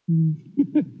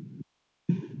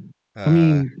 I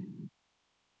mean,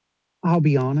 I'll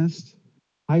be honest.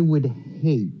 I would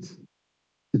hate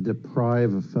to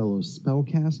deprive a fellow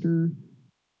spellcaster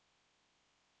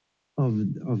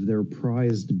of their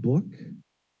prized book.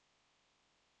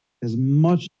 As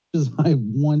much as I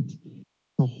want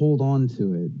to hold on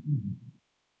to it.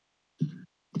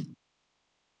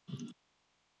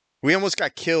 We almost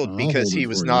got killed because he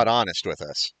was not honest with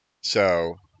us.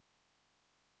 So.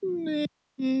 Holy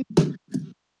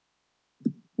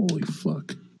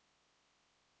fuck.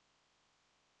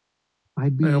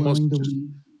 I'd be willing to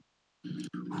leave.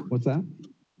 What's that?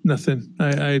 Nothing.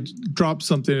 I dropped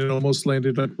something and it almost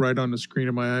landed like right on the screen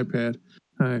of my iPad.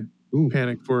 I Ooh.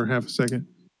 panicked for half a second.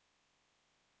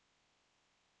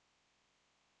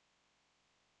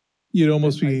 You'd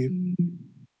almost be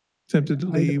tempted to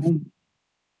leave.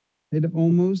 I'd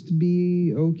almost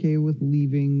be okay with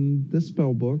leaving the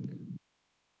spell book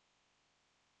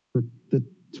for the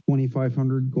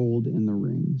 2,500 gold in the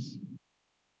rings.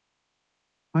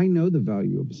 I know the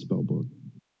value of a spell book.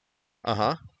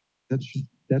 Uh-huh.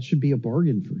 That should be a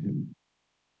bargain for him.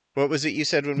 What was it you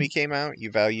said when we came out?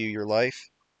 You value your life?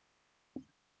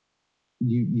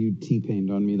 You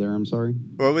T-pained on me there. I'm sorry.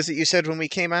 What was it you said when we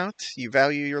came out? You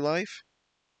value your life?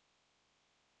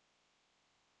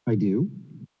 I do.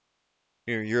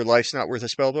 Your life's not worth a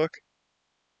spell book?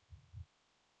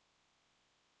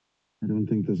 I don't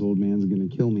think this old man's gonna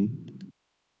kill me.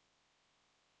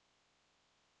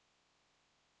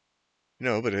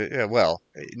 No, but, well,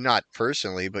 not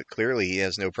personally, but clearly he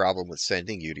has no problem with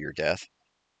sending you to your death.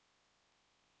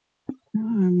 I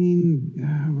mean,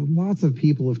 lots of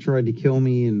people have tried to kill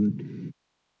me, and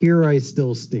here I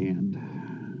still stand.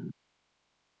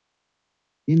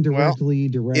 Indirectly,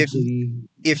 directly.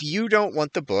 If you don't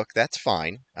want the book, that's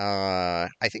fine. I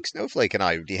think Snowflake and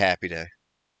I would be happy to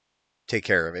take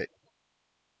care of it.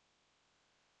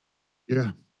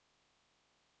 Yeah.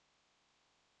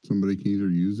 Somebody can either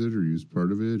use it or use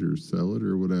part of it or sell it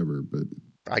or whatever, but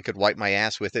I could wipe my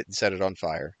ass with it and set it on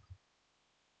fire.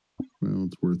 well,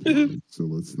 it's worth it, so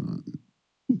let's not.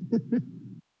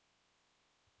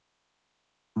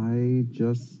 I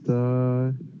just,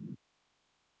 I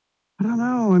don't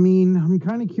know. I mean, I'm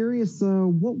kind of curious,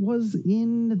 what was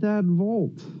in that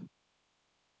vault?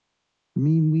 I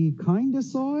mean, we kind of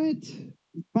saw it,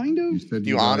 kind You of. said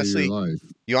You value honestly- your life.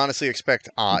 You honestly expect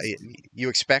you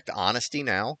expect honesty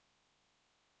now?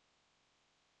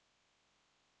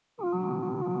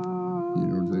 You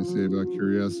know what they say about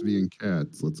curiosity and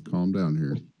cats. Let's calm down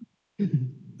here.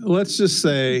 Let's just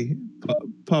say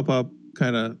Pop-Up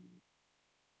kind of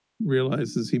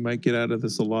realizes he might get out of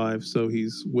this alive, so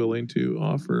he's willing to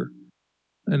offer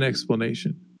an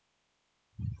explanation.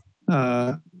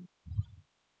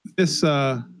 This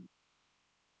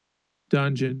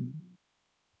dungeon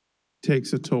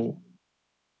takes a toll.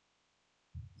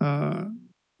 A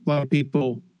lot of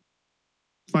people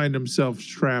find themselves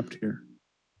trapped here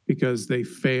because they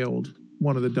failed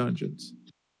one of the dungeons.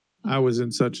 I was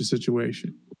in such a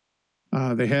situation.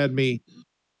 They had me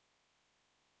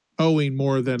owing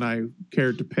more than I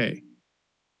cared to pay.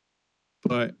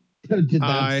 But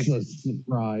That's a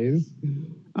surprise.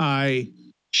 I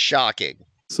Shocking.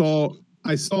 saw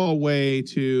a way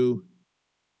to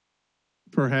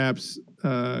perhaps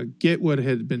get what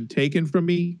had been taken from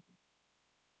me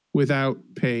without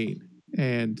paying.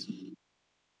 And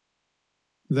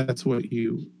that's what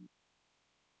you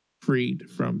freed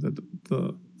from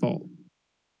the vault.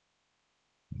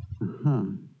 Huh.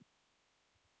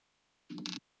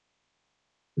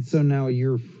 So now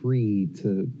you're free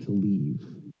to leave.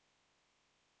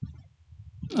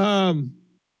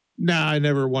 Nah, I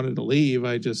never wanted to leave.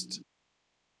 I just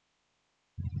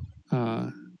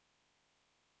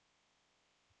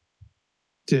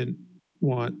didn't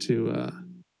want to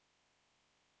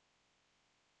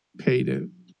pay to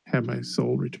have my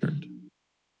soul returned.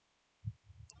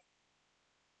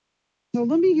 So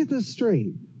let me get this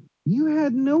straight. You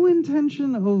had no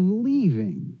intention of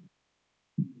leaving.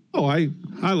 Oh, I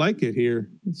like it here.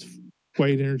 It's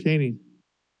quite entertaining.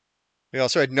 We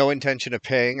also had no intention of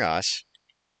paying us.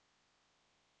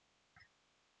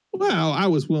 Well, I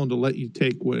was willing to let you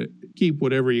keep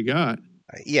whatever you got.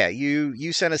 Yeah,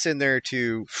 you sent us in there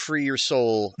to free your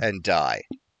soul and die.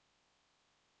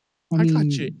 I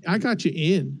got you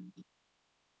in.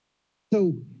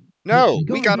 So No, we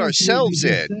going got back to what ourselves you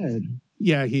in. just said,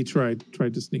 Yeah, he tried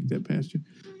to sneak that past you.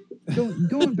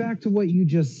 going back to what you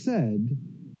just said,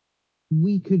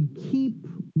 we could keep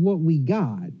what we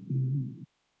got.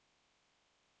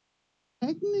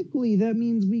 Technically, that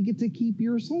means we get to keep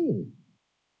your soul.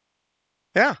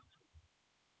 Yeah. I'll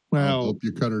Well, help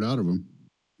you cut it out of them.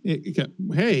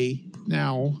 hey,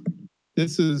 now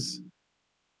this is.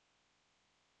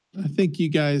 I think you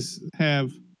guys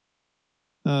have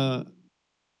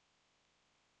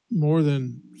more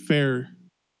than fair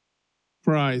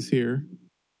prize here.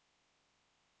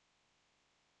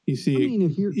 You see, I mean,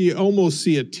 if you're you almost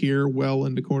see a tear well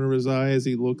in the corner of his eye as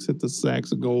he looks at the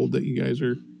sacks of gold that you guys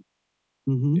are,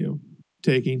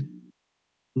 taking.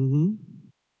 Mm-hmm.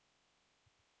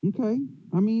 Okay.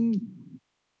 I mean,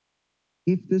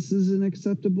 if this is an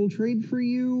acceptable trade for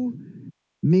you,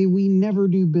 may we never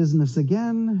do business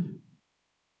again.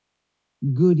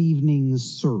 Good evening,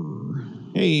 sir.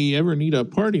 Hey, you ever need a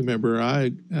party member?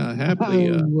 I happily.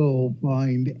 I will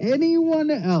find anyone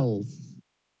else.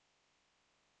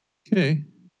 Okay.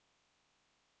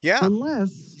 Yeah.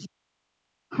 Unless,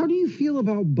 how do you feel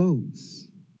about boats?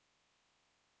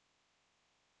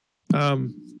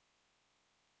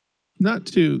 Not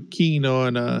too keen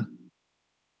on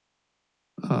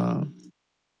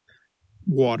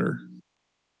water.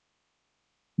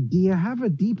 Do you have a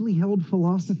deeply held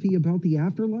philosophy about the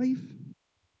afterlife?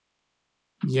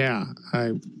 Yeah,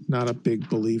 I'm not a big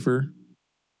believer,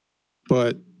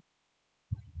 but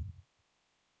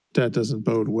that doesn't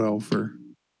bode well for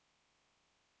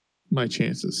my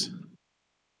chances.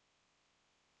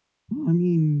 Well, I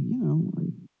mean, you know,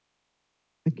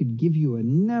 I could give you a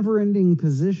never-ending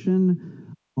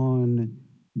position on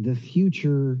the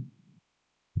future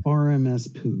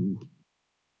RMS poo.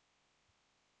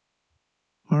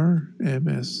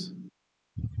 RMS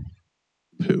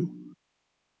poo.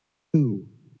 Pooh.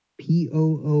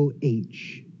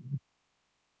 POOH.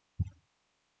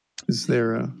 Is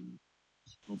there a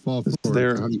Don't fall Is for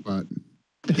there- it, honeypot.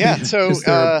 Yeah, so, is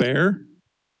there a bear?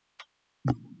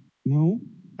 No?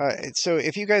 So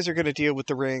if you guys are going to deal with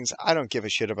the rings, I don't give a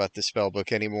shit about the spell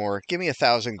book anymore. Give me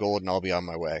 1,000 gold and I'll be on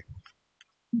my way.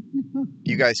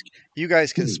 You guys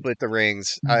can Wait. split the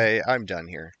rings. I'm done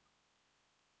here.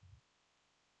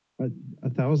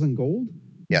 1,000 gold?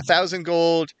 Yeah, 1,000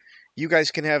 gold. You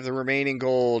guys can have the remaining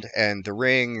gold and the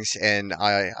rings, and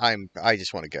I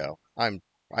just want to go. I'm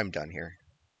done here.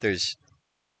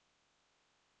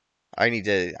 I need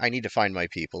to find my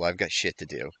people. I've got shit to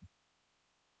do.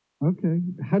 Okay.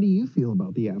 How do you feel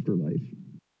about the afterlife?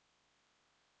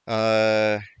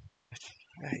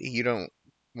 You don't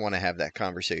want to have that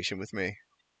conversation with me.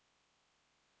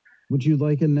 Would you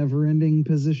like a never-ending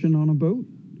position on a boat?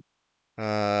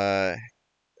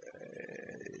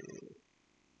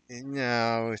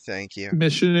 No, thank you.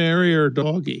 Missionary or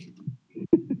doggy?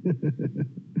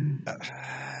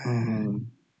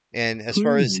 And as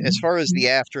far as the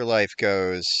afterlife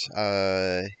goes,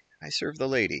 I serve the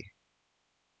lady.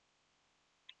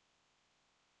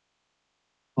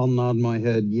 I'll nod my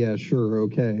head. Yeah, sure.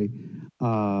 Okay.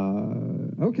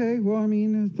 Okay. Well, I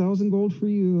mean, 1,000 gold for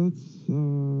you. That's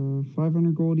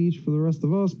 500 gold each for the rest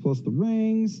of us, plus the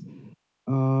rings.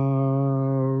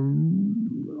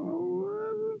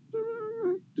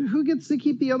 Who gets to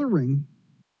keep the other ring?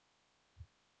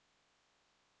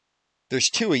 There's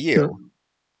 2 of you. There- Or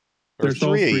There's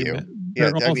all 3 of three. you. They're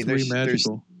Yeah, I all mean, three there's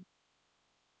magical.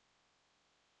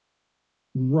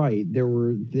 Right. There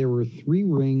were 3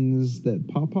 rings that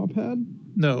Pop had.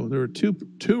 No, there were two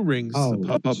rings Oh,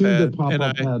 that Pop 2 had, that Pop and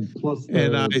had plus the.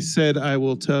 and I said I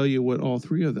will tell you what all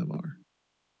 3 of them are.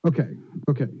 Okay.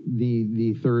 Okay.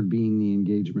 The third being the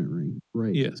engagement ring.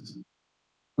 Right. Yes.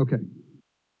 Okay.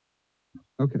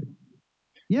 Okay.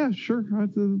 Yeah, sure.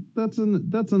 That's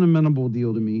an amenable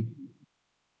deal to me.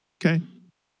 Okay.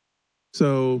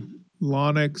 So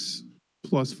Lonix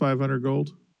plus 500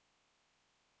 gold.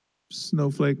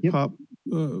 Snowflake Yep. Pop,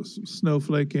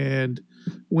 Snowflake and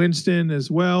Winston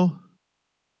as well,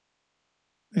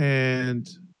 and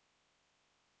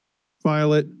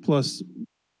Violet plus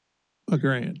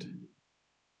 $1,000.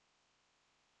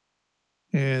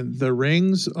 And the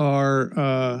rings are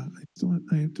I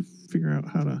have to figure out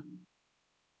how to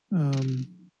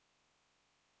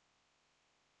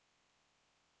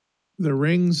the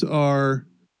rings are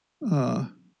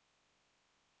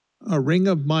a ring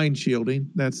of mind shielding.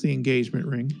 That's the engagement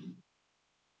ring.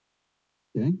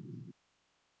 Okay.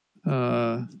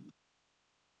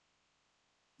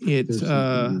 It's There's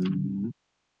something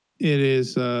it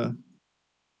is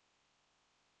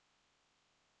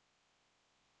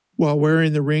while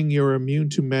wearing the ring, you're immune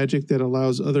to magic that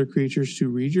allows other creatures to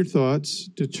read your thoughts,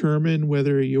 determine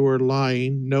whether you are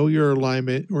lying, know your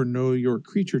alignment, or know your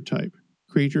creature type.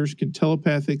 Creatures can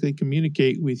telepathically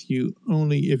communicate with you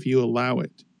only if you allow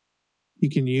it. You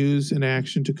can use an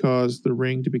action to cause the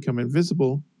ring to become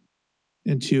invisible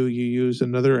until you use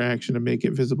another action to make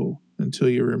it visible, until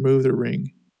you remove the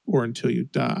ring, or until you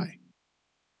die.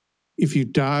 If you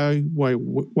die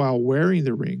while wearing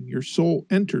the ring, your soul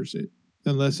enters it,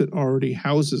 unless it already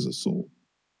houses a soul.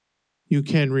 You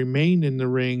can remain in the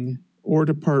ring or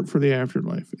depart for the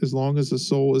afterlife. As long as the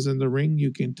soul is in the ring,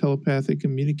 you can telepathically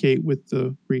communicate with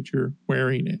the creature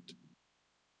wearing it.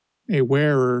 A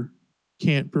wearer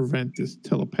can't prevent this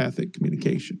telepathic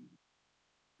communication.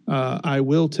 I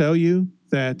will tell you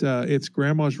that it's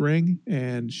Grandma's ring,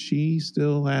 and she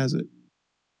still has it.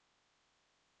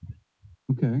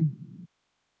 Okay.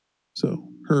 So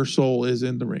her soul is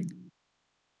in the ring.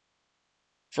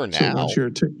 For So now.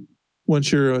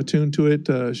 once you're attuned to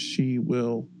it, she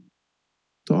will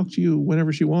talk to you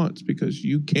whenever she wants because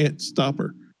you can't stop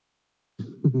her.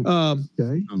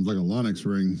 Okay. Sounds like a Lonix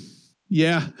ring.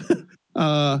 Yeah.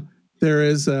 There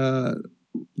is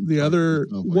the other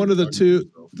one of the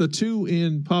two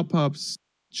in Pop's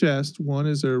chest. One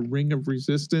is a ring of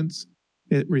resistance.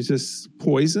 It resists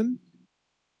poison.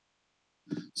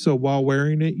 So while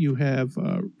wearing it, you have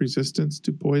resistance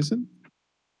to poison.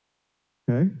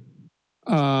 Okay.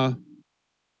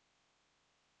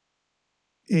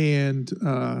 And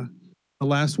the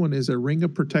last one is a ring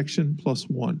of protection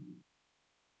 +1.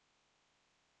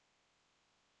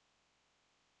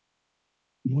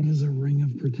 What is a ring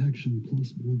of protection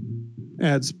 +1?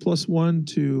 Adds +1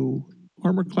 to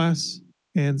armor class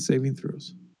and saving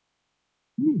throws.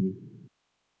 At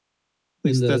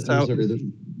least that's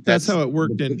how it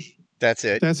worked in. That's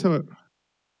it. That's how it.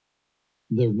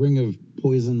 The ring of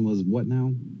poison was what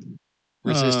now?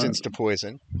 Resistance to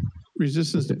poison.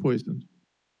 Resistance to Okay. poison.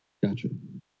 Gotcha.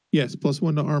 Yes,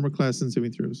 +1 to armor class and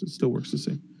saving throws. It still works the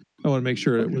same. I want to make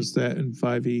sure it was that in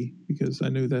 5e because I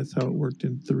knew that's how it worked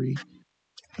in 3.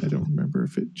 I don't remember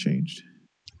if it changed.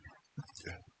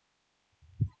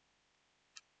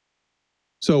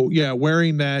 So yeah,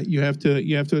 wearing that you have to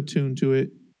attune to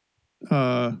it.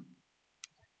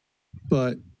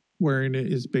 But wearing it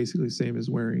is basically the same as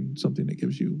wearing something that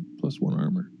gives you +1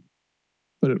 armor.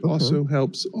 But it also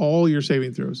helps all your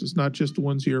saving throws. It's not just the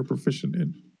ones you're proficient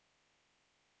in.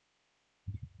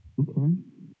 Okay.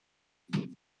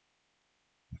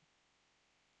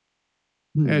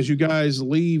 As you guys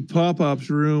leave Pop's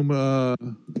room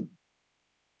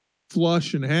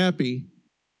flush and happy,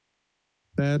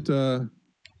 that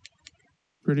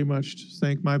pretty much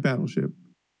sank my battleship.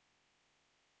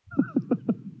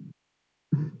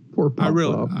 Poor Pop.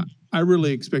 I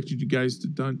really expected you guys to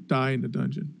die in the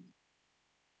dungeon.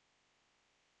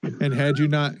 And had you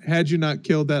not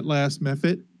killed that last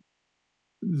Mephit,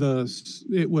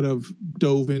 it would have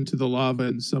dove into the lava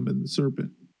and summoned the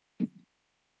serpent.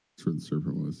 That's where the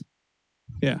serpent was.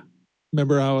 Yeah.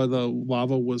 Remember how the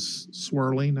lava was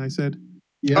swirling, I said?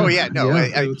 Yeah. Oh yeah, no,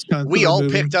 It was we all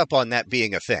moving. picked up on that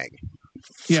being a thing.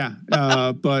 Yeah,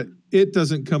 but it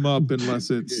doesn't come up unless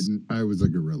it's. I was a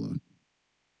gorilla.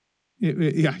 You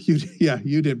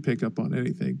didn't pick up on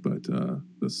anything, but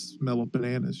the smell of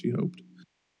bananas. You hoped.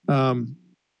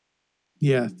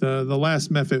 Yeah, the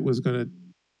last Mephit was going to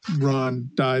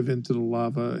dive into the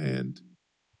lava, and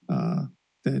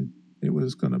then it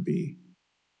was going to be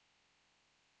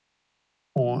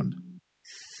on.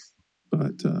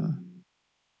 But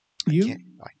you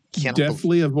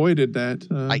definitely avoided that.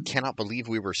 I cannot believe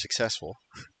we were successful.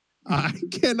 I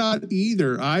cannot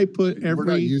either. I put We're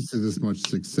not used to this much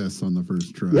success on the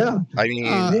first try. Yeah. I mean,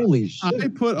 Holy shit. I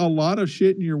put a lot of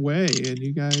shit in your way, and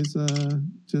you guys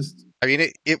just. I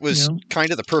mean, it was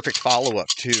kind of the perfect follow-up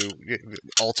to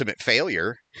ultimate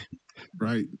failure.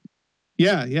 Right.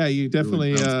 Yeah, you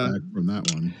definitely really bounced back from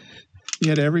that one. You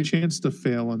had every chance to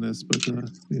fail on this, but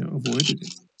avoided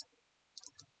it.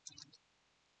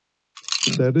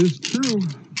 That is true.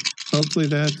 Hopefully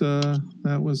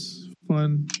that was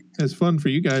fun. As fun for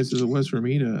you guys as it was for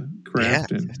me to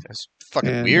craft that's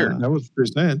fucking weird. That was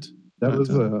present. That was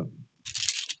a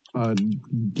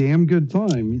damn good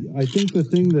time. I think the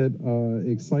thing that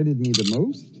excited me the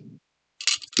most,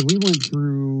 so we went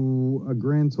through a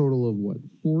grand total of what,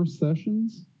 4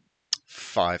 sessions?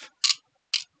 5.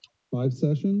 5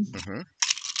 sessions? Mm-hmm.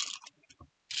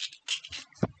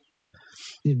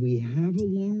 Did we have a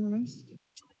long rest?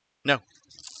 No.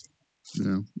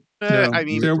 No. I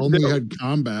mean, we only had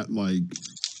combat like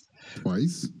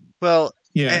twice. Well,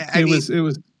 yeah, it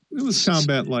was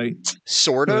combat light,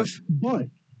 sort of. But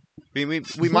I mean,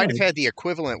 we might have had the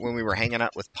equivalent when we were hanging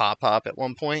out with Pop at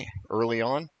one point early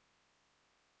on.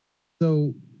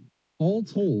 So, all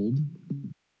told,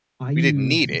 we didn't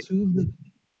need it.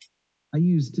 I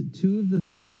used 2 of the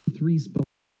 3 spell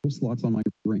slots on my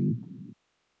ring.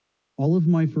 All of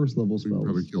my first level spells. We can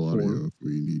probably kill audio if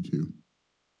we need to.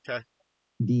 Okay.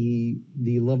 The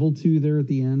level 2 there at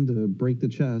the end to break the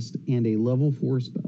chest, and a level 4 spell.